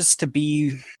appears to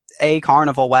be a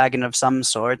carnival wagon of some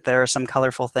sort. There are some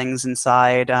colorful things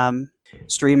inside,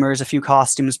 streamers, a few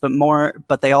costumes,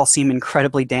 but they all seem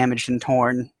incredibly damaged and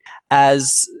torn.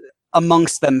 As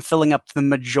amongst them, filling up the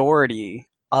majority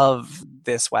of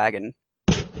this wagon,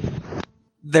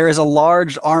 there is a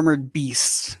large armored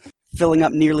beast filling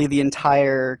up nearly the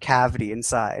entire cavity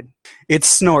inside. It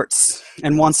snorts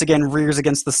and once again rears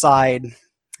against the side,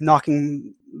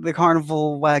 knocking the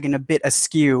carnival wagon a bit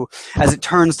askew as it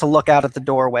turns to look out at the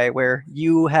doorway where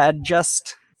you had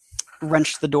just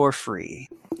wrenched the door free.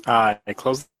 I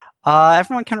closed.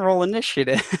 Everyone can roll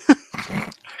initiative.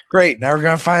 Great. Now we're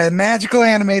gonna find a magical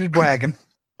animated wagon.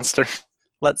 Monster.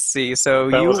 Let's see. So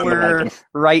That you was in the were wagon.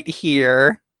 right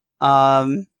here.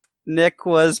 Nick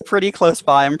was pretty close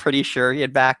by. I'm pretty sure he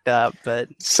had backed up, but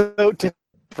So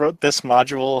wrote this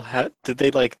module. Did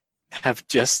they have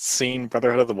just seen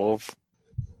Brotherhood of the Wolf?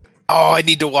 Oh, I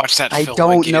need to watch that I film.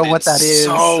 don't again. know what It's that is,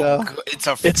 So so- good. It's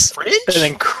a It's fringe. an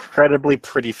incredibly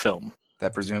pretty film.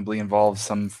 That presumably involves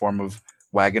some form of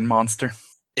wagon monster.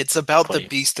 It's about the Play.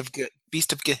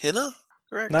 beast of Gehenna,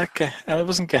 correct? Not it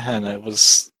wasn't Gehenna. It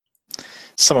was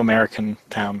some American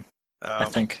town. I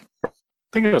Um, think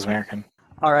it was American.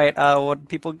 all right. What did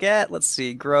people get? Let's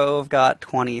see. Grove got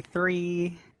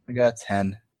 23. I got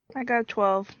 10. I got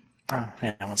 12. Oh,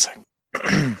 yeah, one sec.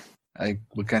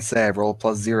 What can I say? I roll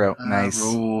plus 0. Nice.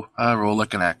 I roll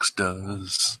like an axe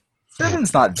does.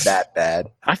 7's not that bad.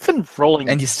 I've been rolling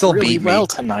And you still really beat me. well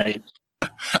tonight.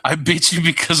 I beat you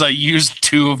because I used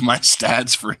 2 of my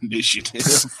stats for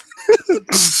initiative.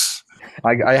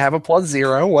 I have a plus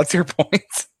 0. What's your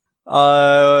point?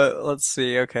 Let's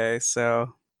see. Okay,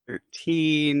 so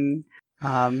 13.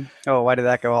 Why did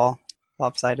that go all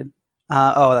lopsided?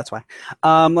 Oh, that's why.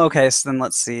 Okay, so then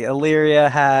let's see. Illyria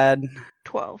had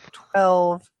 12.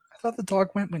 12. I thought the dog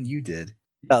went when you did.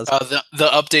 It does. The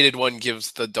updated one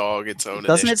gives the dog its own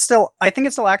Doesn't initiative. it still? I think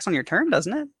it still acts on your turn,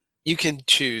 doesn't it? You can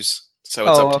choose, so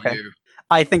it's Oh, up to okay. you.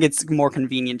 I think it's more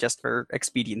convenient just for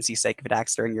expediency's sake if it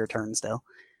acts during your turn still.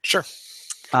 Sure.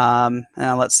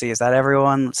 Now let's see. Is that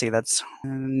everyone? Let's see. That's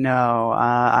no.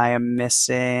 I am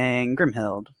missing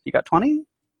Grimhild. You got 20?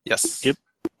 Yes. Yep.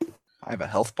 I have a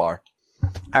health bar.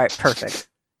 All right, perfect.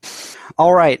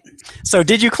 All right. So,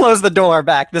 did you close the door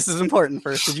back? This is important.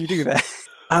 First, did you do that?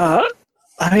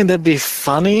 I mean, that'd be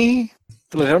funny,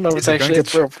 but I don't know if Is it's it going actually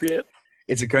to appropriate.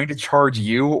 Is it going to charge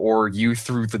you or you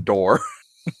through the door?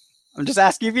 I'm just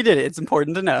asking if you did it. It's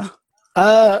important to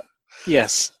know.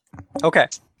 Yes. Okay.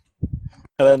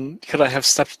 And then could I have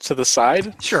stepped to the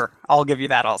side? Sure. I'll give you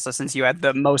that also, since you had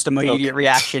the most immediate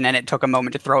reaction and it took a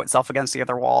moment to throw itself against the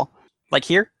other wall. Like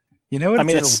here? You know what? I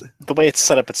mean, it's the way it's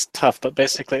set up. It's tough, but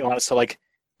basically, I want it so like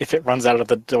if it runs out of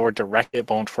the door direct, it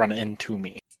won't run into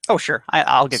me. Oh, sure.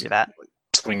 I'll give you that.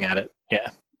 Swing at it. Yeah.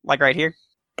 Like right here?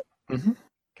 Mhm.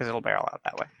 Because it'll barrel out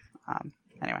that way.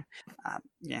 Anyway.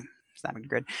 Yeah. It's not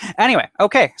good. Anyway.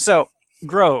 Okay. So,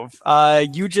 Grove,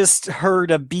 you just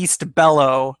heard a beast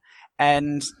bellow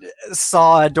and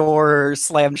saw a door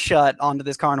slammed shut onto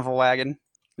this carnival wagon.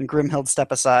 And Grimhild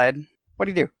step aside. What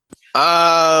do you do?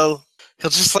 He'll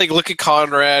just like look at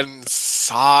Conrad and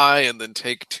sigh, and then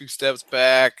take 2 steps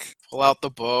back, pull out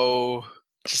the bow,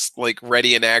 just like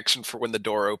ready in action for when the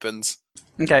door opens.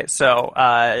 Okay, so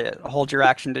hold your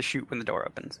action to shoot when the door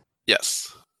opens.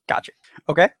 Yes, Gotcha.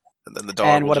 Okay. and then the dog.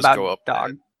 And will what just about go up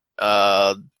dog?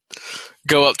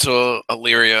 Go up to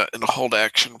Illyria and hold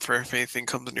action for if anything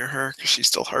comes near her because she's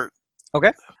still hurt.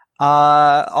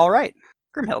 All right.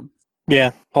 Grimhild.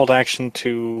 Yeah. Hold action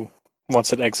to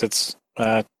once it exits.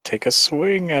 Take a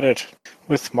swing at it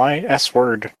with my S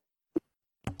word.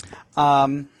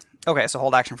 Okay, so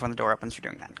hold action for when the door opens. You're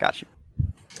doing that. Gotcha.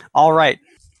 All right.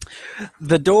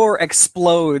 The door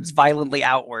explodes violently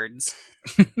outwards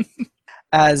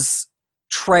as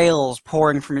trails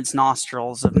pouring from its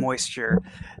nostrils of moisture.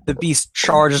 The beast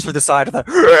charges for the side of the.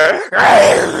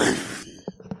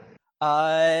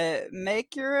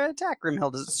 Make your attack,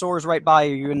 Grimhild. As it soars right by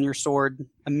you, and your sword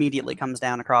immediately comes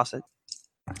down across it.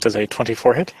 Does a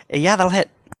 24 hit? Yeah, that'll hit.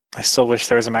 I still wish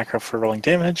there was a macro for rolling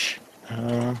damage.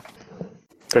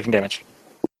 13 damage.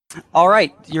 All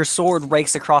right, your sword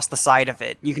rakes across the side of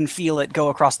it. You can feel it go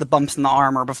across the bumps in the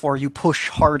armor before you push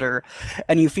harder,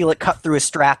 and you feel it cut through a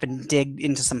strap and dig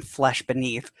into some flesh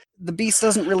beneath. The beast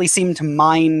doesn't really seem to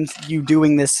mind you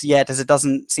doing this yet, as it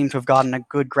doesn't seem to have gotten a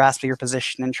good grasp of your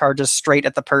position, and charges straight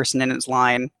at the person in its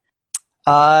line.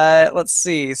 Let's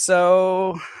see,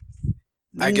 so...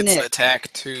 I get Nick. an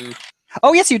attack to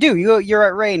Oh, yes, you do. You're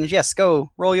at range. Yes,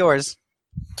 go. Roll yours.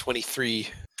 23.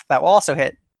 That will also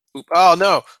hit. Oop. Oh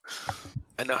no!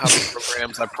 I know how to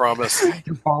programs. I promise.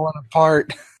 You're falling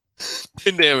apart.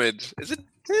 10 damage. Is it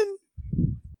 10?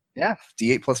 Yeah,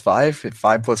 D8 plus 5. If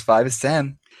 5 plus 5 is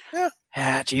 10.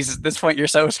 Yeah, Jesus, at this point you're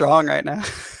so strong right now.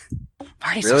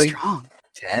 Party's Really? so strong.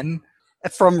 10?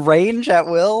 From range at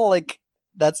will, like,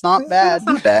 that's not bad. That's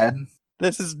not bad.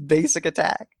 This is basic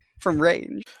attack from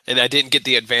range. And I didn't get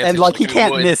the advantage. And, like, he you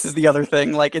can't would. miss is the other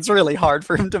thing. Like, it's really hard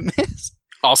for him to miss.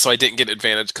 Also, I didn't get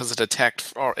advantage because it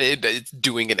attacked. Or it's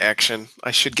doing an action.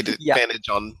 I should get advantage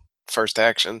on first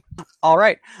action. All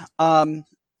right.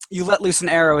 You let loose an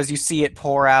arrow as you see it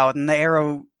pour out, and the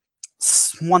arrow,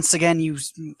 once again, you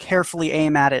carefully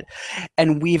aim at it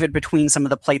and weave it between some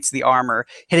of the plates of the armor,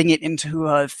 hitting it into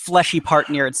a fleshy part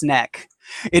near its neck.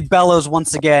 It bellows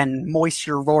once again,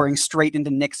 moisture roaring straight into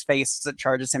Nick's face as it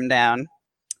charges him down.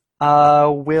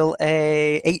 Will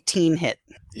a 18 hit?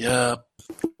 Yeah.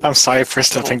 I'm sorry for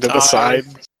stepping to the side.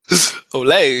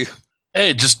 Olay!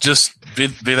 Hey, just be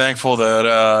thankful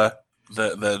that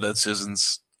that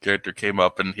Susan's character came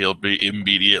up and healed me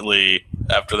immediately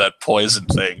after that poison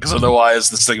thing, because otherwise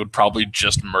this thing would probably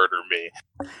just murder me.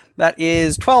 That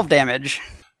is 12 damage.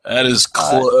 That is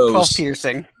 12 close.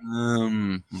 piercing.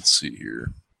 Let's see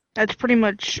here. That's pretty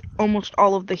much almost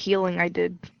all of the healing I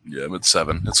did. Yeah, I'm at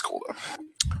 7. It's cool though.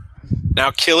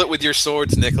 Now kill it with your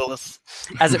swords, Nicholas.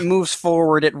 As it moves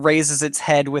forward, it raises its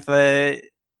head with a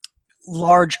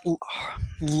large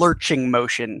lurching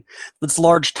motion. Its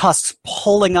large tusks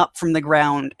pulling up from the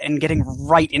ground and getting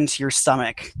right into your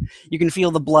stomach. You can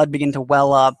feel the blood begin to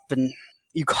well up, and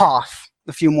you cough,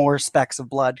 a few more specks of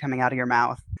blood coming out of your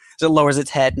mouth. As it lowers its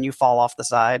head and you fall off the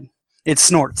side. It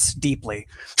snorts deeply.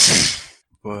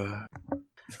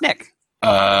 Nick.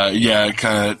 Yeah,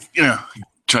 kind of,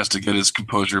 tries to get his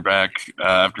composure back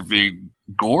after being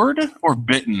gored or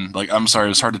bitten? Like, I'm sorry,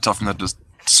 it's hard to tell from that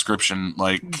description.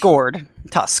 Like, Gored.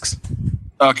 Tusks.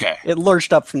 okay. It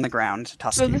lurched up from the ground. So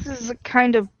Tusky. this is a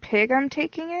kind of pig I'm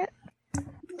taking it?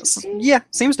 Yeah,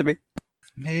 seems to be.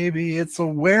 Maybe it's a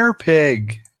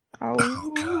werepig. Oh,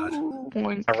 God.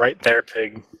 boink. Right there,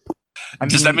 pig.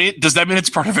 Does that mean it's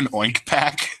part of an oink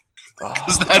pack?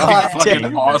 Because that'd God be fucking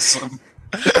damn. awesome.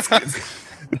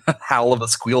 Howl of a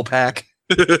squeal pack?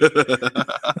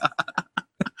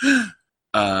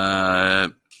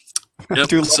 Yep,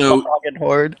 Dude, so fucking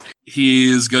horde.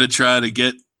 he's gonna try to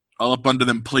get all up under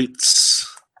them plates.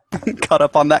 Cut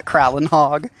up on that Kralin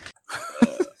hog.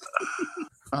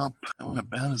 Up. That went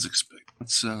about as expected.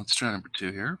 Let's try number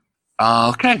 2 here.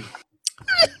 Okay.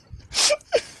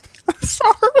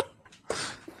 Sorry.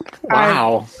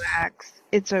 Wow. Relax.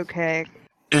 It's okay.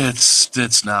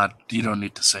 It's not. You don't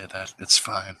need to say that. It's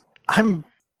fine.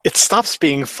 It stops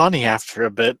being funny after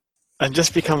a bit and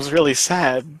just becomes really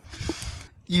sad.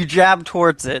 You jab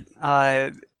towards it.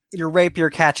 Your rapier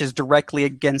catches directly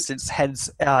against its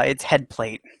head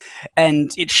plate,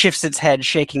 and it shifts its head,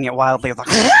 shaking it wildly. Like,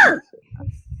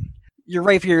 your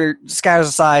rapier scatters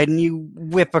aside, and you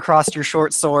whip across your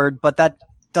short sword, but that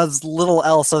does little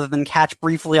else other than catch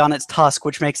briefly on its tusk,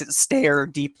 which makes it stare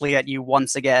deeply at you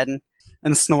once again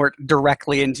and snort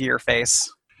directly into your face.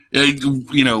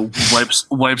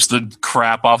 Wipes the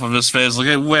crap off of his face. Like,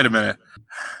 hey, wait a minute.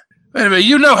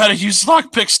 You know how to use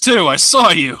lockpicks too. I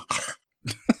saw you.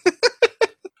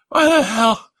 Why the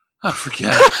hell? I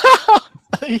forget.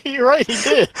 You're right, he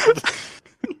did.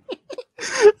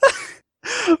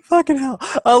 Fucking hell.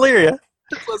 Illyria.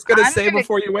 I was gonna I'm say gonna-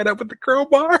 before you went up with the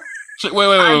crowbar. So,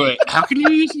 wait. How can you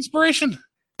use inspiration?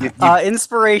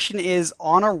 Inspiration is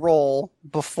on a roll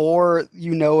before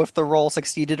you know if the roll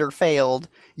succeeded or failed.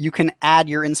 You can add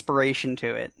your inspiration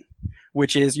to it,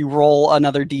 which is you roll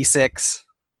another d6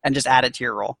 and just add it to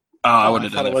your roll. I would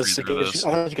have thought done it that was for either of those.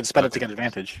 I thought you could spend it to get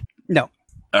advantage. No.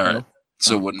 All right.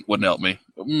 So it wouldn't help me.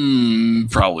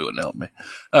 Probably wouldn't help me.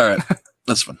 All right.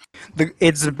 That's fine.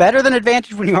 It's better than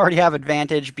advantage when you already have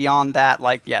advantage. Beyond that,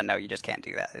 no, you just can't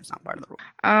do that. It's not part of the rule.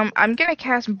 I'm gonna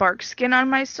cast Bark Skin on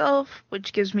myself,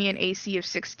 which gives me an AC of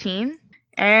 16.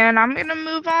 And I'm gonna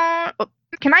move on. Oh,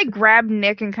 can I grab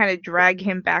Nick and kind of drag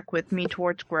him back with me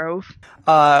towards Grove?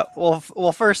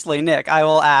 Well, firstly, Nick, I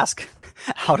will ask,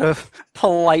 out of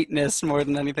politeness more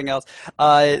than anything else,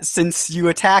 since you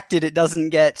attacked it, it doesn't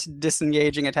get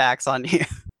disengaging attacks on you,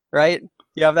 right?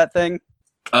 You have that thing?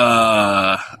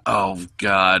 Oh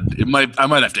god. I might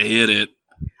have to hit it.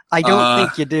 I don't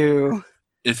think you do.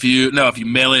 If you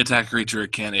melee attack a creature,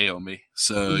 it can't AO me.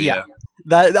 So yeah.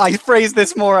 That I phrased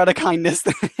this more out of kindness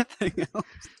than anything else.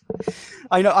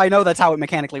 I know that's how it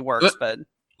mechanically works, but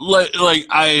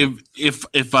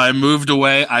if I moved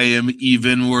away, I am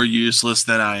even more useless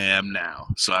than I am now.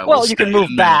 So I will you can stay move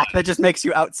in back. melee. That just makes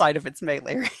you outside of its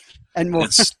melee range and more.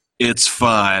 It's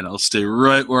fine. I'll stay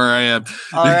right where I am.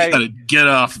 All You right. gotta get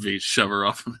off me, shove her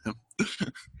off of him.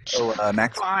 So,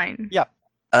 Max, Fine.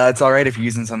 it's all right if you're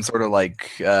using some sort of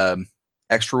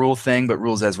extra rule thing, but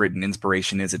rules as written,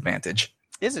 inspiration is advantage.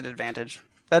 Is it advantage?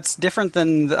 That's different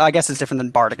than. I guess it's different than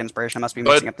bardic inspiration. I must be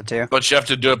mixing up the two. But you have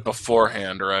to do it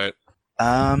beforehand, right?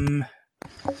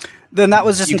 Then that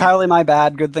was just entirely my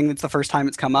bad. Good thing it's the first time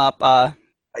it's come up. I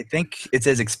think it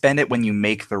says expend it when you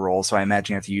make the roll, so I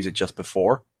imagine you have to use it just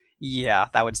before. Yeah,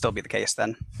 that would still be the case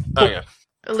then. Okay.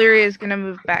 Illyria is gonna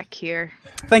move back here.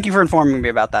 Thank you for informing me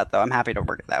about that, though. I'm happy to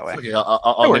work it that way. Okay, No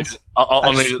I'll worries.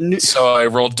 so I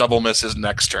rolled double misses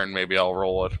next turn. Maybe I'll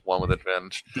roll it one with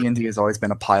advantage. D&D has always been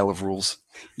a pile of rules.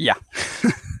 Yeah.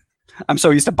 I'm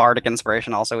so used to bardic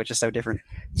inspiration also, which is so different.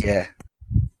 Yeah.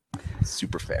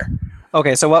 Super fair.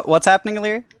 Okay, so what's happening,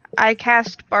 Illyria? I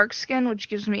cast Bark Skin, which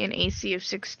gives me an AC of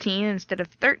 16 instead of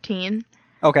 13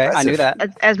 Okay, I knew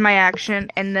that. as my action,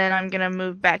 and then I'm gonna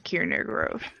move back here near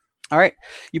Grove. All right.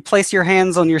 You place your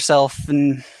hands on yourself,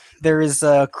 and there is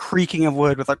a creaking of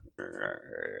wood with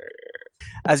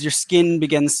as your skin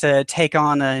begins to take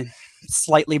on a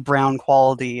slightly brown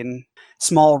quality, and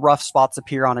small rough spots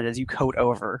appear on it as you coat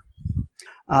over.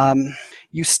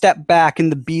 You step back,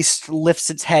 and the beast lifts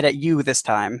its head at you this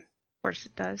time. Of course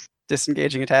it does.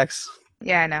 Disengaging attacks.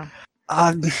 Yeah, I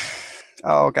know.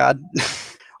 Oh god.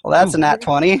 Well, that's a nat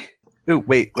 20. Ooh,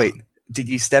 wait. Did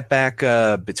you step back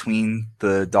between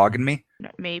the dog and me?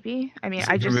 Maybe. I mean,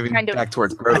 So I you're just moving kind of, back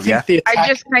towards I Grove, think yeah? the I attack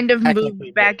just kind of technically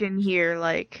moved back in here,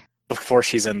 like. before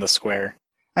she's in the square.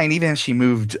 I mean, even if she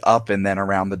moved up and then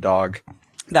around the dog.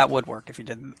 That would work if you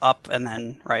did up and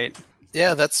then right.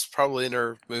 Yeah, that's probably in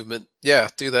her movement. Yeah,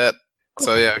 do that.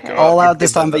 So yeah, Okay. All you out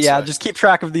this did that time, but this yeah, way. just keep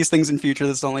track of these things in future.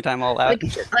 This is the only time all out.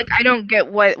 Like I don't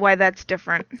get why that's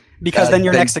different. Because then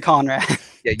you're then- next to Conrad.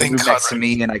 Yeah, you Then move next to Conrad.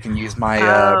 me, and I can use my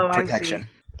Oh, I see. protection.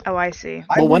 Oh, I see.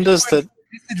 I Well, when wish does there was the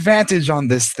disadvantage on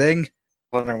this thing?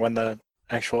 wondering when the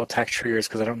actual attack triggers?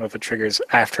 Because I don't know if it triggers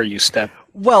after you step.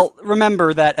 Well,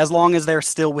 remember that as long as they're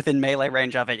still within melee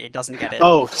range of it, it doesn't get it.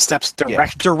 Oh, steps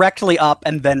direct. Directly up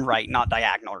and then right, not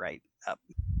diagonal right. Up.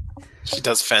 She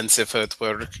does fancy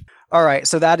footwork. All right,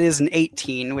 so that is an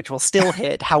 18, which will still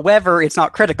hit. However, it's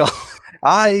not critical.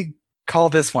 I call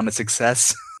this one a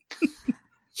success.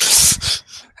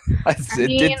 I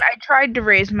tried to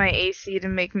raise my AC to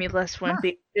make me less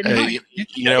wimpy. Didn't Hey,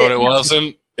 you know what it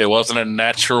wasn't? It wasn't a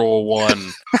natural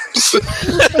one.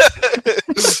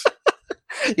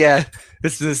 Yeah,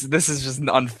 this is just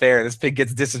unfair. This pig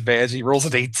gets disadvantage. He rolls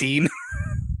an 18.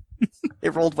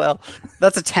 It rolled well.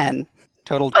 That's a 10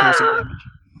 total piercing damage.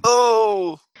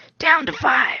 Oh, Down to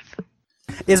 5.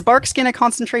 Is Bark Skin a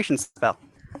concentration spell?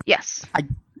 Yes.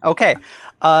 Okay.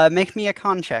 Make me a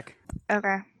con check.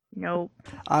 Okay. Nope.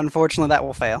 Unfortunately, that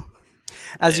will fail.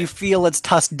 As you feel its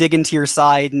tusk dig into your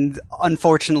side, and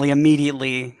unfortunately,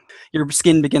 immediately, your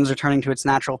skin begins returning to its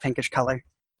natural pinkish color.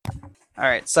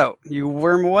 Alright, so you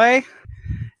worm away.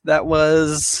 That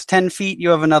was 10 feet. You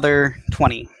have another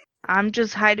 20. I'm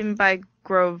just hiding by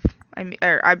Grove.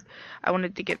 I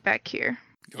wanted to get back here.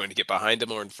 you want to get behind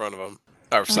him or in front of him?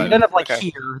 Or You side end up like okay.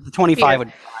 here. The 25 Here.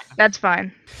 would. That's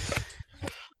fine.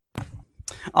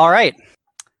 Alright.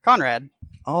 Conrad.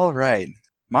 All right.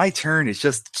 My turn is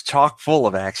just chock full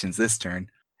of actions this turn.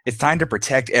 It's time to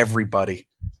protect everybody.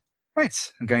 Right.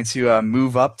 I'm going to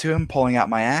move up to him, pulling out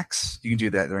my axe. You can do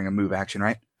that during a move action,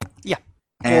 right? Yeah.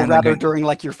 And Or I'm rather going- during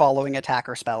like your following attack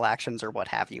or spell actions or what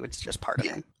have you. It's just part of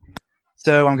it.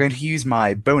 So I'm going to use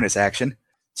my bonus action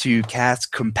to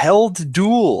cast Compelled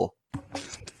Duel.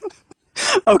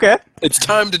 Okay. It's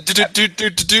time to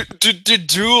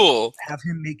duel. Have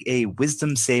him make a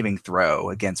Wisdom saving throw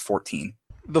against 14.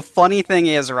 The funny thing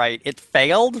is, right, it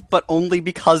failed, but only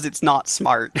because it's not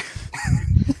smart.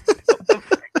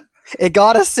 It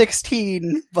got a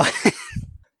 16, but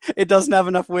it doesn't have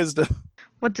enough wisdom.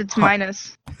 What's its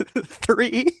minus?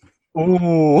 3.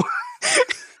 Ooh.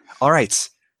 All right.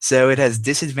 So it has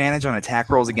disadvantage on attack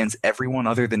rolls against everyone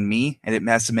other than me, and it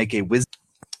has to make a Wisdom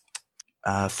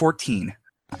 14.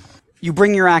 You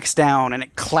bring your axe down, and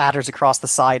it clatters across the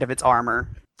side of its armor.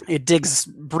 It digs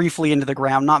briefly into the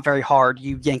ground, not very hard.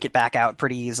 You yank it back out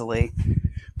pretty easily.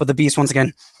 But the beast, once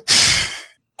again,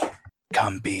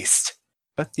 Come, beast.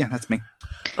 But yeah, that's me.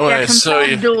 Okay, so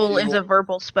Compelled Duel is a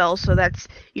verbal spell, so that's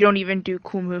you don't even do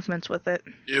cool movements with it.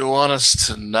 you want us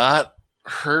to not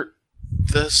hurt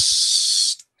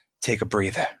this? Take a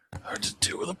breather. Hard to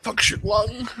do with a punctured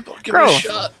lung. Don't give Bro. me a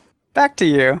shot. back to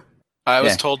you. I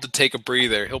was Yeah. told to take a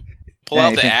breather. He'll pull Yeah, out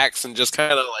you the think- axe and just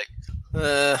kind of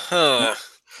like,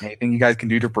 Anything you guys can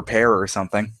do to prepare or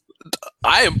something?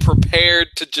 I am prepared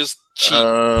to just cheat.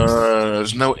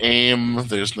 There's no aim.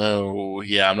 There's no.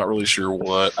 Yeah, I'm not really sure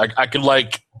what.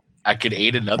 I could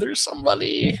aid another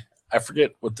somebody. I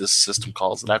forget what this system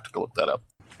calls it. I have to go look that up.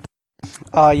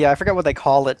 Yeah, I forget what they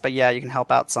call it, but yeah, you can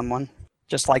help out someone.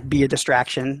 Just like be a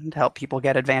distraction to help people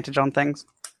get advantage on things.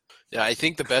 Yeah, I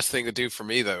think the best thing to do for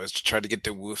me though is to try to get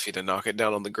to Woofy to knock it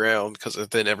down on the ground because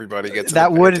then everybody gets an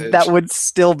advantage. That would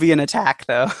still be an attack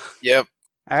though. Yep.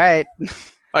 All right.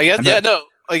 I guess. I'm Yeah. not- No.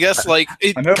 I guess like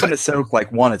it. I'm hoping to soak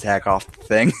like one attack off the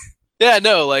thing. Yeah.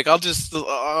 No. Like I'll just. The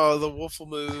wolf will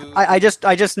move. I just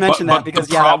mentioned But that because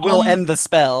the that will problem- end the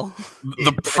spell.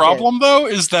 The problem, though,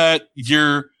 is that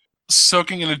you're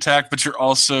soaking an attack, but you're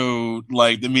also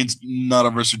like that means none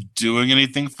of us are doing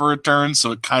anything for a turn,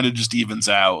 so it kind of just evens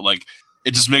out. Like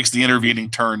it just makes the intervening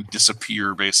turn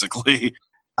disappear, basically.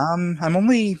 I'm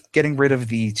only getting rid of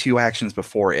the 2 actions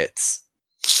before it's.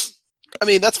 I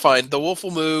mean that's fine. The wolf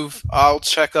will move. I'll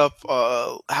check up.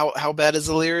 How bad is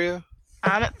Illyria?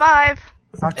 I'm at 5.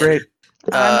 Not great.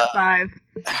 I'm at 5.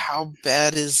 How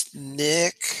bad is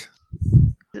Nick?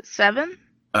 Is it 7?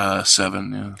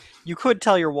 7, yeah. You could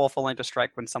tell your wolf only to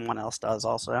strike when someone else does.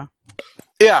 Also,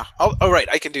 Yeah. All right.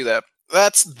 I can do that.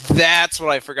 That's what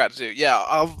I forgot to do. Yeah.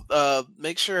 I'll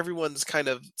make sure everyone's kind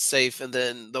of safe, and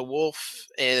then the wolf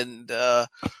and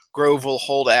Grove will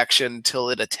hold action till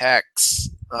it attacks.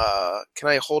 Can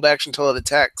I hold action till it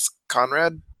attacks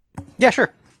Conrad? yeah,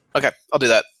 sure. Okay, I'll do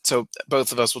that. So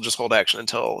both of us will just hold action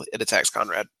until it attacks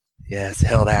Conrad. Yes,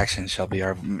 held action shall be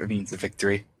our means of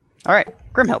victory. All right,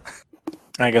 Grimhild.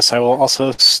 I guess I will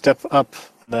also step up,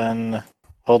 then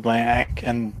hold my axe,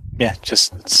 and yeah,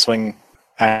 just swing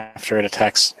after it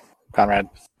attacks Conrad.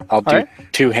 I'll do Alright.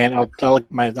 two-hand.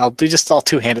 I'll do just all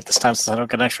two-handed this time, so I don't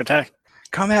get an extra attack.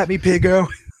 Come at me, Piggo.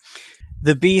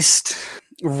 The beast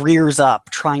rears up,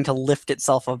 trying to lift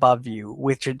itself above you,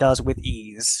 which it does with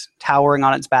ease, towering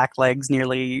on its back legs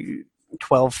nearly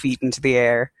 12 feet into the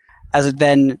air, as it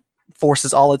then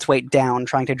forces all its weight down,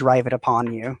 trying to drive it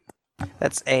upon you.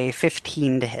 That's a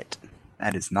 15 to hit.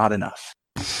 That is not enough.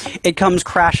 It comes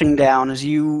crashing down as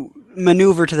you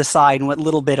maneuver to the side, and what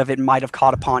little bit of it might have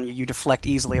caught upon you, you deflect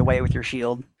easily away with your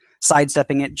shield,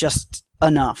 sidestepping it just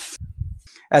enough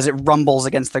as it rumbles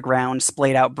against the ground,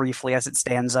 splayed out briefly as it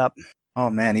stands up. Oh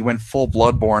man, he went full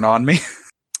Bloodborne on me.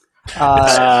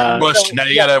 Now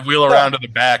you gotta wheel around to the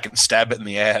back and stab it in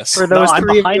the ass. For those I'm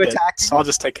three of behind you it, attacking, so I'll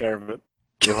just take care of it.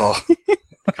 Oh,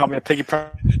 Call me a piggy pie.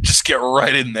 Just get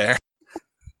right in there.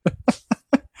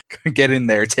 get in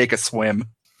there, take a swim.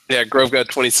 Yeah, Grove got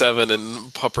 27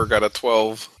 and Pupper got a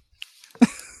 12.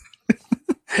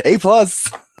 A plus.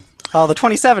 oh, the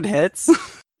 27 hits.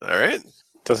 All right.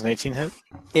 Does an 18 hit?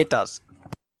 It does.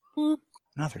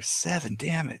 Another 7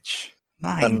 damage.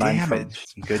 9 Then 9 damage.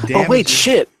 Some good damage. Oh wait,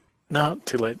 shit! No,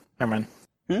 too late. Never mind.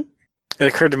 Hmm? It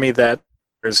occurred to me that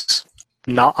it's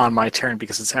not on my turn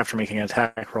because it's after making an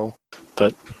attack roll.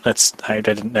 But I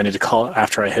need to call it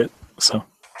after I hit. So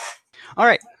All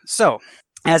right, so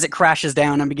as it crashes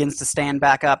down and begins to stand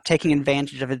back up, taking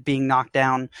advantage of it being knocked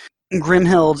down,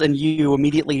 Grimhild and you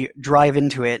immediately drive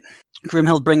into it.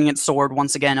 Grimhild bringing its sword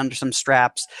once again under some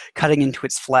straps, cutting into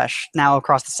its flesh, now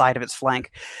across the side of its flank.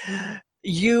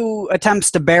 You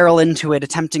attempts to barrel into it,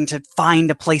 attempting to find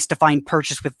a place to find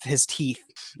purchase with his teeth.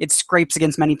 It scrapes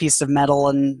against many pieces of metal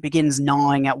and begins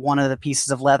gnawing at one of the pieces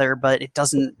of leather, but it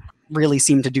doesn't really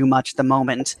seem to do much at the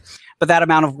moment. But that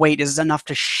amount of weight is enough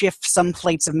to shift some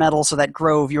plates of metal so that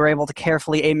Grove, you're able to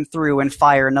carefully aim through and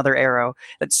fire another arrow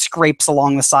that scrapes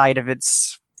along the side of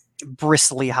its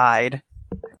bristly hide.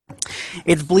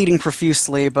 It's bleeding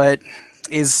profusely, but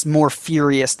is more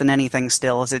furious than anything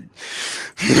still as it...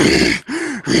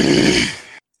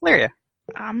 Lyria.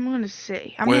 I'm gonna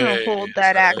see. I'm gonna hold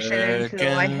that action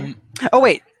until I. Oh,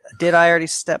 wait. Did I already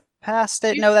step past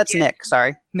it? No, that's Nick.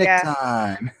 Sorry. Nick Yeah.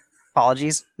 time.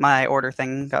 Apologies. My order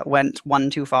thing went one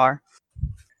too far.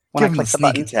 When Give I him a clicked the sneak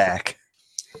button. attack.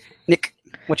 Nick,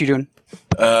 what you doing?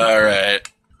 All right.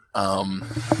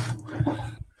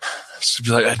 Just be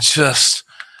like,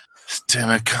 damn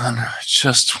it, Connor. I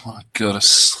just want to go to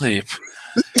sleep.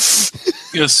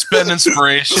 Gonna spend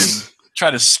inspiration.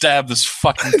 Try to stab this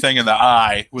fucking thing in the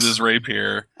eye with his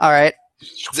rapier. All right.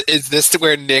 Is this to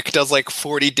where Nick does like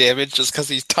 40 damage just because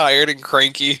he's tired and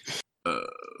cranky?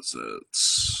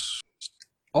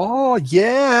 Oh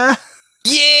yeah.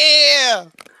 Yeah!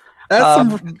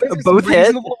 That's both hit?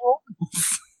 reasonable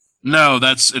rolls. No,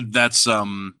 that's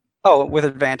Oh, with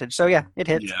advantage. So yeah, it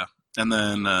hits. yeah. And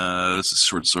then this is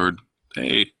short sword.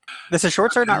 Hey. This is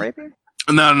short sword, not rapier?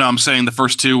 No, I'm saying the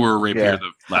first two were rapier. Yeah.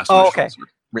 The last Oh, one was okay. short sword.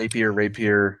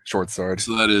 Rapier, short sword.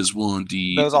 So that is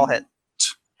 1d Those all hit.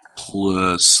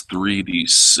 plus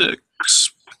 3d6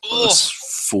 plus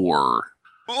 4.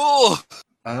 Oh!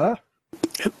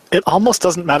 it almost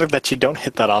doesn't matter that you don't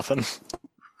hit that often.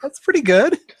 That's pretty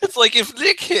good. It's like if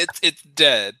Nick hits, it's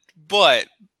dead. But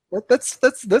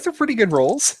Those are pretty good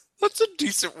rolls. that's a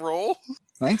decent roll.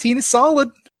 19 is solid.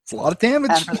 It's a lot of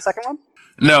damage. And for the second one?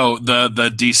 No, the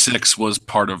d6 was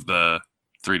part of the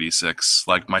 3d6.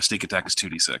 Like my sneak attack is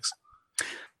 2d6.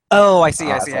 Oh, I see.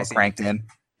 It's all cranked in.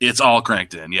 It's all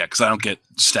cranked in, yeah, because I don't get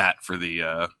stat for the.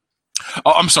 Oh,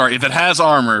 I'm sorry. If it has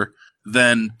armor,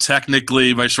 then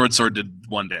technically my short sword did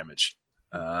 1 damage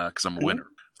because I'm a winner.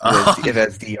 If it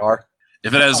has DR.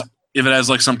 If it has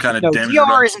like some kind of No, damage DR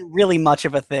reduction- isn't really much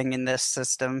of a thing in this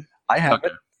system. I have Okay.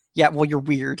 it. Yeah, well, you're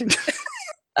weird.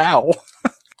 Ow.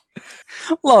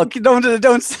 Look,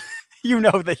 don't. You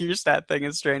know that your stat thing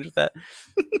is strange with that.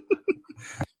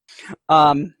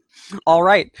 All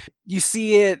right. You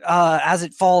see it as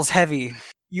it falls heavy.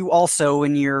 You also,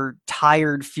 in your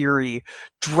tired fury,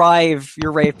 drive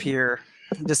your rapier,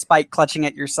 despite clutching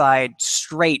at your side,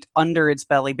 straight under its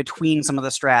belly between some of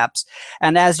the straps.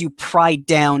 And as you pry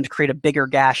down to create a bigger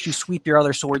gash, you sweep your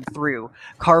other sword through,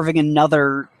 carving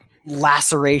another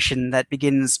laceration that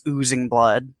begins oozing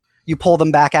blood. You pull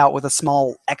them back out with a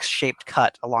small X-shaped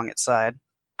cut along its side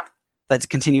that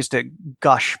continues to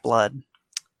gush blood.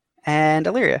 And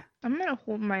Illyria. I'm gonna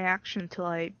hold my action until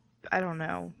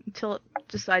until it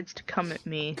decides to come at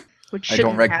me, which I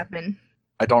don't shouldn't happen.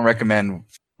 I don't recommend.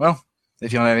 Well,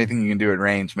 if you don't have anything you can do at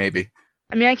range, maybe.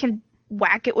 I mean, I can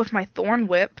whack it with my thorn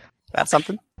whip. That's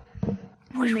something. Let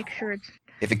me make sure it's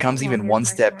If it comes As even long as one my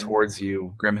step thorn- towards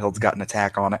you, Grimhild's got an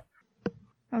attack on it.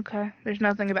 okay. There's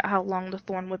nothing about how long the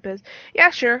thorn whip is. Yeah,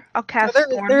 sure. I'll cast There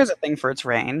thorn. is a thing for its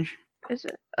range. is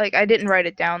it? Like, I didn't write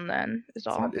it down then, is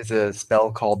all. It's a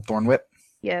spell called Thorn Whip.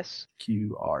 Yes.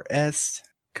 QRS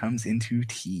comes into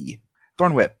T.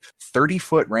 Thorn Whip,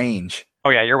 30-foot range. Oh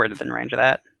yeah, you're within range of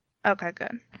that. Okay,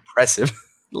 good. Impressive.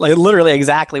 Like literally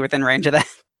exactly within range of that.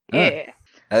 Yeah.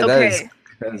 That Okay.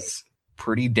 is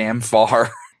pretty damn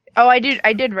far. Oh, I did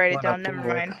write it What down. a Never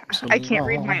door mind. so I can't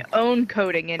read my long. own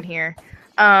coding in here.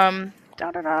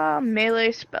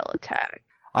 Melee spell attack.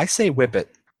 I say whip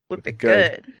it. Whip it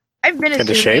Good. good. I've been Can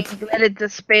the assuming shape? that it's a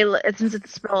spell. Since it's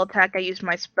a spell attack, I used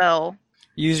my spell.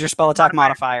 Use your spell attack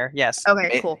modifier. Yes.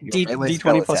 Okay, cool. Your melee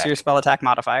spell D20 plus attack. your spell attack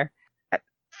modifier.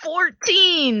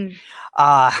 14.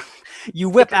 You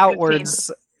whip It's a 15.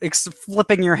 outwards,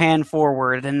 flipping your hand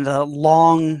forward, and the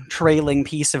long trailing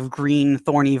piece of green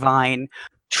thorny vine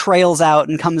trails out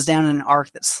and comes down in an arc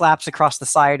that slaps across the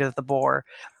side of the boar.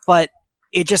 But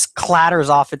it just clatters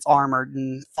off its armor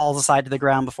and falls aside to the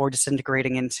ground before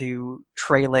disintegrating into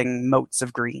trailing motes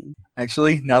of green.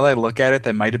 Actually, now that I look at it,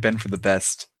 that might have been for the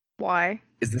best. Why?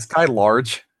 Is this guy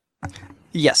large?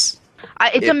 Yes,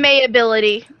 It's a May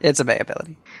ability. it's a Bay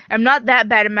ability. I'm not that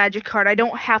bad at magic card. I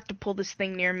don't have to pull this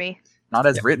thing near me. Not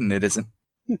as written, it isn't.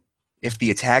 If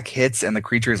the attack hits and the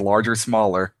creature is larger or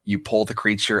smaller, you pull the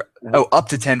creature up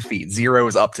to 10 feet. 0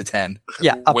 is up to 10.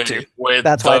 Yeah, up to. Wait,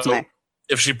 That's why it's though, May.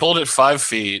 If she pulled it 5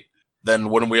 feet, then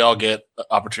wouldn't we all get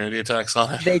opportunity attacks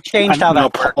on it? They changed how No,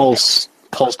 that works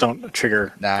pulls don't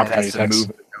trigger Nah, it opportunity has to attacks. move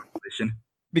in its own position.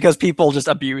 because people just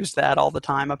abused that all the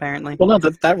time, apparently. Well, no,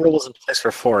 that rule was in place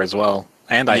for 4 as well,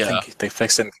 and I Yeah. think they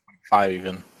fixed it in 5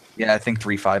 even. Yeah, I think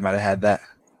 3-5 might have had that.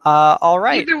 All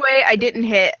right, Either way, I didn't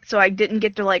hit, so I didn't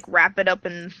get to like wrap it up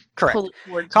and correct. pull it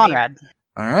towards me. Conrad,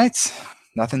 All right.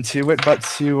 Nothing to it but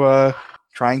to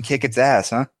try and kick its ass,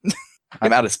 huh?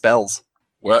 I'm out of spells.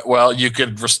 Well, you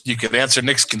could answer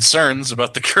Nick's concerns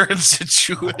about the current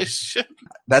situation.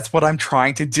 That's what I'm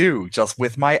trying to do, just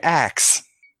with my axe.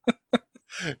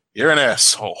 You're an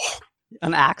asshole.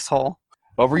 an axe hole.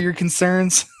 What were your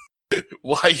concerns?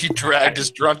 Why you dragged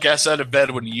his drunk ass out of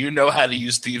bed when you know how to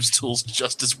use thieves' tools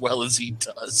just as well as he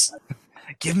does?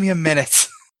 Give me a minute.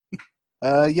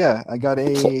 Yeah, I got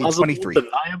a Plausible 23.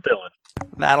 deniability.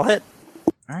 That'll hit.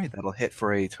 All right, that'll hit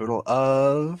for a total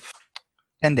of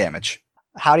 10 damage.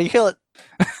 How do you kill it?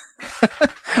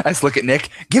 I just look at Nick.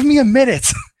 Give me a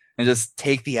minute, and just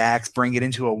take the axe, bring it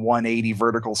into a 180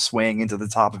 vertical swing into the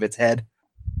top of its head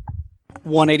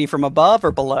 180 from above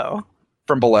or below?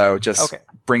 from below. Just Okay.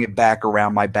 bring it back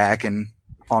around my back and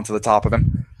onto the top of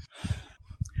him.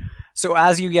 So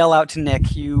as you yell out to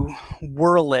Nick, you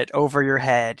whirl it over your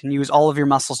head and use all of your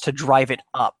muscles to drive it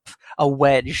up, a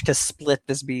wedge to split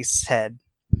this beast's head.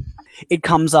 It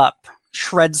comes up,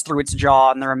 shreds through its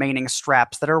jaw and the remaining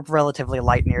straps that are relatively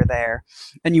light near there,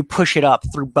 and you push it up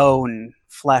through bone,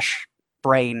 flesh,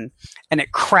 brain, and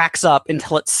it cracks up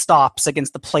until it stops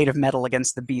against the plate of metal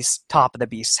against the beast's top of the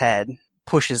beast's head,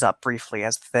 pushes up briefly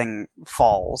as the thing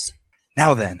falls.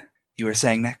 Now then, you were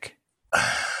saying, Nick?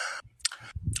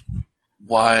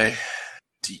 Why?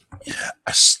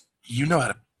 You know how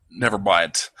to. Never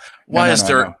mind. Why No, is no,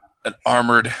 there no. an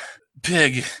armored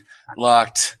pig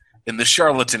locked in the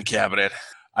charlatan cabinet?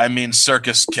 I mean,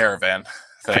 circus caravan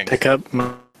thing. Pick up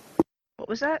my What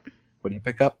was that? What do you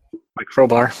pick up?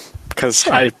 crowbar, because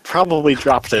I probably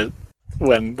dropped it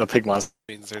when the pig was.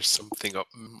 Means there's something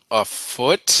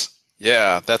afoot.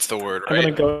 Yeah, that's the word, I'm gonna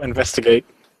right? go investigate.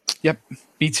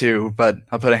 Me too, but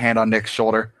I'll put a hand on Nick's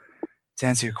shoulder. To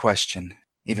answer your question,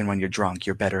 even when you're drunk,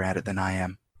 you're better at it than I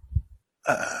am.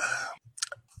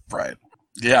 Right.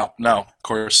 Yeah, no, of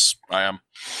course I am.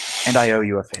 And I owe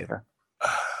you a favor.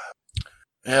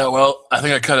 Yeah, well, I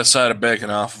think I cut a side of bacon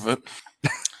off of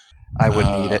it. I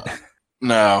wouldn't eat it.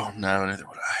 No, neither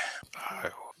would I.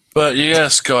 But you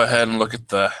guys go ahead and look at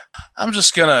the. I'm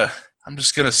just gonna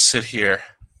sit here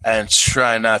and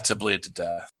try not to bleed to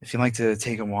death. If you'd like to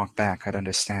take a walk back, I'd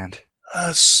understand.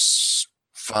 That's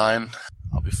fine.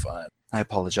 I'll be fine. I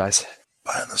apologize.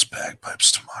 Buying those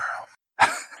bagpipes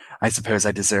tomorrow. I suppose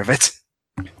I deserve it.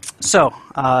 So,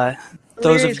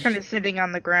 those Lyria's of kind of sitting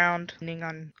on the ground, leaning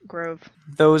on Grove.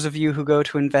 those of you who go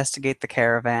to investigate the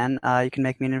caravan, you can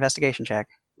make me an investigation check.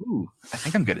 Ooh, I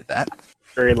think I'm good at that.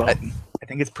 Very low. I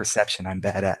think it's perception I'm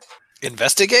bad at.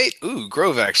 Investigate? Ooh,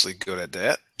 Grove actually good at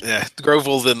that. Yeah, Grove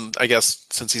will then, I guess,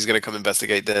 since he's going to come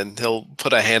investigate, then he'll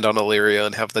put a hand on Illyria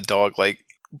and have the dog,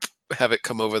 have it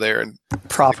come over there and...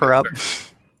 Prop her up.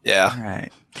 Yeah. All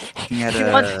right. Looking at She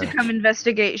wants to come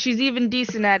investigate. She's even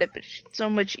decent at it, but it's so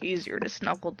much easier to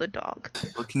snuggle the dog.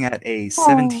 looking at a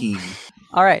 17.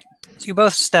 All right. So you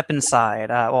both step inside.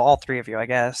 Well, all three of you, I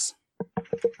guess.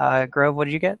 Grove, what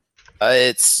did you get?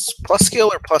 It's plus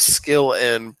skill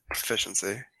and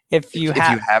proficiency. If you If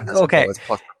you have this okay. info, it's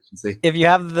plus proficiency. If you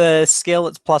have the skill,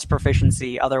 it's plus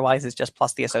proficiency. Otherwise, it's just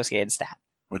plus the associated stat.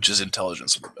 Which is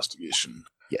intelligence with investigation.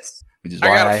 Yes, which is I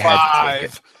why got I a had to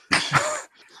take 5.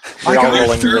 it. We're all There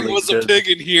rolling really was a good. pig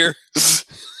in here.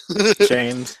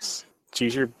 James,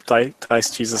 choose your dice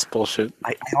Jesus bullshit.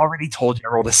 I already told you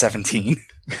I rolled a 17.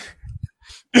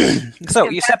 So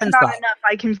If you step that's not inside, enough,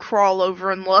 I can crawl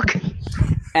over and look.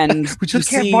 and We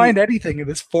just you can't see, find anything in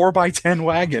this 4x10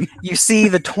 wagon. You see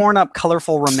the torn up,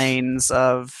 colorful remains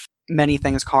of many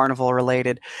things carnival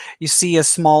related. You see a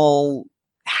small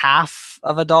half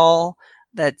of a doll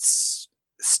that's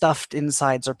stuffed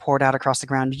insides are poured out across the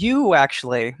ground. You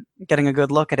actually, getting a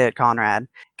good look at it, Conrad,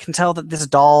 can tell that this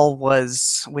doll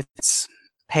was, with its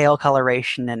pale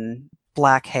coloration and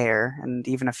black hair, and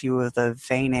even a few of the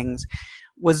veinings,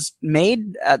 was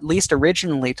made, at least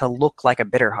originally, to look like a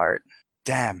bitter heart.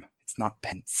 Damn, it's not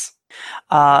pence.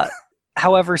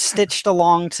 However, stitched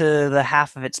along to the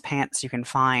half of its pants you can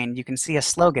find, you can see a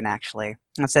slogan, actually.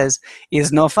 It says,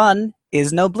 "Is no fun,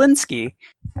 is no Blinsky."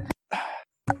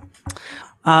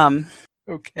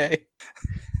 Okay.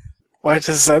 Why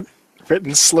does that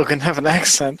written slogan have an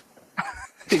accent?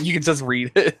 You can just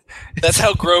read it. That's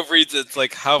how Grove reads it. It's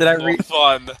like, have Did I no read-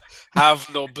 fun, have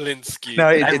no Blinsky.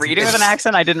 No, Did I read it with an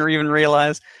accent? I didn't even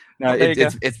realize. No, Oh, there you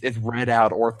it's read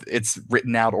out, or it's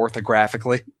written out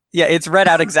orthographically. Yeah, it's read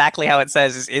out exactly how it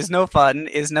says. Is no fun,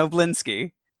 is no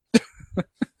Blinsky.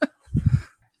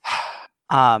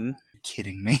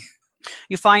 Kidding me?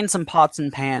 You find some pots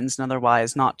and pans, and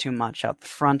otherwise not too much out the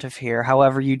front of here.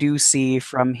 However, you do see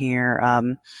from here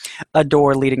a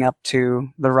door leading up to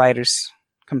the writer's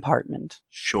compartment.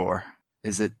 Sure.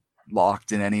 Is it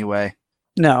locked in any way?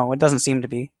 No, it doesn't seem to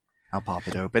be. I'll pop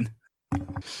it open.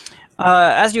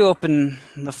 As you open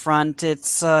the front,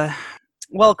 it's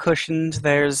well cushioned.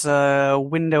 There's a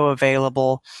window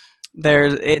available.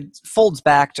 It folds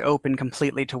back to open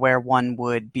completely to where one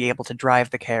would be able to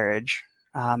drive the carriage.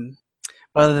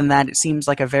 But other than that, it seems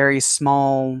like a very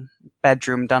small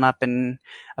bedroom done up in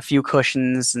a few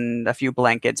cushions and a few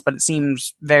blankets, but it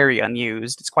seems very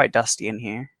unused. It's quite dusty in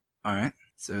here. All right.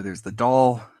 So there's the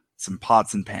doll, some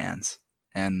pots and pans,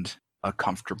 and a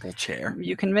comfortable chair.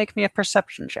 You can make me a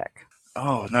perception check.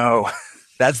 Oh, no.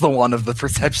 That's the one of the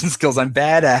perception skills I'm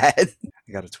bad at.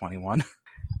 I got a 21.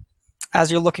 As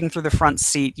you're looking through the front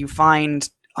seat, you find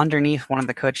underneath one of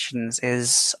the cushions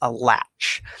is a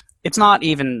latch. It's not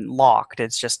even locked,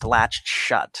 it's just latched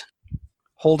shut,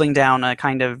 holding down a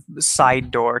kind of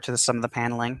side door to some of the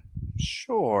paneling.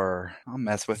 Sure. I'll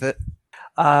mess with it.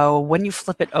 When you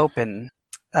flip it open,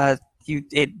 the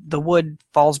wood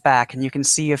falls back and you can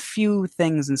see a few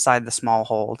things inside the small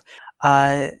hold.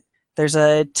 There's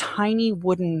a tiny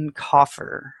wooden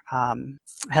coffer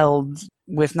held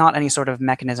with not any sort of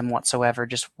mechanism whatsoever,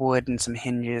 just wood and some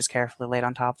hinges carefully laid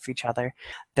on top of each other.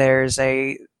 There's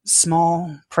a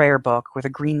small prayer book with a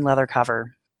green leather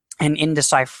cover and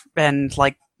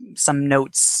like some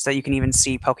notes that you can even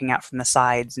see poking out from the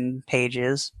sides and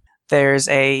pages. There's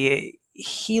a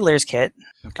healer's kit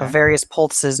Okay. of various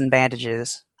poultices and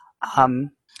bandages.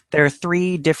 There are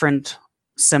 3 different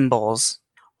symbols,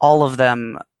 all of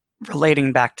them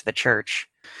relating back to the church.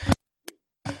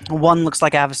 One looks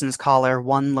like Avison's collar,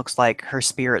 one looks like her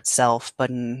spear itself, but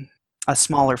in a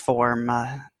smaller form,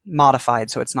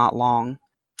 modified so it's not long.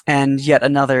 And yet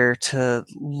another to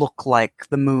look like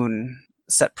the moon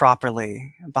set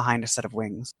properly behind a set of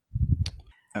wings.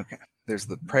 Okay. There's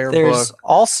the prayer There's book.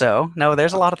 also, no,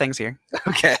 there's a lot of things here.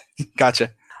 Okay.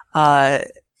 Gotcha.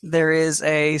 There is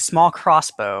a small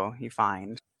crossbow you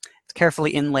find. It's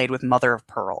carefully inlaid with mother of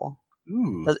pearl.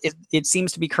 Ooh. It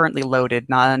seems to be currently loaded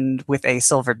and with a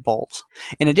silvered bolt.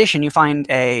 In addition, you find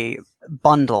a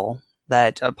bundle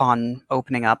that, upon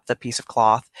opening up the piece of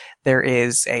cloth, there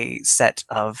is a set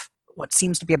of what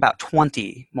seems to be about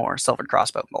 20 more silvered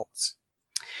crossbow bolts.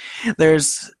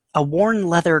 There's a worn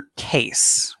leather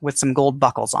case with some gold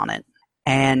buckles on it.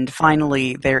 And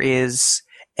finally, there is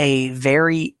a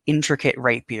very intricate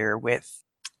rapier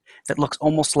that looks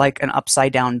almost like an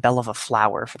upside-down bell of a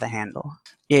flower for the handle.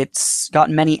 It's got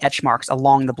many etch marks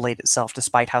along the blade itself,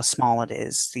 despite how small it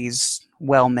is. These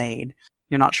well-made.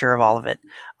 You're not sure of all of it.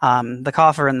 The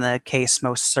coffer and the case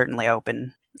most certainly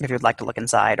open, if you'd like to look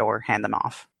inside or hand them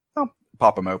off. I'll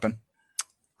pop them open.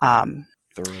 Um,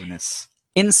 Thoroughness.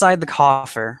 Inside the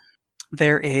coffer,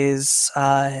 there is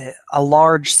a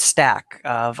large stack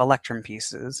of electrum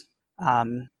pieces.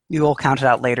 You will count it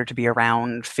out later to be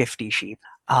around 50 sheep.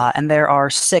 And there are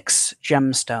 6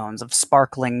 gemstones of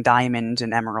sparkling diamond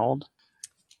and emerald.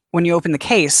 When you open the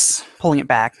case, pulling it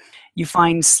back, you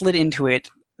find slid into it,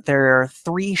 there are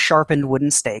 3 sharpened wooden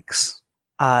stakes,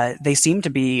 They seem to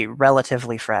be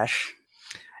relatively fresh.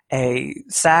 A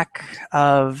sack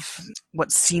of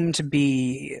what seem to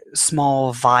be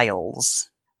small vials.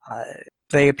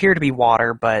 They appear to be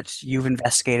water, but you've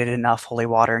investigated enough holy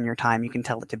water in your time, you can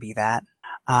tell it to be that.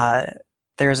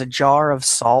 There's a jar of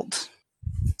salt,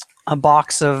 a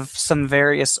box of some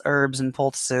various herbs and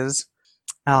poultices,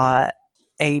 a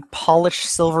polished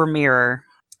silver mirror,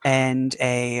 and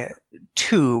a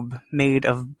tube made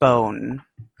of bone,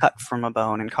 cut from a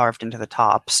bone and carved into the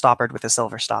top, stoppered with a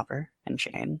silver stopper and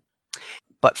chain.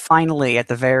 But finally, at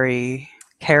the very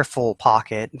careful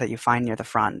pocket that you find near the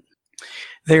front,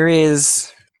 there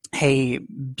is a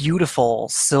beautiful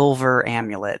silver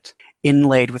amulet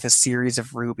inlaid with a series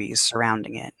of rubies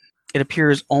surrounding it. It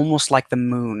appears almost like the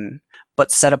moon,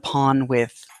 but set upon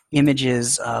with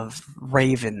images of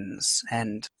ravens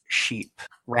and sheep,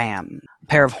 ram. A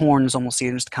pair of horns almost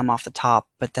seems to come off the top,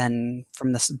 but then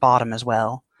from the bottom as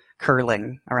well,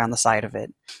 curling around the side of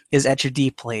it, is etched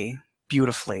deeply,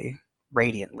 beautifully,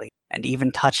 radiantly. And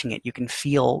even touching it, you can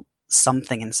feel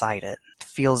something inside it. It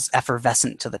feels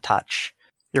effervescent to the touch.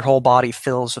 Your whole body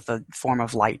fills with a form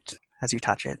of light as you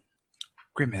touch it.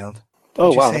 Grimhild. Oh,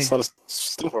 Would you wow, say- that's a lot of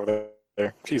stuff over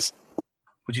there. Jeez.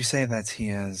 Would you say that he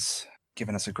has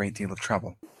given us a great deal of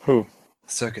trouble? Who?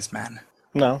 Circus man.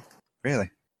 No. Really?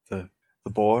 The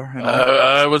boar and all?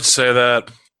 I would say that.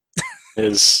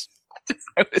 Is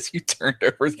As you turned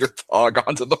over your dog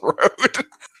onto the road.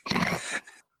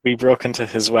 we broke into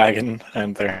his wagon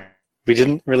and there. We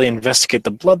didn't really investigate the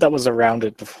blood that was around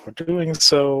it before doing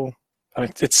so. I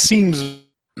mean, it seems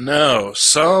No,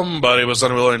 somebody was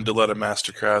unwilling to let a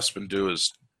master craftsman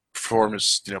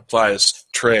ply his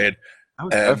trade, That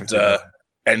was perfect.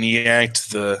 and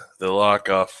yanked the lock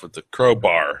off with the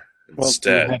crowbar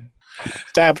instead,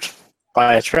 stabbed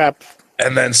by a trap.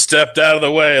 and then stepped out of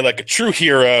the way like a true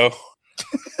hero.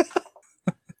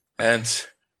 and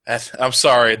I'm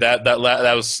sorry that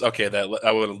was okay. That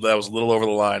was a little over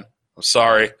the line. I'm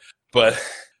sorry, but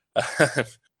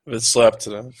I've been slept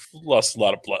and I've lost a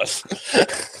lot of blood.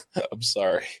 I'm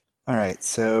sorry. All right,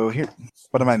 so here,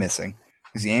 what am I missing?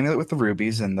 Is the amulet with the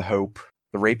rubies and the hope,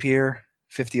 the rapier,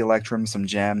 50 electrum, some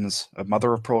gems, a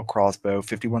mother of pearl crossbow,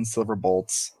 51 silver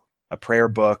bolts, a prayer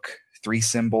book, 3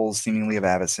 symbols seemingly of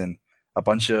Avacyn, a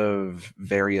bunch of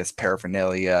various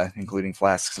paraphernalia, including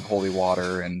flasks of holy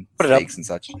water and Put it up. stakes and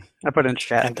such. I put it in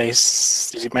chat. And did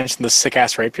you mention the sick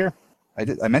ass rapier? I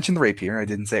did. I mentioned the rapier. I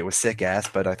didn't say it was sick ass,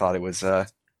 but I thought it was. I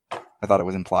thought it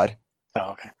was implied.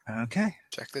 Oh, okay. Okay.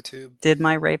 Check the tube. Did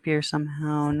my rapier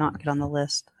somehow not get on the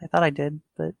list? I thought I did,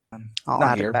 but I'll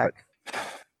Not add here, it back. but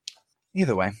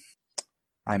either way,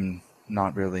 I'm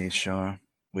not really sure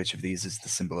which of these is the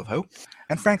symbol of hope,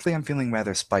 and frankly, I'm feeling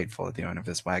rather spiteful at the owner of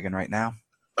this wagon right now.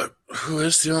 Who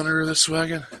is the owner of this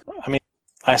wagon? I mean,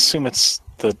 I assume it's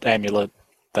the amulet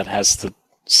that has the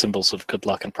symbols of good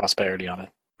luck and prosperity on it.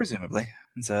 Presumably,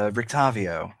 it's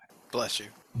Rictavio Bless you.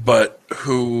 But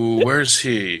who? Where's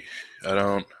he? I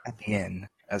don't. at the inn,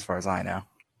 as far as I know.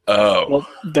 Oh, Well,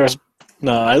 there's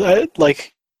no. I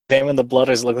like examine the blood.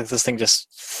 Does it look like this thing just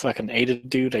fucking ate a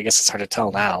dude? I guess it's hard to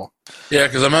tell now. yeah.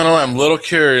 Because I'm a little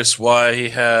curious why he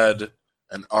had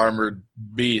an armored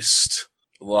beast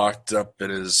locked up in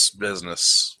his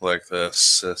business like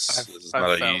this. This is I've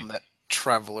not found that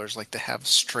travelers like to have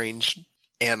strange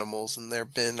animals in their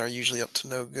bin are usually up to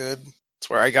no good. That's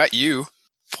where I got you.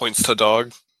 Points to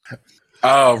dog.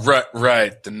 Oh,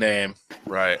 right. The name.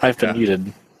 Right. I've been yeah.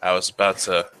 muted. I was about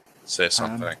to say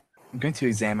something. I'm going to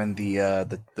examine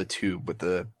the tube with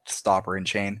the stopper and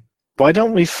chain. Why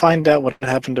don't we find out what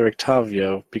happened to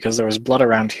Octavio? Because there was blood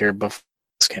around here before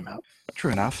this came out.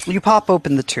 True enough. You pop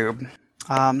open the tube.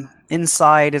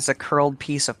 Inside is a curled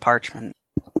piece of parchment.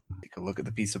 Take a look at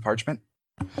the piece of parchment.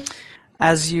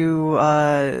 As you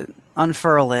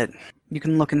unfurl it, you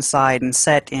can look inside and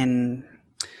set in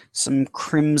some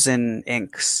crimson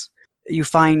inks. You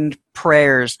find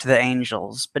prayers to the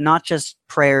angels, but not just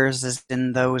prayers as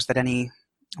in those that any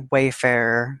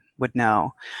wayfarer would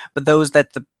know, but those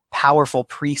that the powerful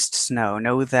priests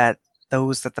know that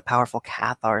those that the powerful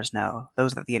Cathars know,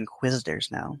 those that the Inquisitors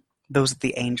know, those that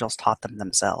the angels taught them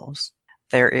themselves.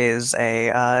 There is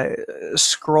a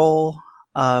scroll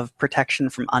of protection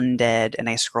from undead and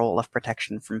a scroll of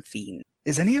protection from fiends.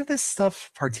 Is any of this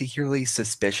stuff particularly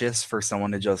suspicious for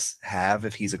someone to just have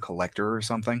if he's a collector or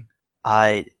something?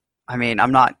 I mean,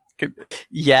 I'm not.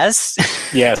 Yes.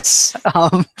 Yes.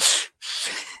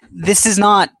 This is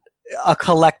not a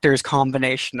collector's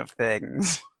combination of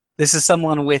things. This is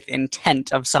someone with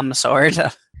intent of some sort.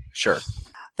 Sure.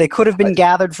 They could have been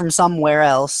gathered from somewhere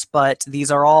else, but these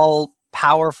are all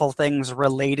powerful things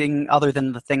relating, other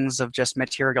than the things of just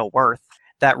material worth,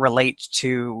 that relate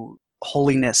to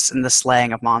holiness and the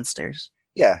slaying of monsters.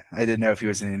 Yeah, I didn't know if he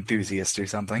was an enthusiast or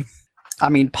something. I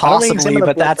mean, I don't mean possibly, some of the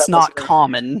but book that's that not was-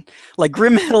 common. Like,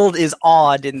 Grimhild is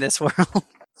odd in this world.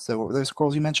 So what were those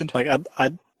scrolls you mentioned? Like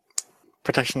I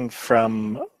protection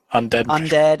from undead.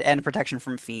 Undead and protection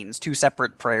from fiends. 2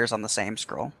 separate prayers on the same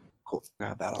scroll. Cool. I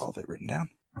have that all of it written down.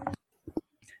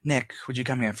 Nick, would you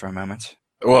come here for a moment?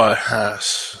 What?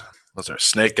 Was there a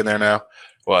snake in there now?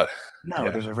 What? No,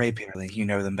 Yeah. there's a rapier. You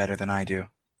know them better than I do.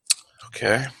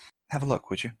 Okay. Have a look,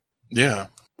 would you? Yeah.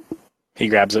 He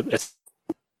grabs it. It's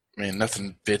I mean,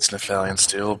 nothing beats Nephalian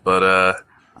steel, but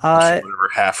whatever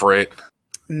half rate.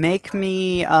 Make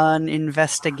me an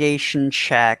investigation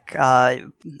check,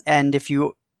 and if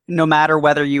you, no matter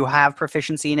whether you have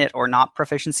proficiency in it or not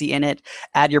proficiency in it,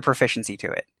 add your proficiency to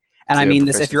it. And I Zero mean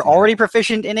this, if you're proficiency. already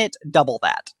proficient in it, double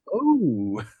that.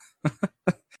 Oh.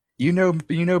 You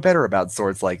know better about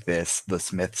swords like this, the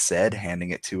smith said, handing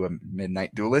it to a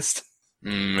midnight duelist.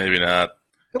 Maybe not.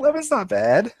 11's not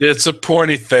bad. It's a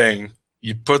pointy thing.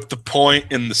 You put the point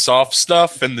in the soft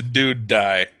stuff, and the dude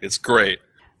die. It's great.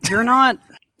 You're not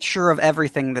sure of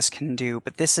everything this can do,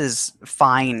 but this is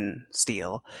fine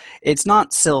steel. It's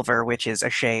not silver, which is a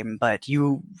shame, but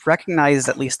you recognize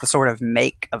at least the sort of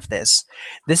make of this.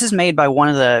 This is made by one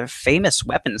of the famous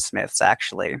weaponsmiths,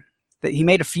 actually. He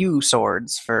made a few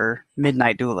swords for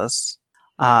midnight duelists.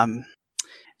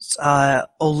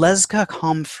 Oleska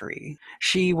Comfrey.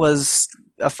 She was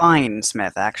a fine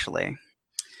smith, actually.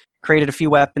 Created a few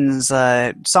weapons,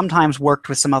 sometimes worked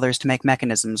with some others to make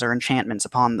mechanisms or enchantments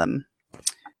upon them.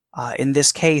 In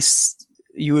this case,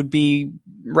 you would be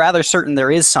rather certain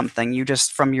there is something, you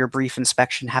just, from your brief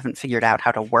inspection, haven't figured out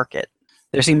how to work it.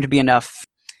 There seem to be enough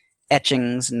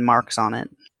etchings and marks on it.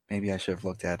 Maybe I should have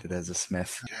looked at it as a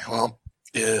smith. Well,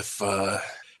 if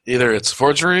either it's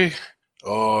forgery,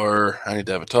 or I need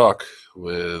to have a talk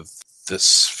with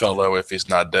this fellow if he's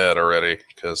not dead already,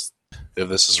 because if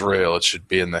this is real, it should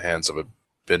be in the hands of a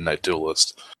midnight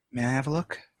duelist. May I have a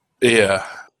look? Yeah.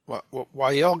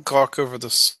 While y'all gawk over the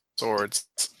swords,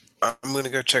 I'm gonna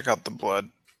go check out the blood.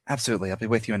 Absolutely, I'll be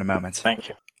with you in a moment. thank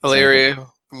you. Hilaria,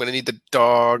 I'm gonna need the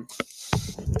dog.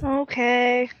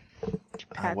 Okay.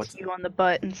 Pats what's- you on the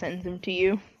butt and sends him to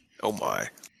you. Oh my.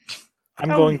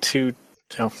 I'm Oh. going to.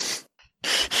 Oh,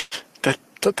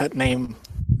 that name.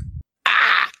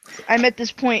 I'm at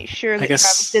this point sure that guess-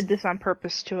 Travis did this on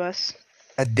purpose to us.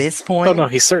 At this point, Oh no,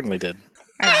 he certainly did.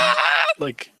 I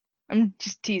Like I'm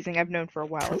just teasing. I've known for a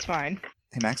while. It's fine.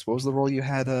 hey Max, what was the roll you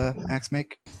had Axe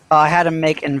make? I had him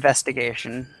make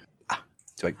investigation.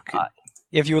 Do I?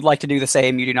 If you would like to do the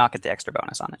same, you do not get the extra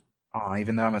bonus on it. Oh,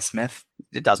 even though I'm a smith?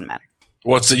 It doesn't matter.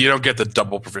 What's you don't get the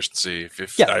double proficiency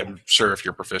if Yeah. I'm sure if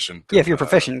you're proficient. Yeah, if you're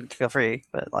proficient, feel free,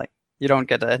 but like you don't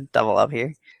get a double up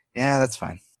here. Yeah, that's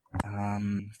fine.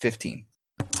 15.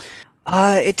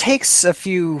 It takes a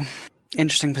few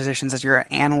interesting positions as you're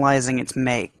analyzing its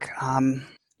make.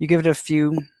 You give it a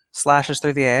few slashes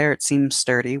through the air. It seems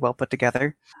sturdy, well put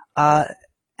together.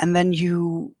 And then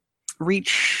you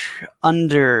reach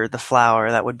under the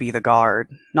flower that would be the guard,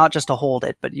 not just to hold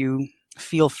it, but you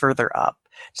feel further up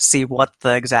to see what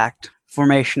the exact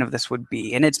formation of this would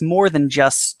be. And it's more than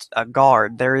just a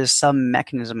guard. There is some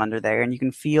mechanism under there, and you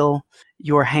can feel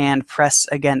your hand press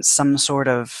against some sort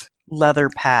of leather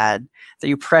pad that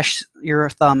you press your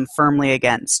thumb firmly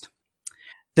against.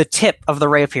 The tip of the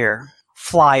rapier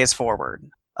flies forward,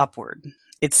 upward.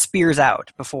 It spears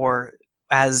out before,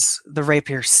 as the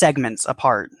rapier segments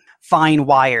apart, fine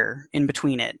wire in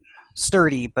between it,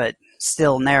 sturdy but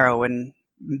still narrow and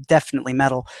definitely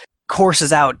metal,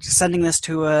 courses out, sending this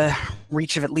to a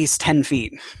reach of at least 10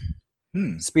 feet.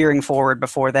 Spearing forward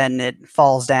before then it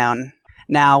falls down,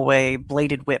 now a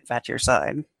bladed whip at your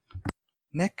side.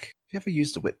 Nick, have you ever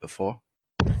used a whip before?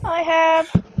 I have.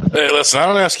 Hey, listen, I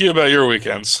don't ask you about your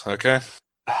weekends, okay?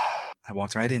 I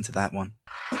walked right into that one.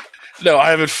 No,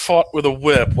 I haven't fought with a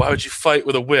whip. Why would you fight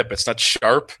with a whip? It's not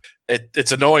sharp.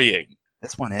 It's annoying.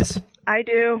 This one is. I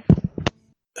do.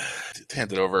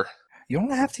 Hand it over. You don't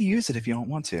have to use it if you don't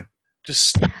want to.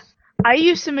 Just I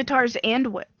use scimitars and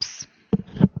whips.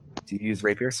 Do you use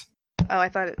rapiers? Oh, I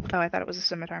thought it was a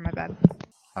scimitar. My bad.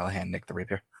 I'll hand Nick the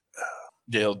rapier.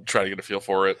 yeah, he'll try to get a feel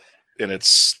for it, and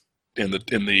it's in the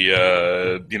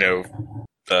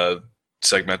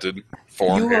segmented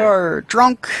form. You here. are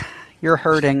drunk, you're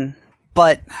hurting,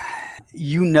 but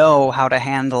you know how to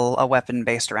handle a weapon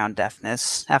based around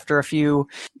deafness. After a few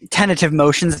tentative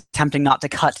motions attempting not to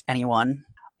cut anyone,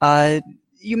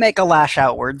 you make a lash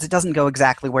outwards. It doesn't go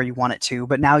exactly where you want it to,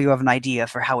 but now you have an idea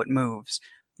for how it moves.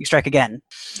 You strike again.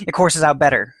 It courses out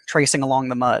better, tracing along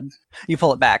the mud. You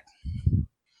pull it back.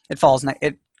 It falls.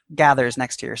 It gathers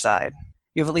next to your side.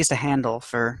 You have at least a handle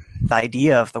for the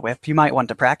idea of the whip. You might want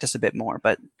to practice a bit more,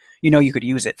 but you could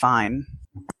use it fine.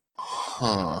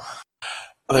 Huh.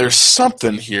 There's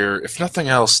something here. If nothing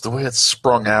else, the way it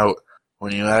sprung out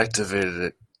when you activated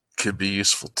it could be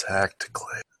useful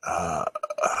tactically.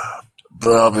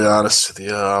 But I'll be honest with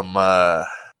you, I'm not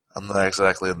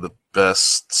exactly in the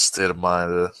best state of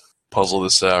mind to puzzle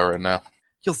this out right now.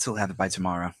 You'll still have it by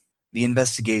tomorrow. The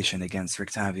investigation against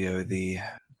Rictavio, the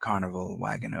carnival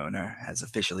wagon owner, has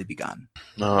officially begun.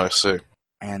 Oh, I see.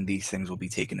 And these things will be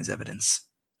taken as evidence.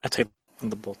 I take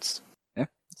the bolts. Yeah,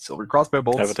 silver crossbow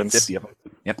bolts. Evidence. 50 of them.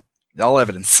 Yep, all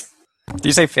evidence. Did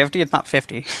you say 50? It's not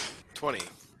 50. 20.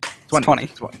 20.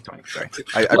 20, sorry.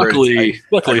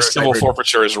 Luckily, civil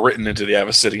forfeiture is written into the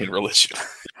Avicinian religion.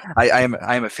 I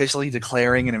am officially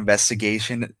declaring an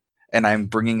investigation, and I'm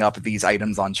bringing up these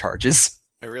items on charges.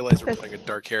 I realize we're playing a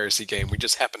Dark Heresy game. We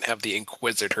just happen to have the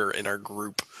Inquisitor in our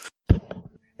group.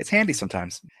 It's handy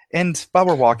sometimes. And while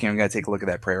we're walking, I'm going to take a look at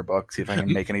that prayer book, see if I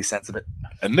can make any sense of it.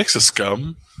 And Nick's a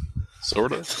scum.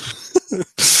 Sort of.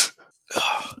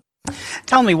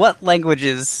 Tell me, what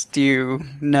languages do you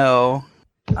know?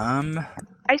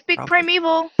 I speak Probably.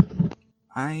 Primeval.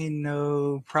 I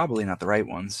know probably not the right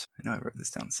ones. I know I wrote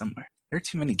this down somewhere. There are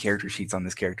too many character sheets on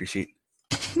this character sheet.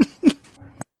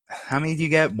 How many do you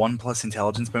get? 1+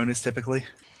 intelligence bonus typically?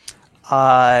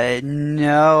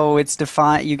 No, it's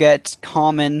defined. You get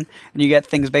common, and you get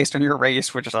things based on your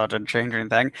race, which doesn't change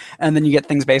anything, and then you get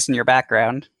things based on your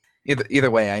background. Either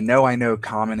way, I know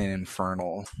common and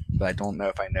infernal, but I don't know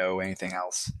if I know anything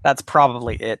else. That's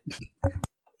probably it.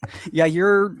 Yeah,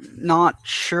 you're not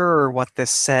sure what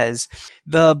this says.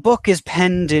 The book is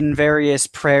penned in various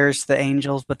prayers to the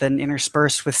angels, but then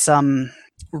interspersed with some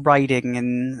writing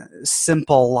in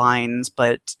simple lines,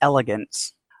 but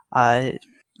elegant.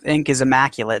 Ink is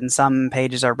immaculate, and some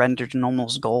pages are rendered in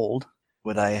almost gold.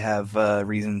 Would I have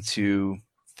reason to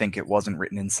think it wasn't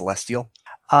written in Celestial?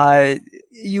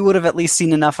 You would have at least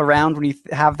seen enough around when you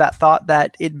have that thought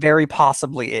that it very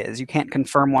possibly is. You can't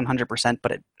confirm 100%,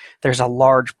 but there's a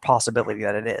large possibility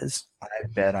that it is. I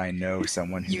bet I know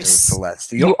someone who You knows s-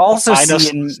 Celestial. You also I know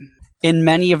see in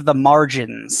many of the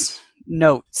margins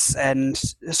notes and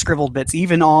scribbled bits,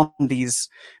 even on these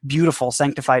beautiful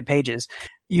sanctified pages,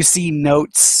 you see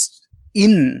notes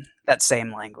in that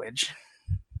same language,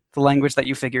 the language that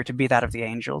you figure to be that of the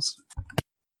angels.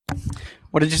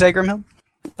 What did you say, Grimhild?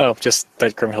 Oh, just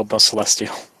that Grimhild knows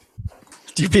Celestial.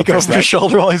 Do you peek over his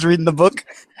shoulder while he's reading the book?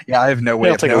 Yeah, I have no way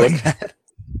Yeah, I'll of take a knowing look. that.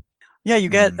 Yeah, you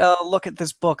get a look at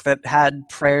this book that had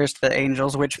prayers to the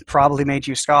angels, which probably made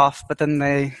you scoff, but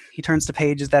then he turns to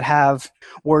pages that have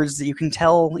words that you can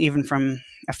tell, even from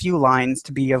a few lines,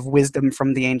 to be of wisdom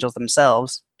from the angels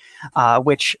themselves,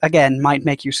 which, again, might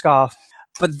make you scoff.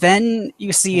 But then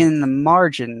you see in the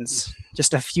margins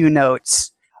just a few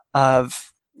notes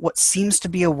of what seems to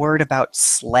be a word about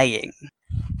slaying.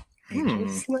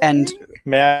 And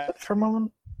May I for a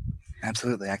moment?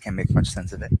 Absolutely, I can't make much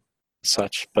sense of it.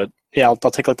 Such, but yeah, I'll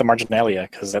take like the marginalia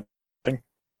because that thing.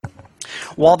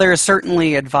 while there is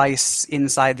certainly advice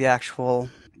inside the actual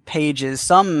pages,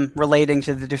 some relating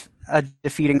to the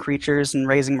defeating creatures and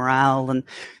raising morale and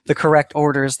the correct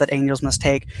orders that angels must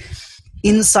take,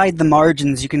 inside the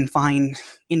margins you can find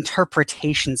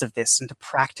interpretations of this into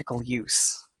practical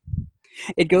use.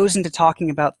 It goes into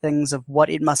talking about things of what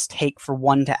it must take for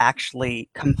one to actually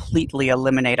completely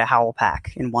eliminate a howl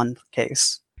pack in one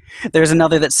case. There's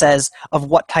another that says of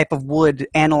what type of wood,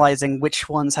 analyzing which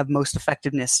ones have most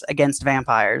effectiveness against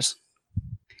vampires.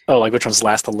 Oh, like which ones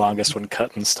last the longest when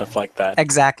cut and stuff like that.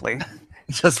 Exactly.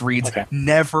 It just reads, Okay.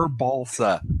 never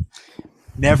balsa.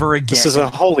 Never again. This is a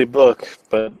holy book,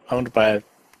 but owned by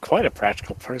quite a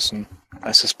practical person.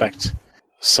 I suspect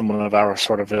someone of our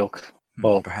sort of ilk.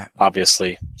 Well, Perhaps.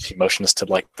 obviously, he motioned us to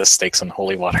like the stakes and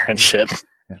holy water and shit.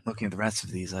 Looking at the rest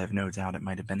of these, I have no doubt it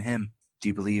might have been him. Do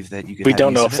you believe that you could We have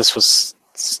don't use know of if it? this was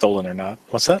stolen or not.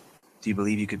 What's that? Do you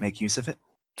believe you could make use of it?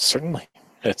 Certainly.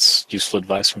 It's useful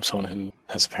advice from someone who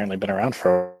has apparently been around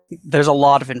for. There's a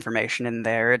lot of information in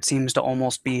there. It seems to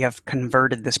almost have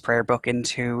converted this prayer book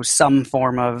into some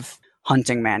form of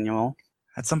hunting manual.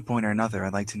 At some point or another,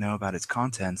 I'd like to know about its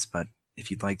contents, but if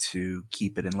you'd like to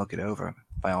keep it and look it over,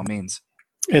 by all means.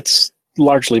 It's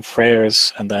largely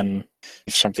prayers and then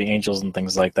something angels and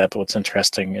things like that. But what's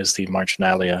interesting is the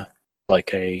marginalia,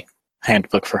 like a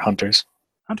handbook for hunters.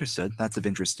 Understood. That's of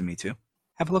interest to me, too.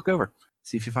 Have a look over.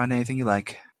 See if you find anything you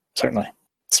like. Certainly.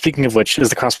 Speaking of which, is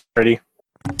the crossbow ready?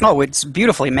 Oh, it's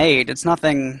beautifully made. It's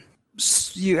nothing...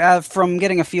 from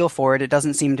getting a feel for it, it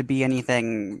doesn't seem to be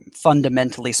anything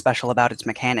fundamentally special about its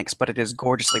mechanics, but it is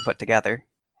gorgeously put together.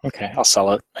 Okay, I'll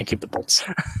sell it and keep the bolts.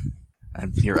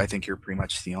 And I think you're pretty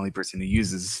much the only person who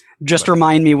uses. Just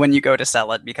remind me when you go to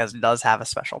sell it because it does have a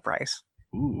special price.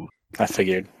 Ooh. I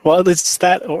figured. Well, it's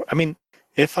that, or I mean,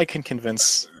 if I can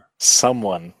convince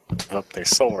someone to give up their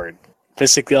sword,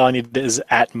 basically all I need is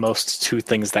at most 2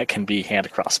 things that can be hand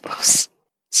crossbows.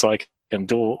 So I can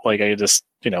I just,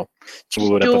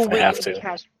 glue it up if I have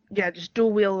to. Just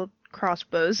dual wield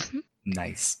crossbows.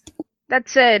 Nice. That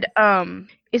said,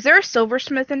 is there a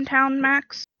silversmith in town,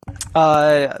 Max?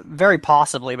 Very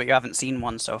possibly, but you haven't seen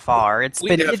one so far. It's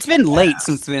We been late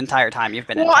since the entire time you've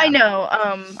been in Well, I town. know.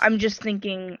 I'm just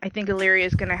thinking. I think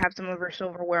Illyria's gonna have some of her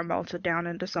silverware melted down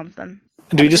into something.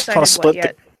 Do we just want to split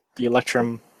yet. the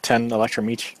Electrum, 10 Electrum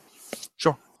each?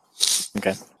 Sure.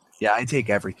 Okay. Yeah, I take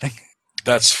everything.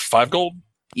 That's 5 gold.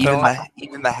 Even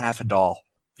the half a doll.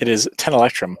 It is 10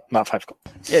 Electrum, not 5 gold.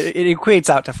 It equates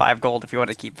out to 5 gold if you want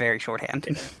to keep very shorthand.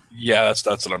 Yeah, that's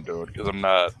what I'm doing because I'm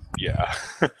not. Yeah.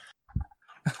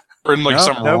 We're in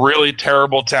some Nope. really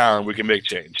terrible town. We can make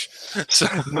change. So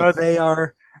No, they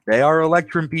are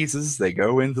Electrum pieces. They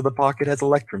go into the pocket as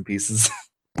Electrum pieces.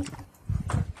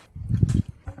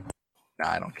 Nah,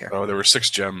 I don't care. oh, there were 6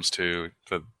 gems too.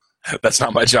 But that's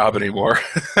not my job anymore.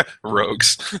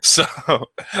 Rogues. So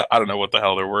I don't know what the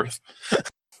hell they're worth.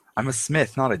 I'm a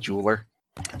smith, not a jeweler.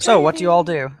 So, what do you all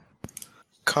do?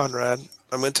 Conrad,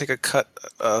 I'm going to take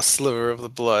a sliver of the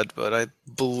blood, but I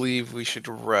believe we should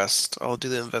rest. I'll do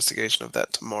the investigation of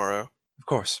that tomorrow. Of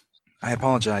course. I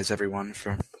apologize, everyone,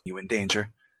 for you in danger,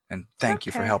 and thank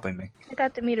you for Okay. helping me. I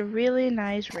got to meet a really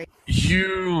nice race.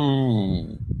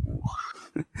 You.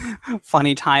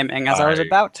 Funny timing, as I was I-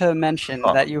 about to mention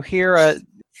that you hear a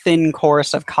thin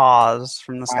chorus of caws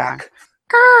from the sky.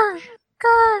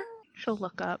 She'll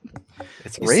look up.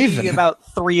 It's You Raven. see about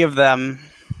 3 of them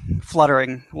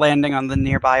fluttering, landing on the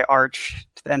nearby arch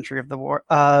to the entry of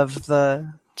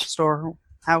the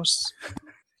storehouse.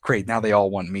 Great, now they all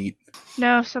want meat.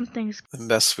 No, something's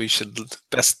We should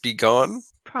best be gone.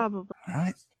 probably. All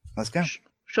right, let's go.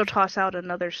 She'll toss out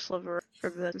another sliver for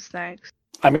the snacks.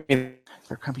 I mean,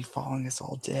 They're gonna be following us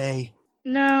all day.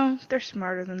 No, they're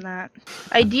smarter than that.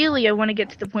 Ideally, I want to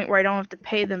get to the point where I don't have to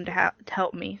pay them to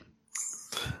help me.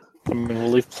 we'll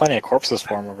leave plenty of corpses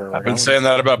for them over. I've been saying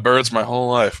that about birds my whole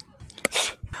life.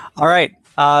 All right.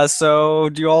 So,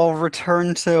 do you all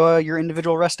return to your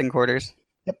individual resting quarters?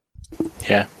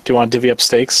 Yeah. Do you want to divvy up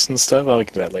stakes and stuff? I'll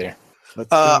do that later. Let's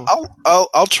go.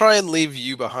 I'll try and leave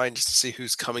you behind just to see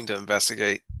who's coming to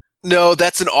investigate. No,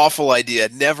 that's an awful idea.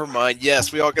 Never mind.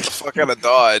 Yes, we all get the fuck out of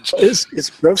Dodge. Is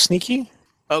Grove sneaky?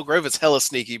 Oh, Grove is hella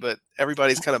sneaky, but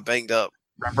everybody's kind of banged up.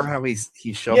 Remember how he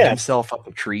shoved Yeah. himself up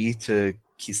a tree to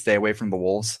stay away from the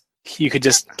wolves? You could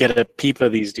just get a peep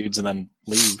of these dudes and then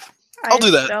leave. I'll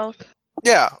do that. Stealth.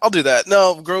 Yeah, I'll do that.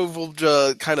 No, Grove will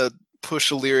kind of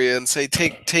push Illyria and say,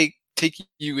 take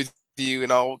you with you,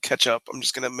 and I'll catch up. I'm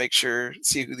just gonna make sure,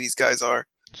 see who these guys are.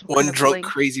 She'll One kinda drunk, blink.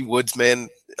 crazy woodsman,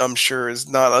 I'm sure, is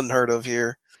not unheard of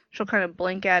here. She'll kind of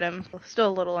blink at him, still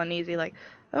a little uneasy, like,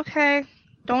 okay,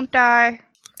 don't die.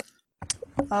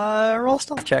 Roll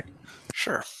stealth check.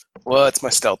 Sure. What's my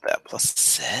stealth at?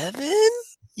 +7?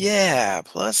 Yeah,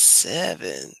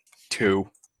 +7. 2.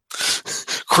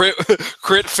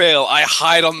 Crit fail. I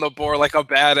hide on the boar like a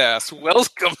badass.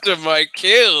 Welcome to my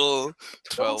kill.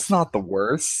 12. That's not the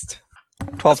worst.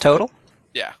 12 total.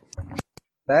 Yeah,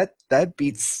 That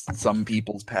beats some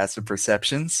people's passive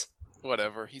perceptions,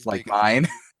 whatever. He's like big. mine.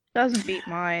 Doesn't beat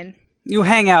mine. You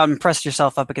hang out and press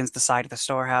yourself up against the side of the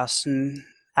storehouse, and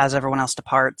as everyone else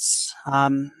departs,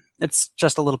 it's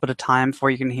just a little bit of time before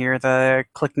you can hear the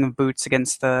clicking of boots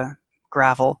against the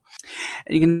gravel.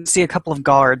 And you can see a couple of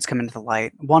guards come into the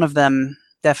light. One of them,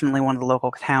 definitely one of the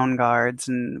local town guards,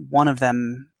 and one of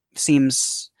them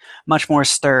seems much more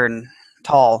stern,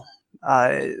 tall,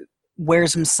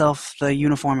 wears himself the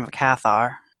uniform of a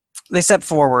Cathar. They step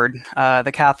forward,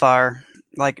 the Cathar,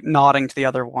 like, nodding to the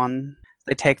other one.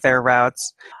 They take their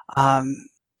routes,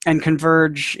 and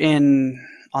converge in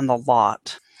on the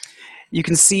lot. You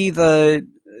can see the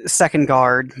second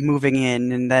guard moving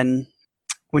in, and then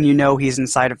when you know he's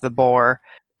inside of the boar,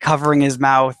 covering his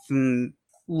mouth and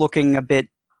looking a bit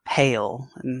pale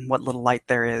in what little light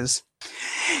there is.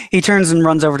 He turns and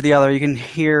runs over to the other. You can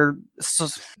hear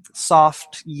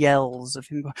soft yells of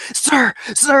him going, "Sir!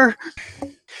 Sir!"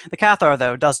 The Cathar,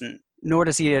 though, doesn't, nor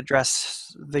does he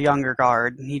address the younger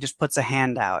guard. He just puts a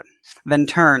hand out, then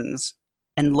turns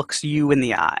and looks you in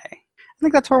the eye. I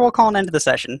think that's where we'll call an end to the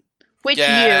session. Which you?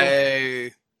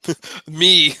 Yay.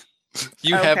 Me.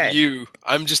 You have Okay. you.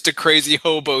 I'm just a crazy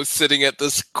hobo sitting at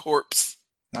this corpse.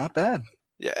 Not bad.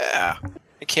 Yeah.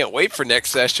 I can't wait for next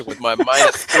session with my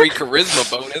 -3 charisma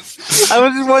bonus. I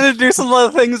was wanted to do some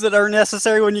of the things that are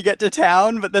necessary when you get to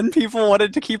town, but then people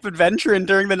wanted to keep adventuring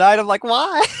during the night. I'm like,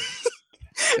 why?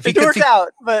 It worked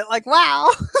out, but like,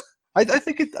 wow. I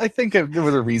think it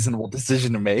was a reasonable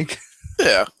decision to make.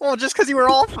 Yeah. Well, just because you were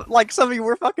all like some of you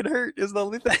were fucking hurt is the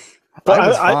only thing. But I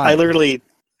was I fine. literally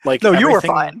like No, you were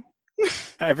everything- fine.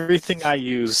 Everything I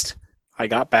used, I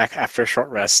got back after a short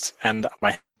rest, and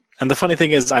the funny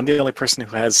thing is, I'm the only person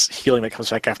who has healing that comes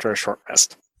back after a short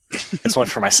rest. It's only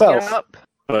for myself, Yup.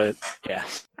 but yeah.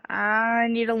 I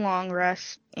need a long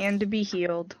rest and to be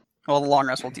healed. Well, the long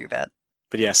rest will do that.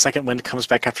 But yeah, second wind comes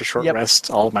back after short Yep.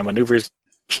 rest. All of my maneuvers,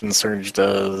 surge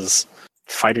does.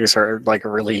 Fighters are like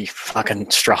really fucking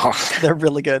strong. They're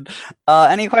really good.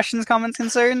 Any questions, comments,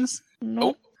 concerns?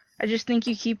 Nope. I just think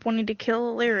you keep wanting to kill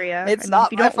Illyria. It's and not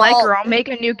if you my don't like her, fault. I'll make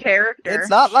a new character. It's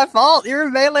not my fault. You're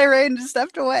in melee range and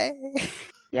stepped away.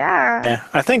 Yeah. Yeah,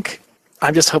 I think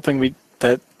I'm just hoping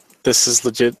that this is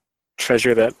legit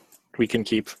treasure that we can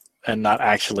keep, and not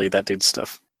actually that dude's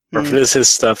stuff. Or if it is his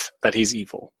stuff, that he's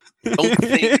evil. Don't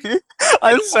think.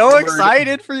 I'm so Word.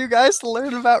 excited for you guys to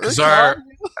learn about Rick.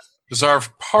 Because our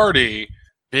party,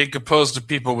 being composed of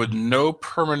people with no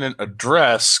permanent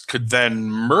address, could then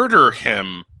murder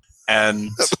him. And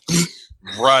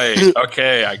right,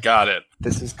 okay, I got it.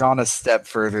 This has gone a step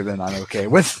further than I'm okay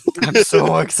with. I'm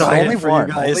so excited Only for one,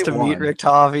 you guys only to one. meet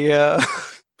Rictavia.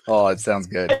 Oh, it sounds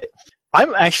good.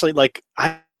 I'm actually like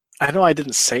I know I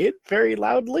didn't say it very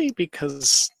loudly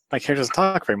because my character doesn't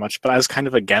talk very much, but I was kind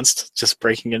of against just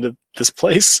breaking into this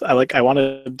place. I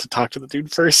wanted to talk to the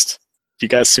dude first. You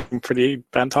guys seem pretty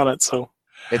bent on it, so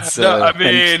It's No, I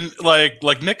mean, like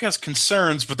Nick has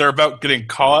concerns, but they're about getting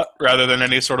caught rather than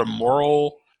any sort of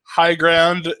moral high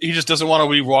ground. He just doesn't want to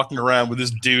be walking around with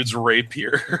this dude's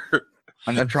rapier.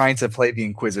 I'm trying to play the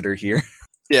Inquisitor here.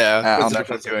 Yeah. I don't know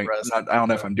if I'm doing. I don't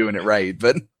know if I'm doing it right,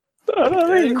 but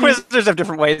Inquisitors have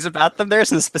different ways about them. There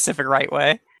isn't a specific right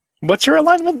way. what's your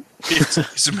alignment?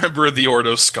 He's a member of the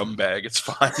Ordo scumbag. It's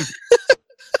fine.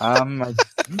 I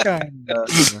think I'm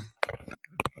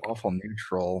awful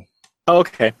neutral. Oh,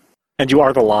 okay, and you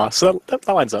are the law, so that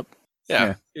lines up.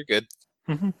 Yeah, you're good.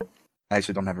 I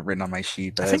actually don't have it written on my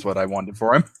sheet, but I that's think- what I wanted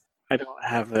for him. I don't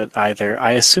have it either.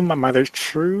 I assume I'm either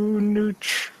true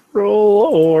neutral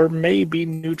or maybe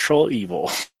neutral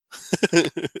evil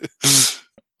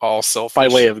All selfish. by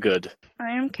way of good. I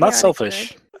am Not chaotic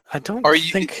selfish. good. I don't Are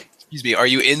you- think. Excuse me. Are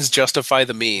you ends justify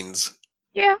the means?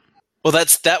 Yeah. Well,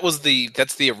 that's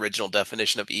the original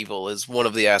definition of evil. Is one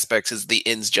of the aspects is the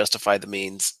ends justify the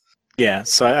means. Yeah,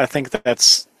 so I think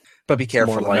that's. But be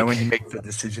careful. More I know like- when you make the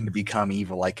decision to become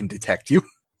evil, I can detect you.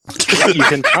 You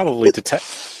can probably detect.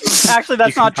 Actually, that's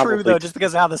You can not true, probably- though, just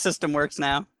because of how the system works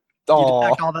now. You Oh,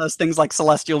 detect all those things like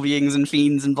celestial beings and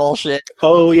fiends and bullshit.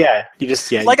 Oh yeah, you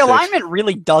just Like, you alignment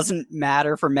really doesn't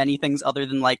matter for many things other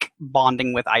than, like,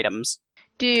 bonding with items.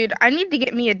 Dude, I need to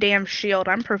get me a damn shield.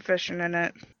 I'm proficient in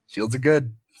it. shields are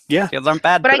good. Yeah, Shields aren't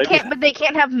bad. But I Good can't. idea. But they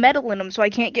can't have metal in them, so I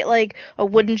can't get like a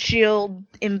wooden shield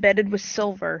embedded with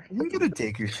silver. You can get a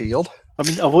Dagger shield. I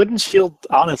mean a wooden shield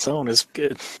on its own is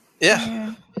good,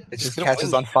 Yeah. It just Get a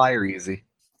catches win. on fire easy.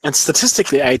 and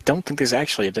statistically, I don't think there's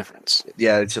actually a difference.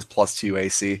 Yeah, it's just +2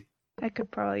 AC. I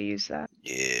could probably use that.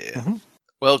 Yeah. Mhm.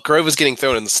 Well, Grove is getting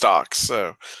thrown in the stocks,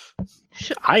 so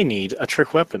I need a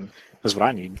trick weapon. Is what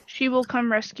I need. She will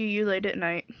come rescue you late at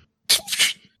night.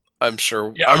 I'm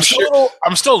sure. Yeah, I'm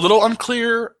still a little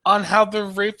unclear on how the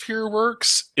rapier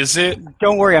works. Is it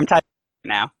Don't worry, I'm typing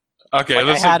now. okay? Like, I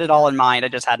listen, had it all in mind, I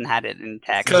just hadn't had it in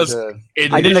text. Because- The-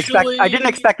 I didn't expect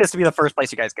initially- this to be the first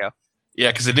place you guys go.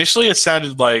 Yeah, because initially it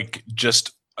sounded like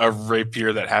just a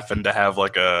rapier that happened to have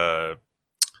like a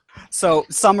So,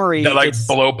 summary, that like it's,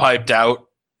 blow piped out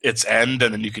its end,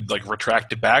 and then you could like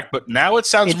retract it back. But now it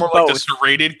sounds It's more like a both.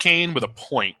 serrated cane with a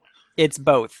point. it's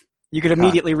both. You could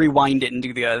immediately rewind it and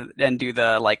do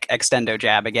the like extendo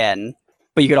jab again,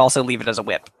 but you could also leave it as a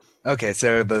whip. Okay,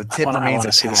 so the tip I remains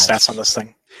want to see the attached. stats on this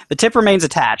thing. The tip remains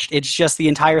attached. It's just the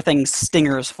entire thing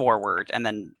stingers forward and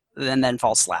then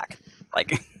falls slack.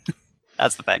 Like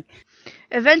that's the thing.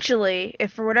 Eventually,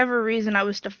 if for whatever reason I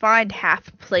was to find half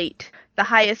plate, the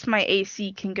highest my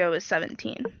AC can go is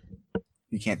 17.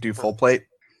 You can't do full plate.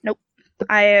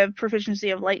 I have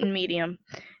proficiency of light and medium.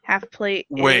 Half plate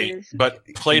Wait, is but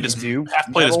plate is do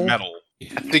half plate is metal? metal. you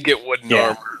have to get wooden Yeah.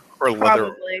 armor or leather.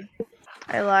 probably.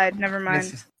 I lied. Never mind.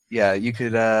 This is- Yeah, you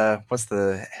could. What's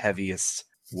the heaviest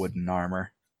wooden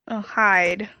armor? Oh,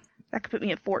 hide. That could put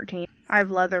me at 14. I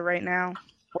have leather right now.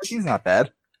 14's not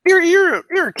bad. You're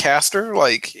a caster.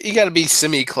 Like you got to be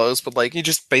semi close, but like you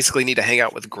just basically need to hang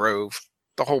out with Grove.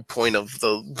 The whole point of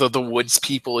the woods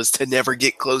people is to never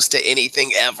get close to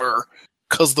anything ever,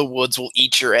 because the woods will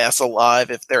eat your ass alive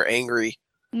if they're angry.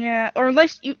 Yeah, or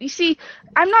unless you see,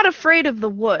 I'm not afraid of the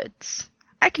woods.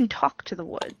 I can talk to the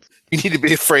woods. You need to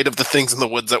be afraid of the things in the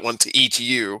woods that want to eat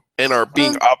you and are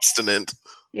being obstinate.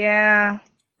 Yeah,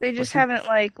 they just What's your- haven't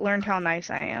like learned how nice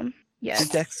I am yet.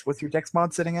 What's your dex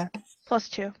mod sitting at?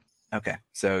 +2. Okay,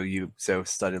 so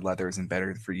studded leather isn't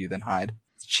better for you than hide.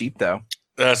 It's cheap though.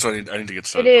 That's what I need to get It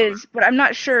started. is, but I'm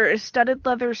not sure. Is studded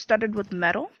leather studded with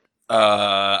metal?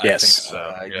 I Yes. think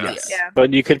so. Yeah. Yes. Yeah.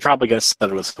 But you could probably get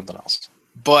started with something else.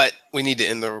 But we need to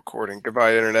end the recording.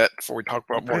 Goodbye, internet, before we talk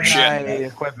about more Good shit. night,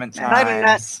 equipment Night, time.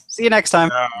 internet. See you next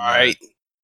time. All right.